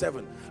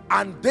 37.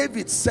 And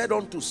David said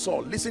unto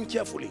Saul, listen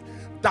carefully,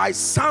 thy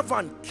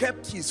servant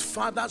kept his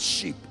father's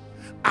sheep,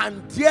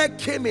 and there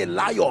came a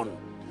lion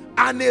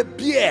and a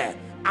bear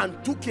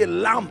and took a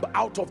lamb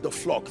out of the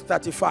flock.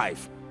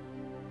 35.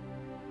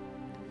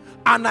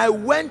 And I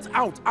went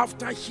out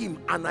after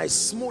him, and I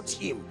smote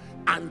him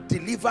and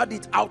delivered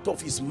it out of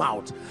his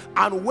mouth.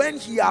 And when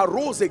he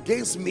arose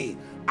against me,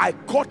 I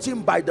caught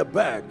him by the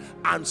beard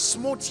and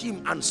smote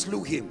him and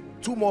slew him.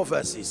 2 more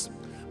verses.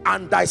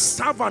 And thy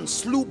servant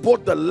slew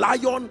both the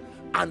lion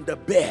and the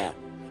bear,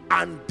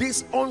 and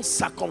this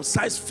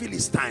uncircumcised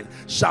Philistine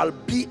shall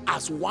be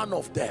as one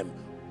of them.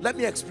 Let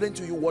me explain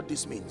to you what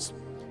this means.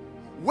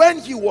 When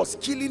he was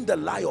killing the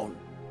lion,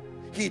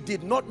 he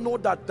did not know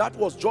that that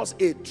was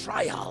just a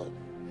trial,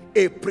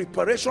 a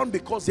preparation,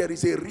 because there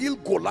is a real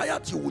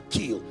Goliath you would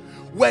kill.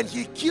 When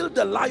he killed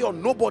the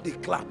lion, nobody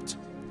clapped.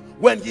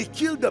 When he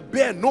killed the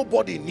bear,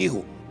 nobody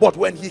knew. But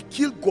when he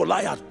killed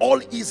Goliath,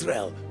 all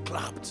Israel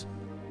clapped.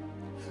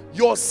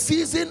 Your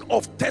season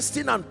of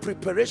testing and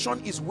preparation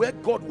is where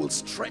God will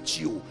stretch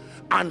you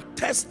and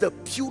test the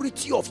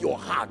purity of your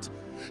heart.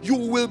 You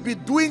will be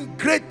doing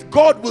great.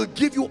 God will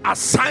give you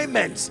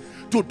assignments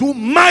to do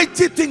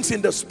mighty things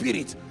in the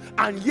spirit,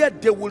 and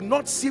yet there will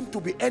not seem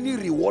to be any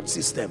reward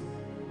system.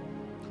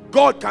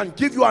 God can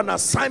give you an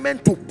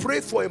assignment to pray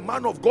for a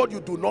man of God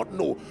you do not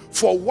know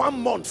for 1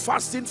 month,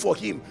 fasting for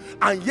him,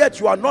 and yet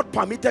you are not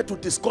permitted to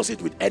discuss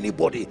it with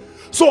anybody.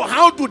 So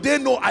how do they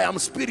know I am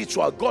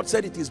spiritual? God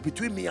said it is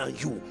between me and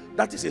you.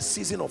 That is a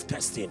season of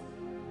testing,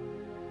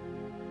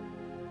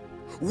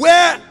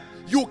 where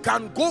you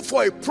can go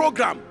for a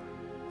program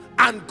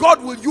and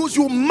God will use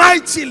you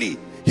mightily,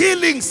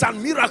 healings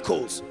and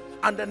miracles,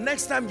 and the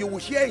next time you will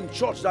hear in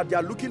church that they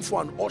are looking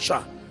for an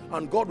usher,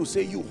 and God will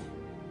say, you,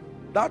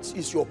 that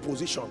is your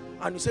position.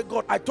 And you say,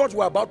 God, I thought we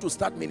were about to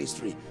start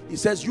ministry. He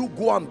says, you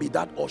go and be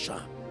that usher.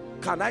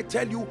 Can I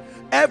tell you,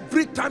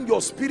 every time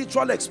your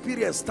spiritual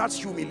experience starts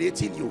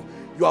humiliating you,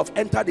 you have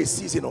entered a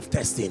season of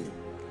testing.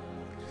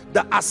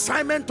 The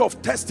assignment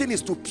of testing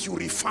is to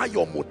purify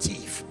your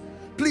motive.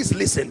 Please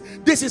listen,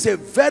 this is a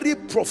very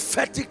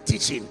prophetic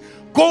teaching.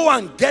 Go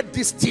and get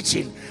this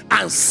teaching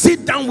and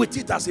sit down with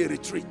it as a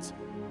retreat.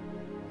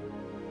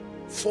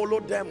 Follow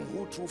them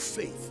who through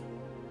faith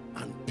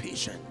and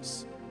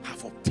patience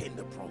have obtained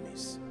the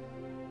promise.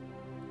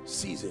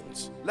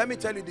 Seasons. Let me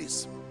tell you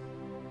this.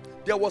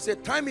 There was a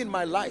time in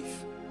my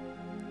life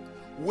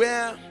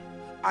where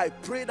I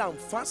prayed and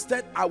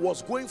fasted. I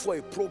was going for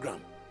a program.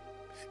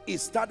 It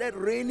started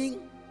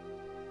raining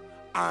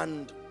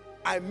and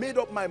I made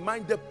up my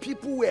mind. The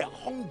people were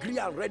hungry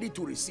and ready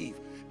to receive.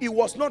 It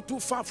was not too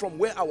far from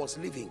where I was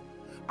living,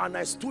 and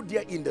I stood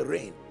there in the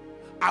rain.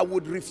 I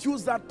would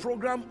refuse that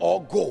program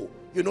or go.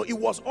 You know, it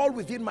was all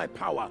within my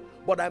power,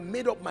 but I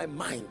made up my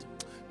mind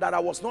that I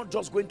was not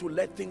just going to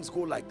let things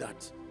go like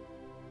that.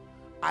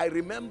 I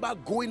remember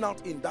going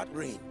out in that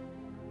rain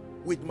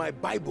with my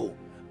Bible.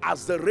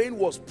 As the rain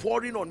was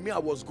pouring on me, I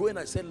was going,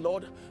 I said,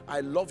 Lord, I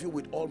love you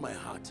with all my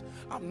heart.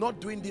 I'm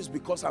not doing this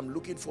because I'm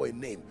looking for a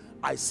name.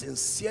 I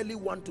sincerely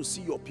want to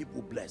see your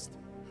people blessed.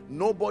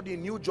 Nobody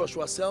knew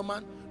Joshua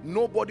Selman.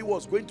 Nobody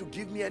was going to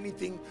give me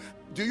anything.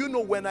 Do you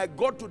know, when I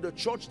got to the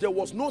church, there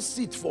was no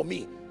seat for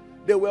me.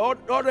 They were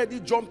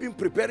already jumping,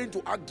 preparing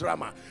to act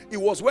drama. It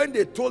was when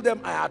they told them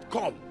I had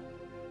come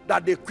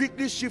that they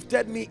quickly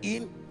shifted me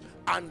in,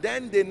 and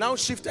then they now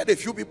shifted a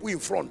few people in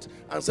front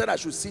and said I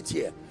should sit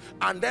here.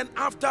 And then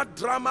after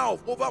drama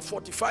of over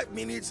 45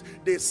 minutes,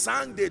 they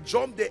sang, they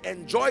jumped, they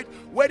enjoyed.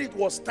 When it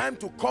was time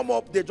to come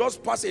up, they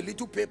just passed a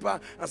little paper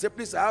and said,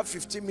 please, I have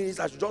 15 minutes,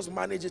 I should just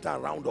manage it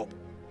and round up.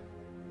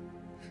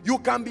 You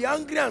can be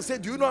angry and say,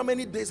 do you know how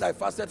many days I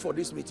fasted for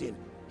this meeting?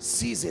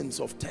 Seasons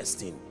of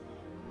testing.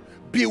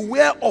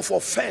 Beware of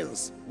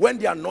offense when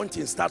the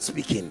anointing starts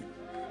speaking.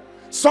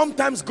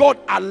 Sometimes God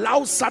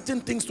allows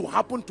certain things to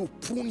happen to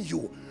prune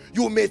you.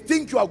 You may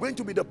think you are going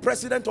to be the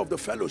president of the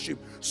fellowship.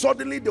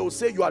 Suddenly they will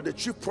say you are the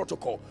chief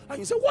protocol. And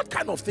you say, what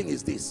kind of thing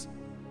is this?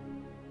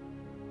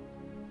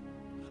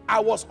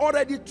 I was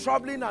already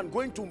traveling and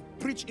going to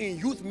preach in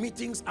youth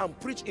meetings and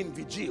preach in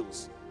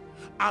vigils.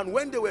 And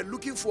when they were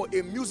looking for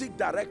a music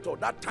director,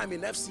 that time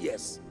in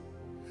FCS,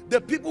 the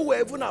people were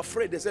even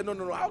afraid. They said, no,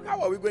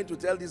 how are we going to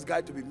tell this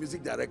guy to be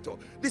music director?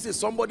 This is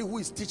somebody who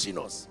is teaching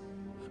us.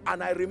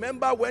 And I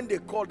remember when they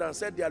called and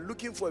said they are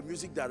looking for a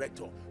music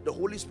director, the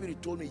Holy Spirit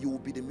told me, you will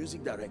be the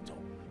music director.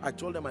 I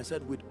told them, I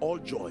said, with all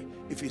joy,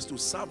 if it's to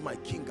serve my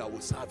king, I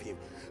will serve him.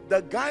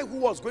 The guy who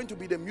was going to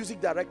be the music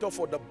director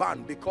for the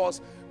band,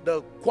 because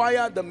the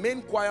choir, the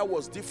main choir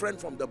was different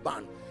from the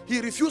band,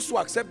 he refused to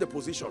accept the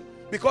position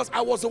because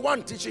I was the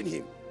one teaching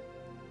him.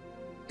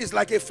 It's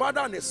like a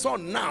father and a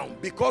son now,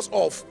 because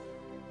of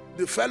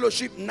the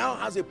fellowship now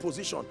has a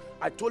position.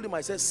 I told him,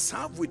 I said,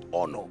 serve with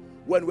honor.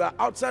 When we are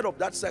outside of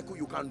that circle,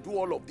 you can do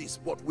all of this,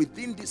 but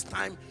within this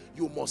time,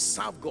 you must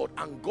serve God,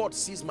 and God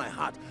sees my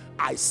heart.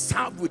 I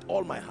serve with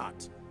all my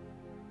heart.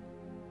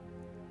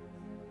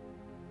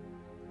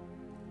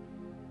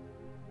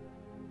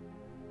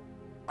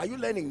 Are you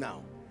learning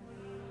now?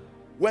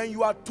 When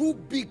you are too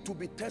big to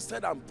be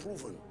tested and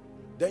proven,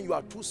 then you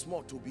are too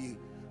small to be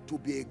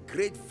a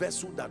great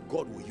vessel that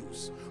God will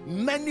use.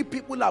 Many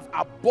people have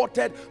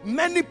aborted.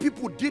 Many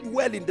people did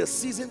well in the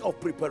season of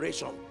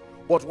preparation,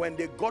 but when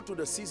they got to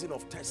the season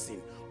of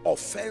testing,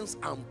 offense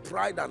and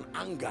pride and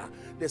anger,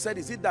 they said,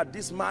 is it that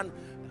this man,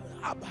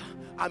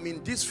 I'm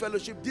in this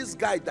fellowship, this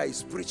guy that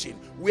is preaching,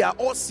 we are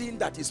all seeing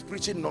that he's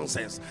preaching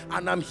nonsense,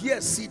 and I'm here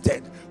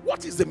seated.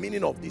 What is the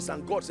meaning of this?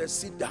 And God says,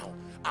 sit down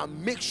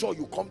and make sure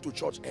you come to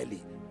church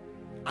early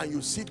and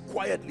you sit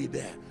quietly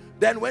there.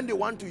 Then when they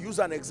want to use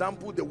an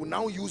example, they will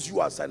now use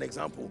you as an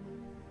example.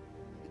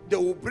 They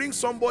will bring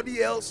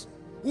somebody else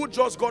who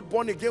just got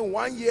born again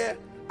 1 year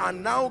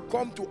and now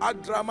come to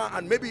act drama,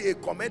 and maybe a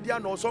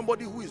comedian or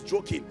somebody who is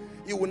joking.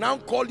 He will now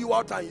call you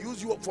out and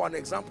use you for an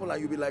example,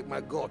 and you'll be like,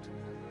 my God.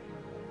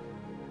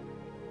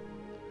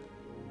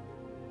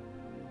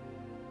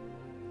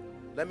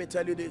 Let me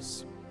tell you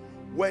this.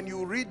 When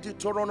you read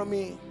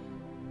Deuteronomy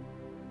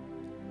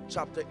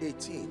chapter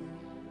 18,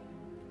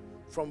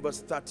 from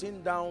verse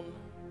 13 down,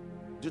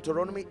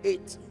 Deuteronomy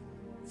 8,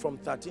 from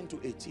 13 to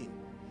 18,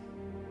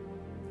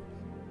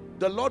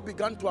 the Lord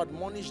began to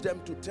admonish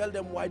them, to tell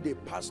them why they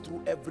passed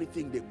through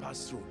everything they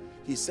passed through.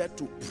 He said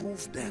to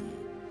prove them,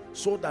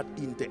 so that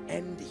in the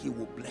end he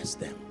will bless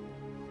them.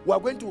 We are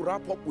going to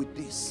wrap up with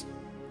this.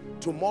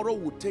 Tomorrow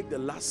we'll take the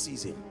last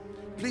season.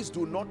 Please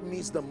do not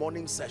miss the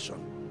morning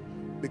session,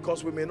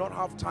 because we may not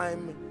have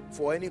time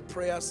for any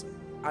prayers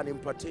and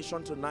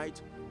impartation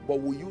tonight, but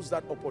we'll use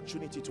that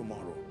opportunity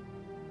tomorrow.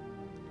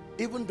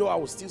 Even though I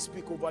will still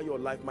speak over your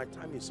life, my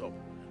time is up.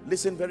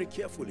 Listen very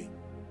carefully.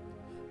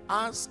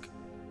 Ask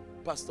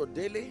Pastor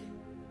Dele,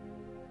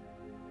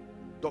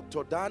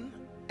 Dr. Dan,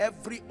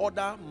 every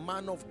other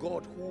man of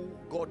God who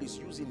God is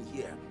using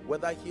here,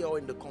 whether here or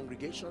in the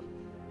congregation.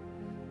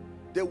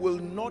 They will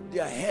nod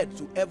their head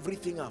to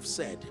everything I've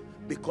said,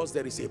 because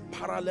there is a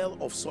parallel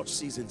of such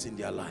seasons in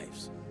their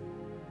lives.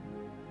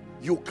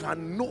 You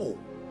can know,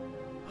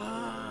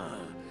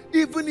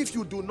 even if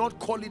you do not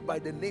call it by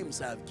the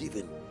names I have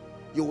given,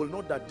 you will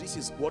know that this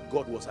is what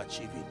God was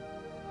achieving.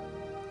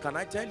 Can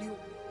I tell you,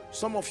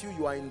 some of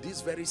you are in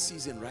this very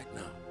season right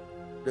now,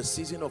 the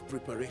season of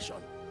preparation.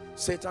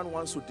 Satan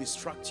wants to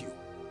distract you.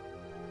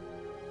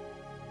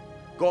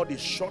 God is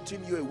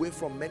shutting you away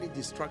from many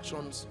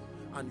distractions,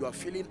 and you are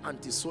feeling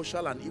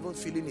antisocial and even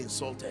feeling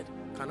insulted.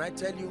 Can I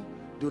tell you,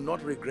 do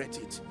not regret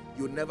it.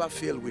 You never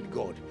fail with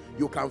God.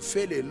 You can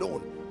fail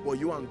alone, but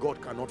you and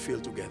God cannot fail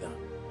together.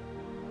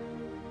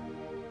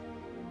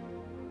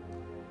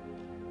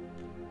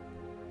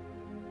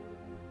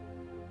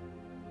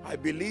 I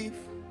believe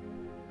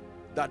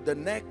that the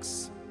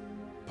next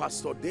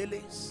Pastor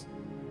Deles,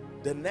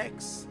 the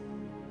next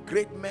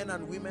great men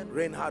and women,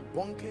 Reinhard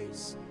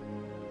Bonnke's,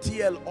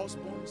 T.L.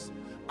 Osborne's,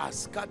 are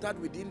scattered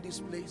within this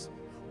place,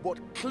 but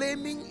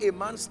claiming a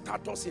man's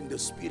status in the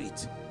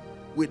spirit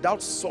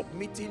without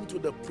submitting to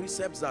the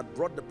precepts that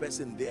brought the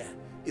person there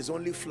is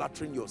only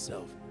flattering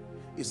yourself.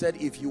 He said,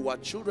 if you were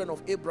children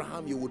of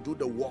Abraham, you would do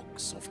the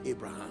works of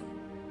Abraham.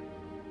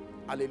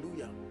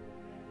 Hallelujah.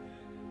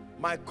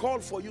 My call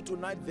for you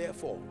tonight,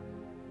 therefore,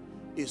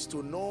 is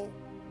to know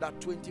that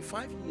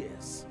 25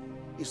 years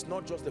is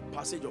not just a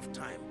passage of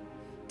time.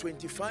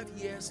 25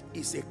 years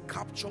is a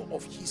capture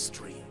of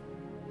history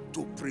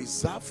to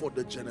preserve for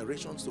the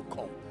generations to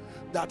come.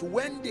 That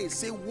when they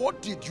say,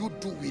 what did you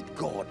do with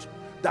God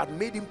that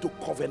made him to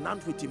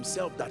covenant with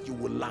himself that you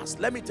will last?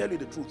 Let me tell you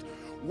the truth.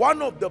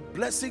 One of the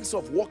blessings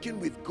of walking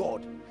with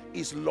God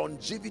is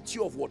longevity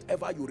of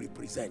whatever you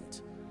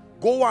represent.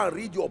 Go and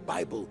read your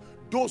Bible.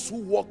 Those who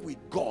walk with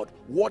God,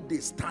 what they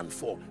stand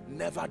for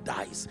never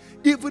dies.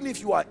 Even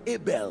if you are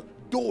Abel,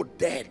 though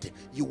dead,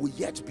 you will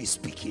yet be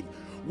speaking.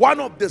 One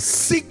of the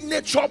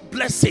signature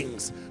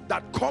blessings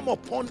that come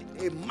upon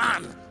a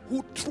man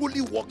who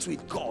truly walks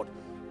with God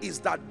is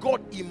that God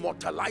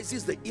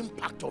immortalizes the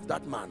impact of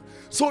that man,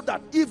 so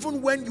that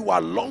even when you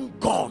are long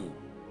gone,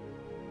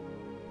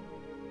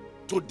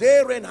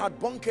 today Reinhard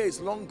Bonnke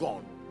is long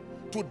gone,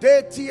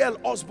 today T.L.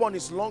 Osborne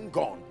is long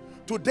gone,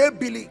 today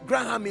Billy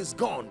Graham is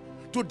gone,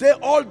 today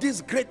all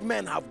these great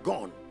men have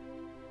gone,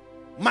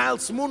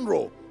 Miles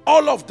Monroe,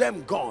 all of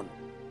them gone,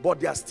 but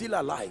they are still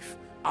alive.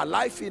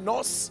 Alive in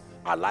us,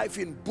 alive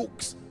in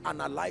books,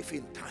 and alive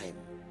in time.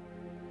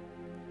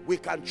 We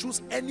can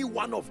choose any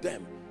one of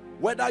them.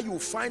 Whether you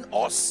find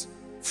us,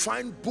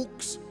 find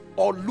books,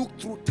 or look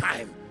through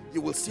time, you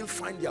will still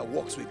find their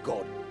works with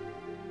God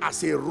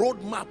as a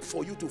roadmap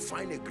for you to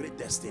find a great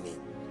destiny.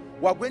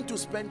 We are going to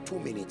spend 2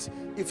 minutes.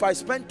 If I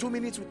spend 2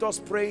 minutes with us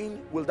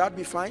praying, will that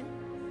be fine?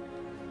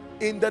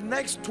 In the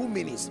next 2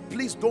 minutes,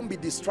 please don't be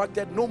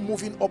distracted. No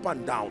moving up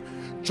and down.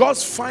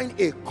 Just find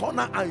a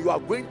corner and you are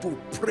going to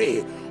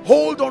pray.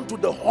 Hold on to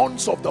the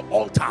horns of the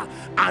altar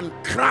and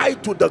cry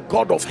to the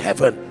God of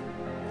heaven.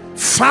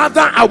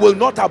 Father, I will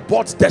not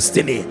abort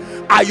destiny.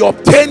 I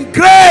obtain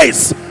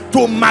grace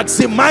to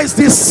maximize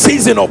this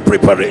season of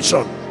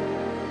preparation.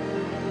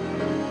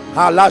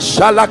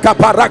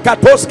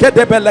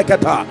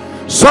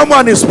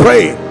 Someone is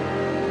praying.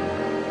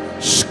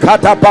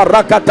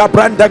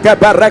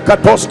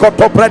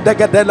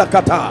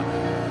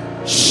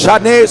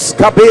 Shanes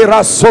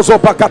kabira sozo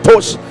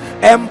bakatosh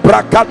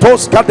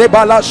embrakatos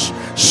kadebalash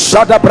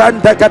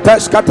shadabranda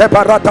kates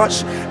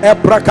katebaratas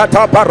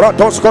ebrakata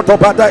baratos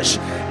kotobadash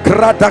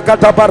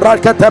kratakata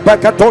barakata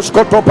bakatos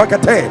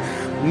kotobakate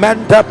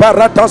menda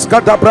baratas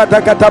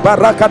kadabrada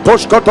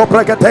katabarakatos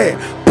kotobrakate.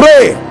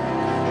 Pray.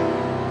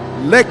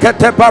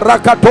 Lekete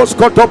barakatos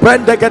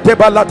kotobrende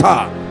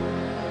ketebalata.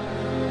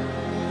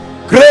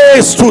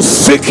 Grace to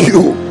seek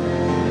you,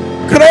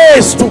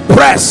 grace to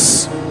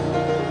press,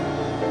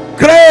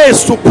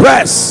 grace to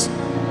press,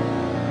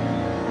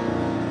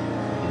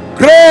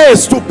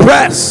 grace to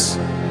press.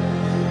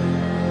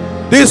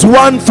 This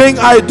one thing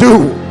I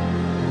do,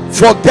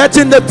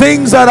 forgetting the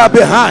things that are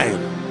behind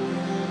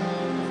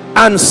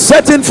and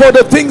setting for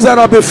the things that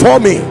are before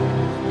me,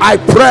 I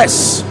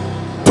press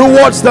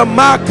towards the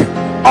mark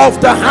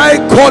of the high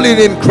calling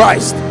in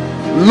Christ,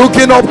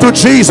 looking up to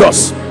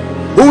Jesus,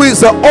 who is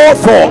the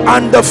author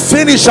and the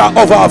finisher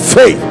of our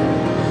faith,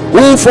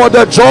 who for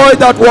the joy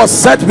that was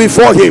set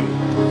before him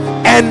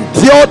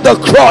endured the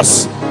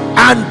cross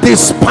and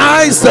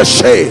despised the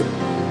shame.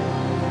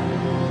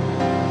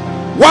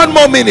 1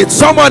 more minute.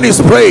 Someone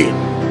is praying.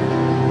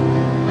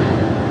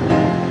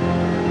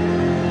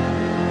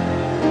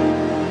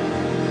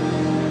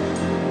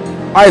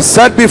 I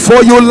set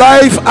before you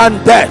life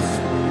and death.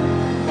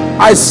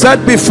 I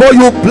set before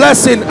you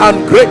blessing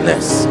and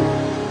greatness.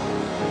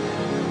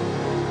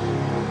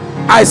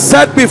 I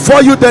set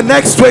before you the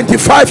next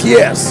 25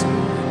 years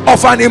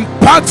of an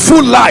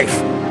impactful life,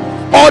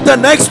 or the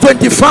next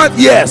 25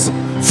 years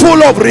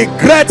full of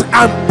regret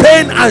and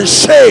pain and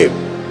shame.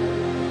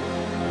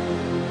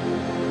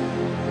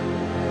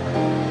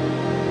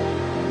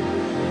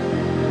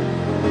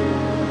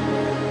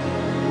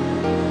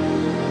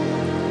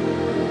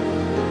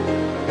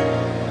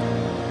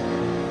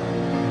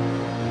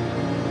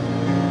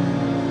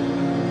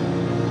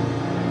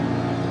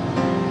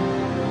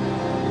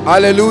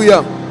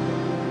 Hallelujah.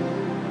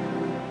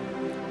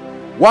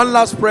 One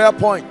last prayer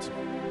point.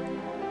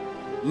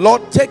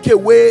 Lord, take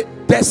away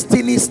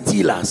destiny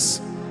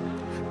stealers.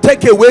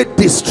 Take away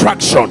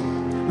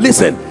distraction.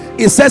 Listen,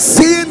 it says,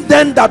 seeing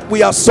then that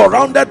we are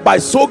surrounded by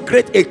so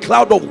great a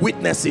cloud of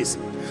witnesses,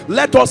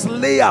 let us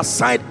lay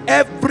aside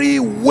every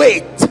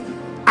weight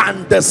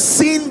and the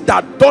sin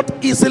that doth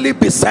easily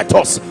beset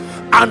us,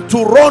 and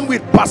to run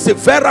with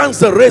perseverance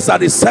the race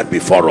that is set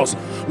before us.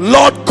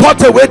 Lord,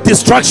 cut away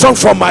distraction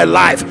from my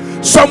life.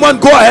 Someone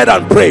go ahead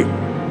and pray.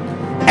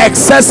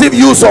 Excessive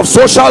use of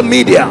social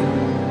media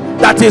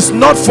that is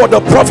not for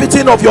the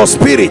profiting of your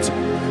spirit,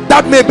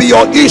 that may be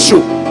your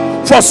issue.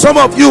 For some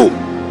of you,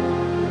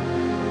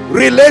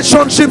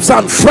 relationships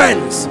and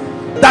friends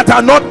that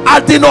are not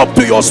adding up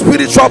to your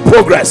spiritual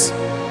progress.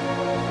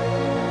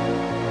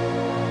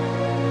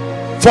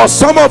 For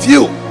some of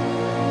you,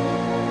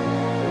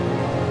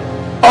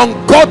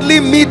 ungodly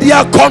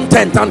media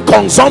content and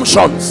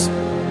consumptions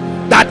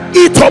that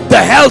eat up the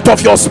health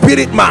of your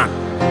spirit man.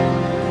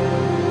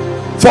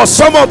 For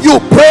some of you,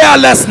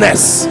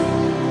 prayerlessness.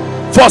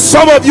 For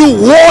some of you,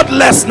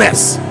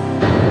 wordlessness.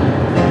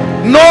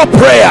 No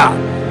prayer,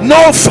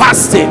 no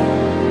fasting.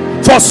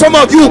 For some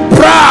of you,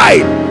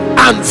 pride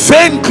and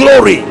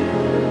vainglory.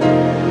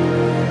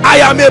 I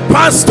am a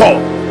pastor,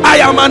 I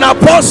am an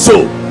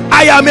apostle,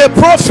 I am a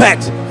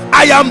prophet,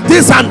 I am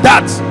this and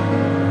that.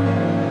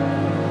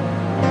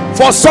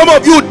 For some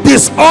of you,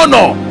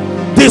 dishonor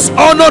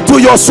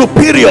to your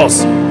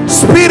superiors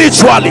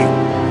spiritually,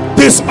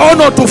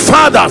 dishonor to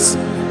fathers,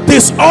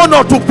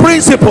 dishonor to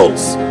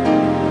principals.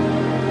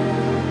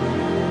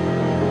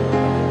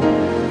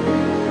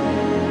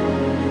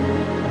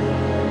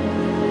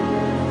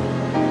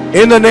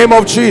 In the name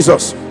of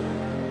Jesus,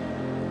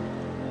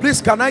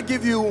 please, can I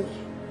give you,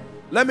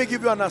 let me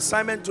give you an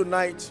assignment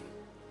tonight.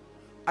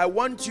 I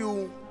want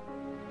you,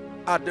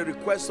 at the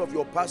request of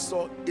your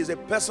pastor, is a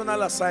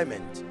personal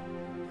assignment.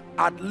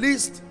 At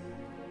least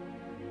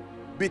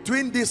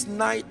between this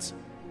night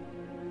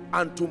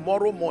and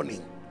tomorrow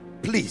morning,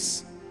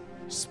 please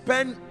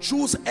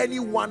choose any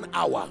 1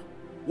 hour,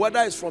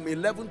 whether it's from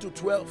 11 to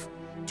 12,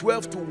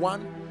 12 to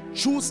 1,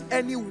 choose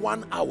any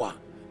 1 hour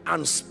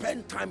and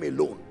spend time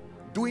alone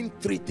doing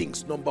 3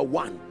 things. Number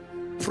 1,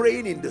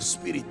 praying in the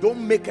spirit.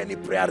 Don't make any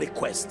prayer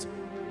request.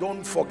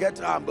 Don't forget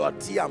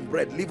about tea and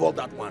bread. Leave all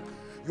that one.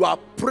 You are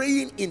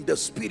praying in the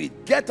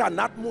spirit. Get an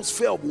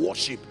atmosphere of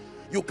worship.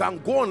 You can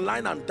go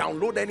online and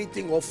download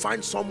anything, or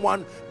find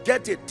someone,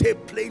 get a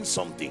tape playing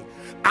something,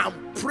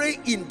 and pray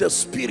in the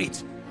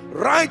spirit.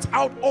 Write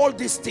out all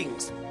these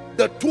things,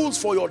 the tools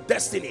for your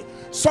destiny.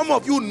 Some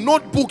of you,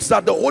 notebooks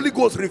that the Holy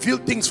Ghost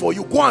revealed things for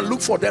you, go and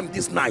look for them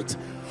this night.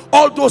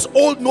 All those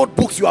old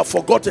notebooks you have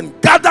forgotten,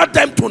 gather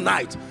them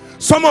tonight.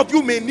 Some of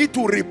you may need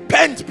to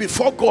repent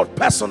before God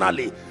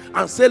personally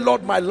and say,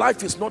 Lord, my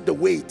life is not the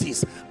way it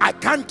is. I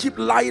can't keep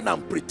lying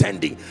and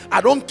pretending.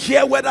 I don't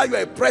care whether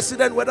you're a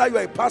president, whether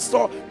you're a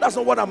pastor. That's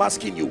not what I'm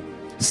asking you.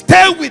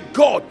 Stay with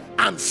God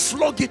and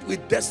flog it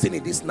with destiny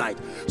this night,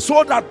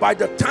 so that by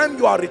the time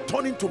you are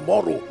returning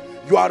tomorrow,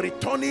 you are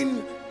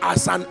returning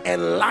as an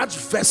enlarged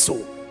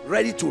vessel,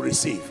 ready to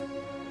receive.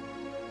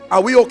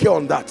 Are we okay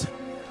on that?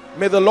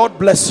 May the Lord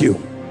bless you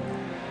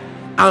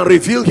and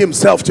reveal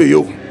himself to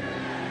you.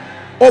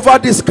 Over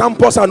this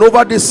campus and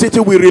over this city,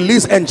 we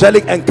release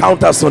angelic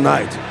encounters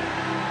tonight.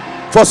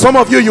 For some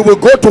of you, you will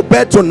go to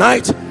bed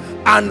tonight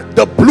and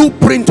the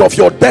blueprint of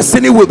your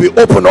destiny will be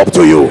opened up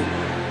to you.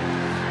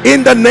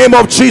 In the name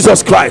of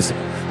Jesus Christ,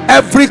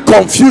 every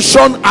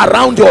confusion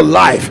around your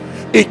life,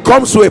 it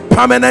comes to a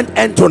permanent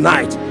end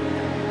tonight.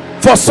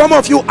 For some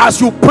of you,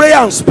 as you pray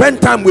and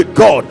spend time with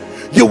God,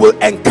 you will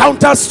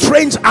encounter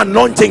strange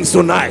anointings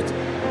tonight.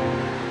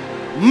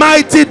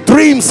 Mighty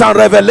dreams and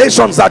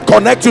revelations that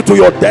connect you to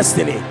your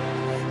destiny.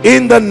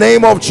 In the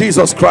name of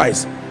Jesus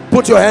Christ.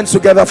 Put your hands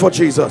together for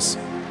Jesus.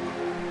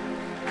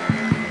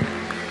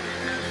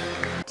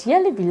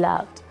 Dearly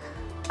beloved,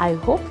 I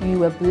hope you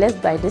were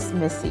blessed by this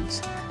message.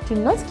 Do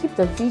not keep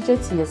the video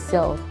to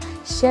yourself.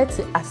 Share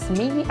to as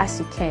many as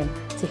you can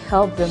to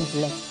help them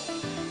bless.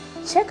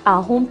 Check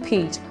our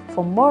homepage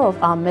for more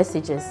of our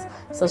messages.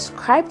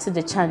 Subscribe to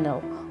the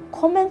channel,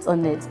 comment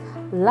on it,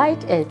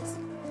 like it.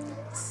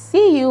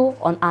 See you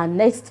on our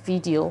next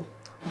video.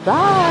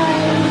 Bye.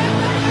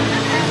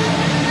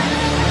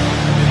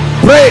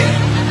 Pray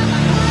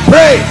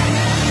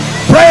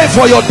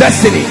for your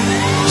destiny.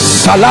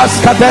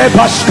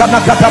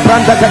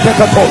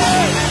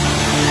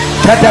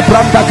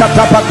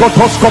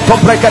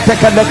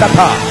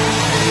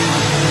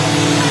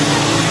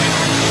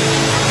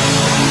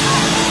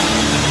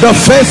 The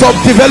phase of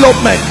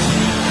development.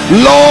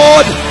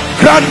 Lord,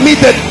 grant me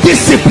the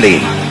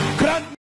discipline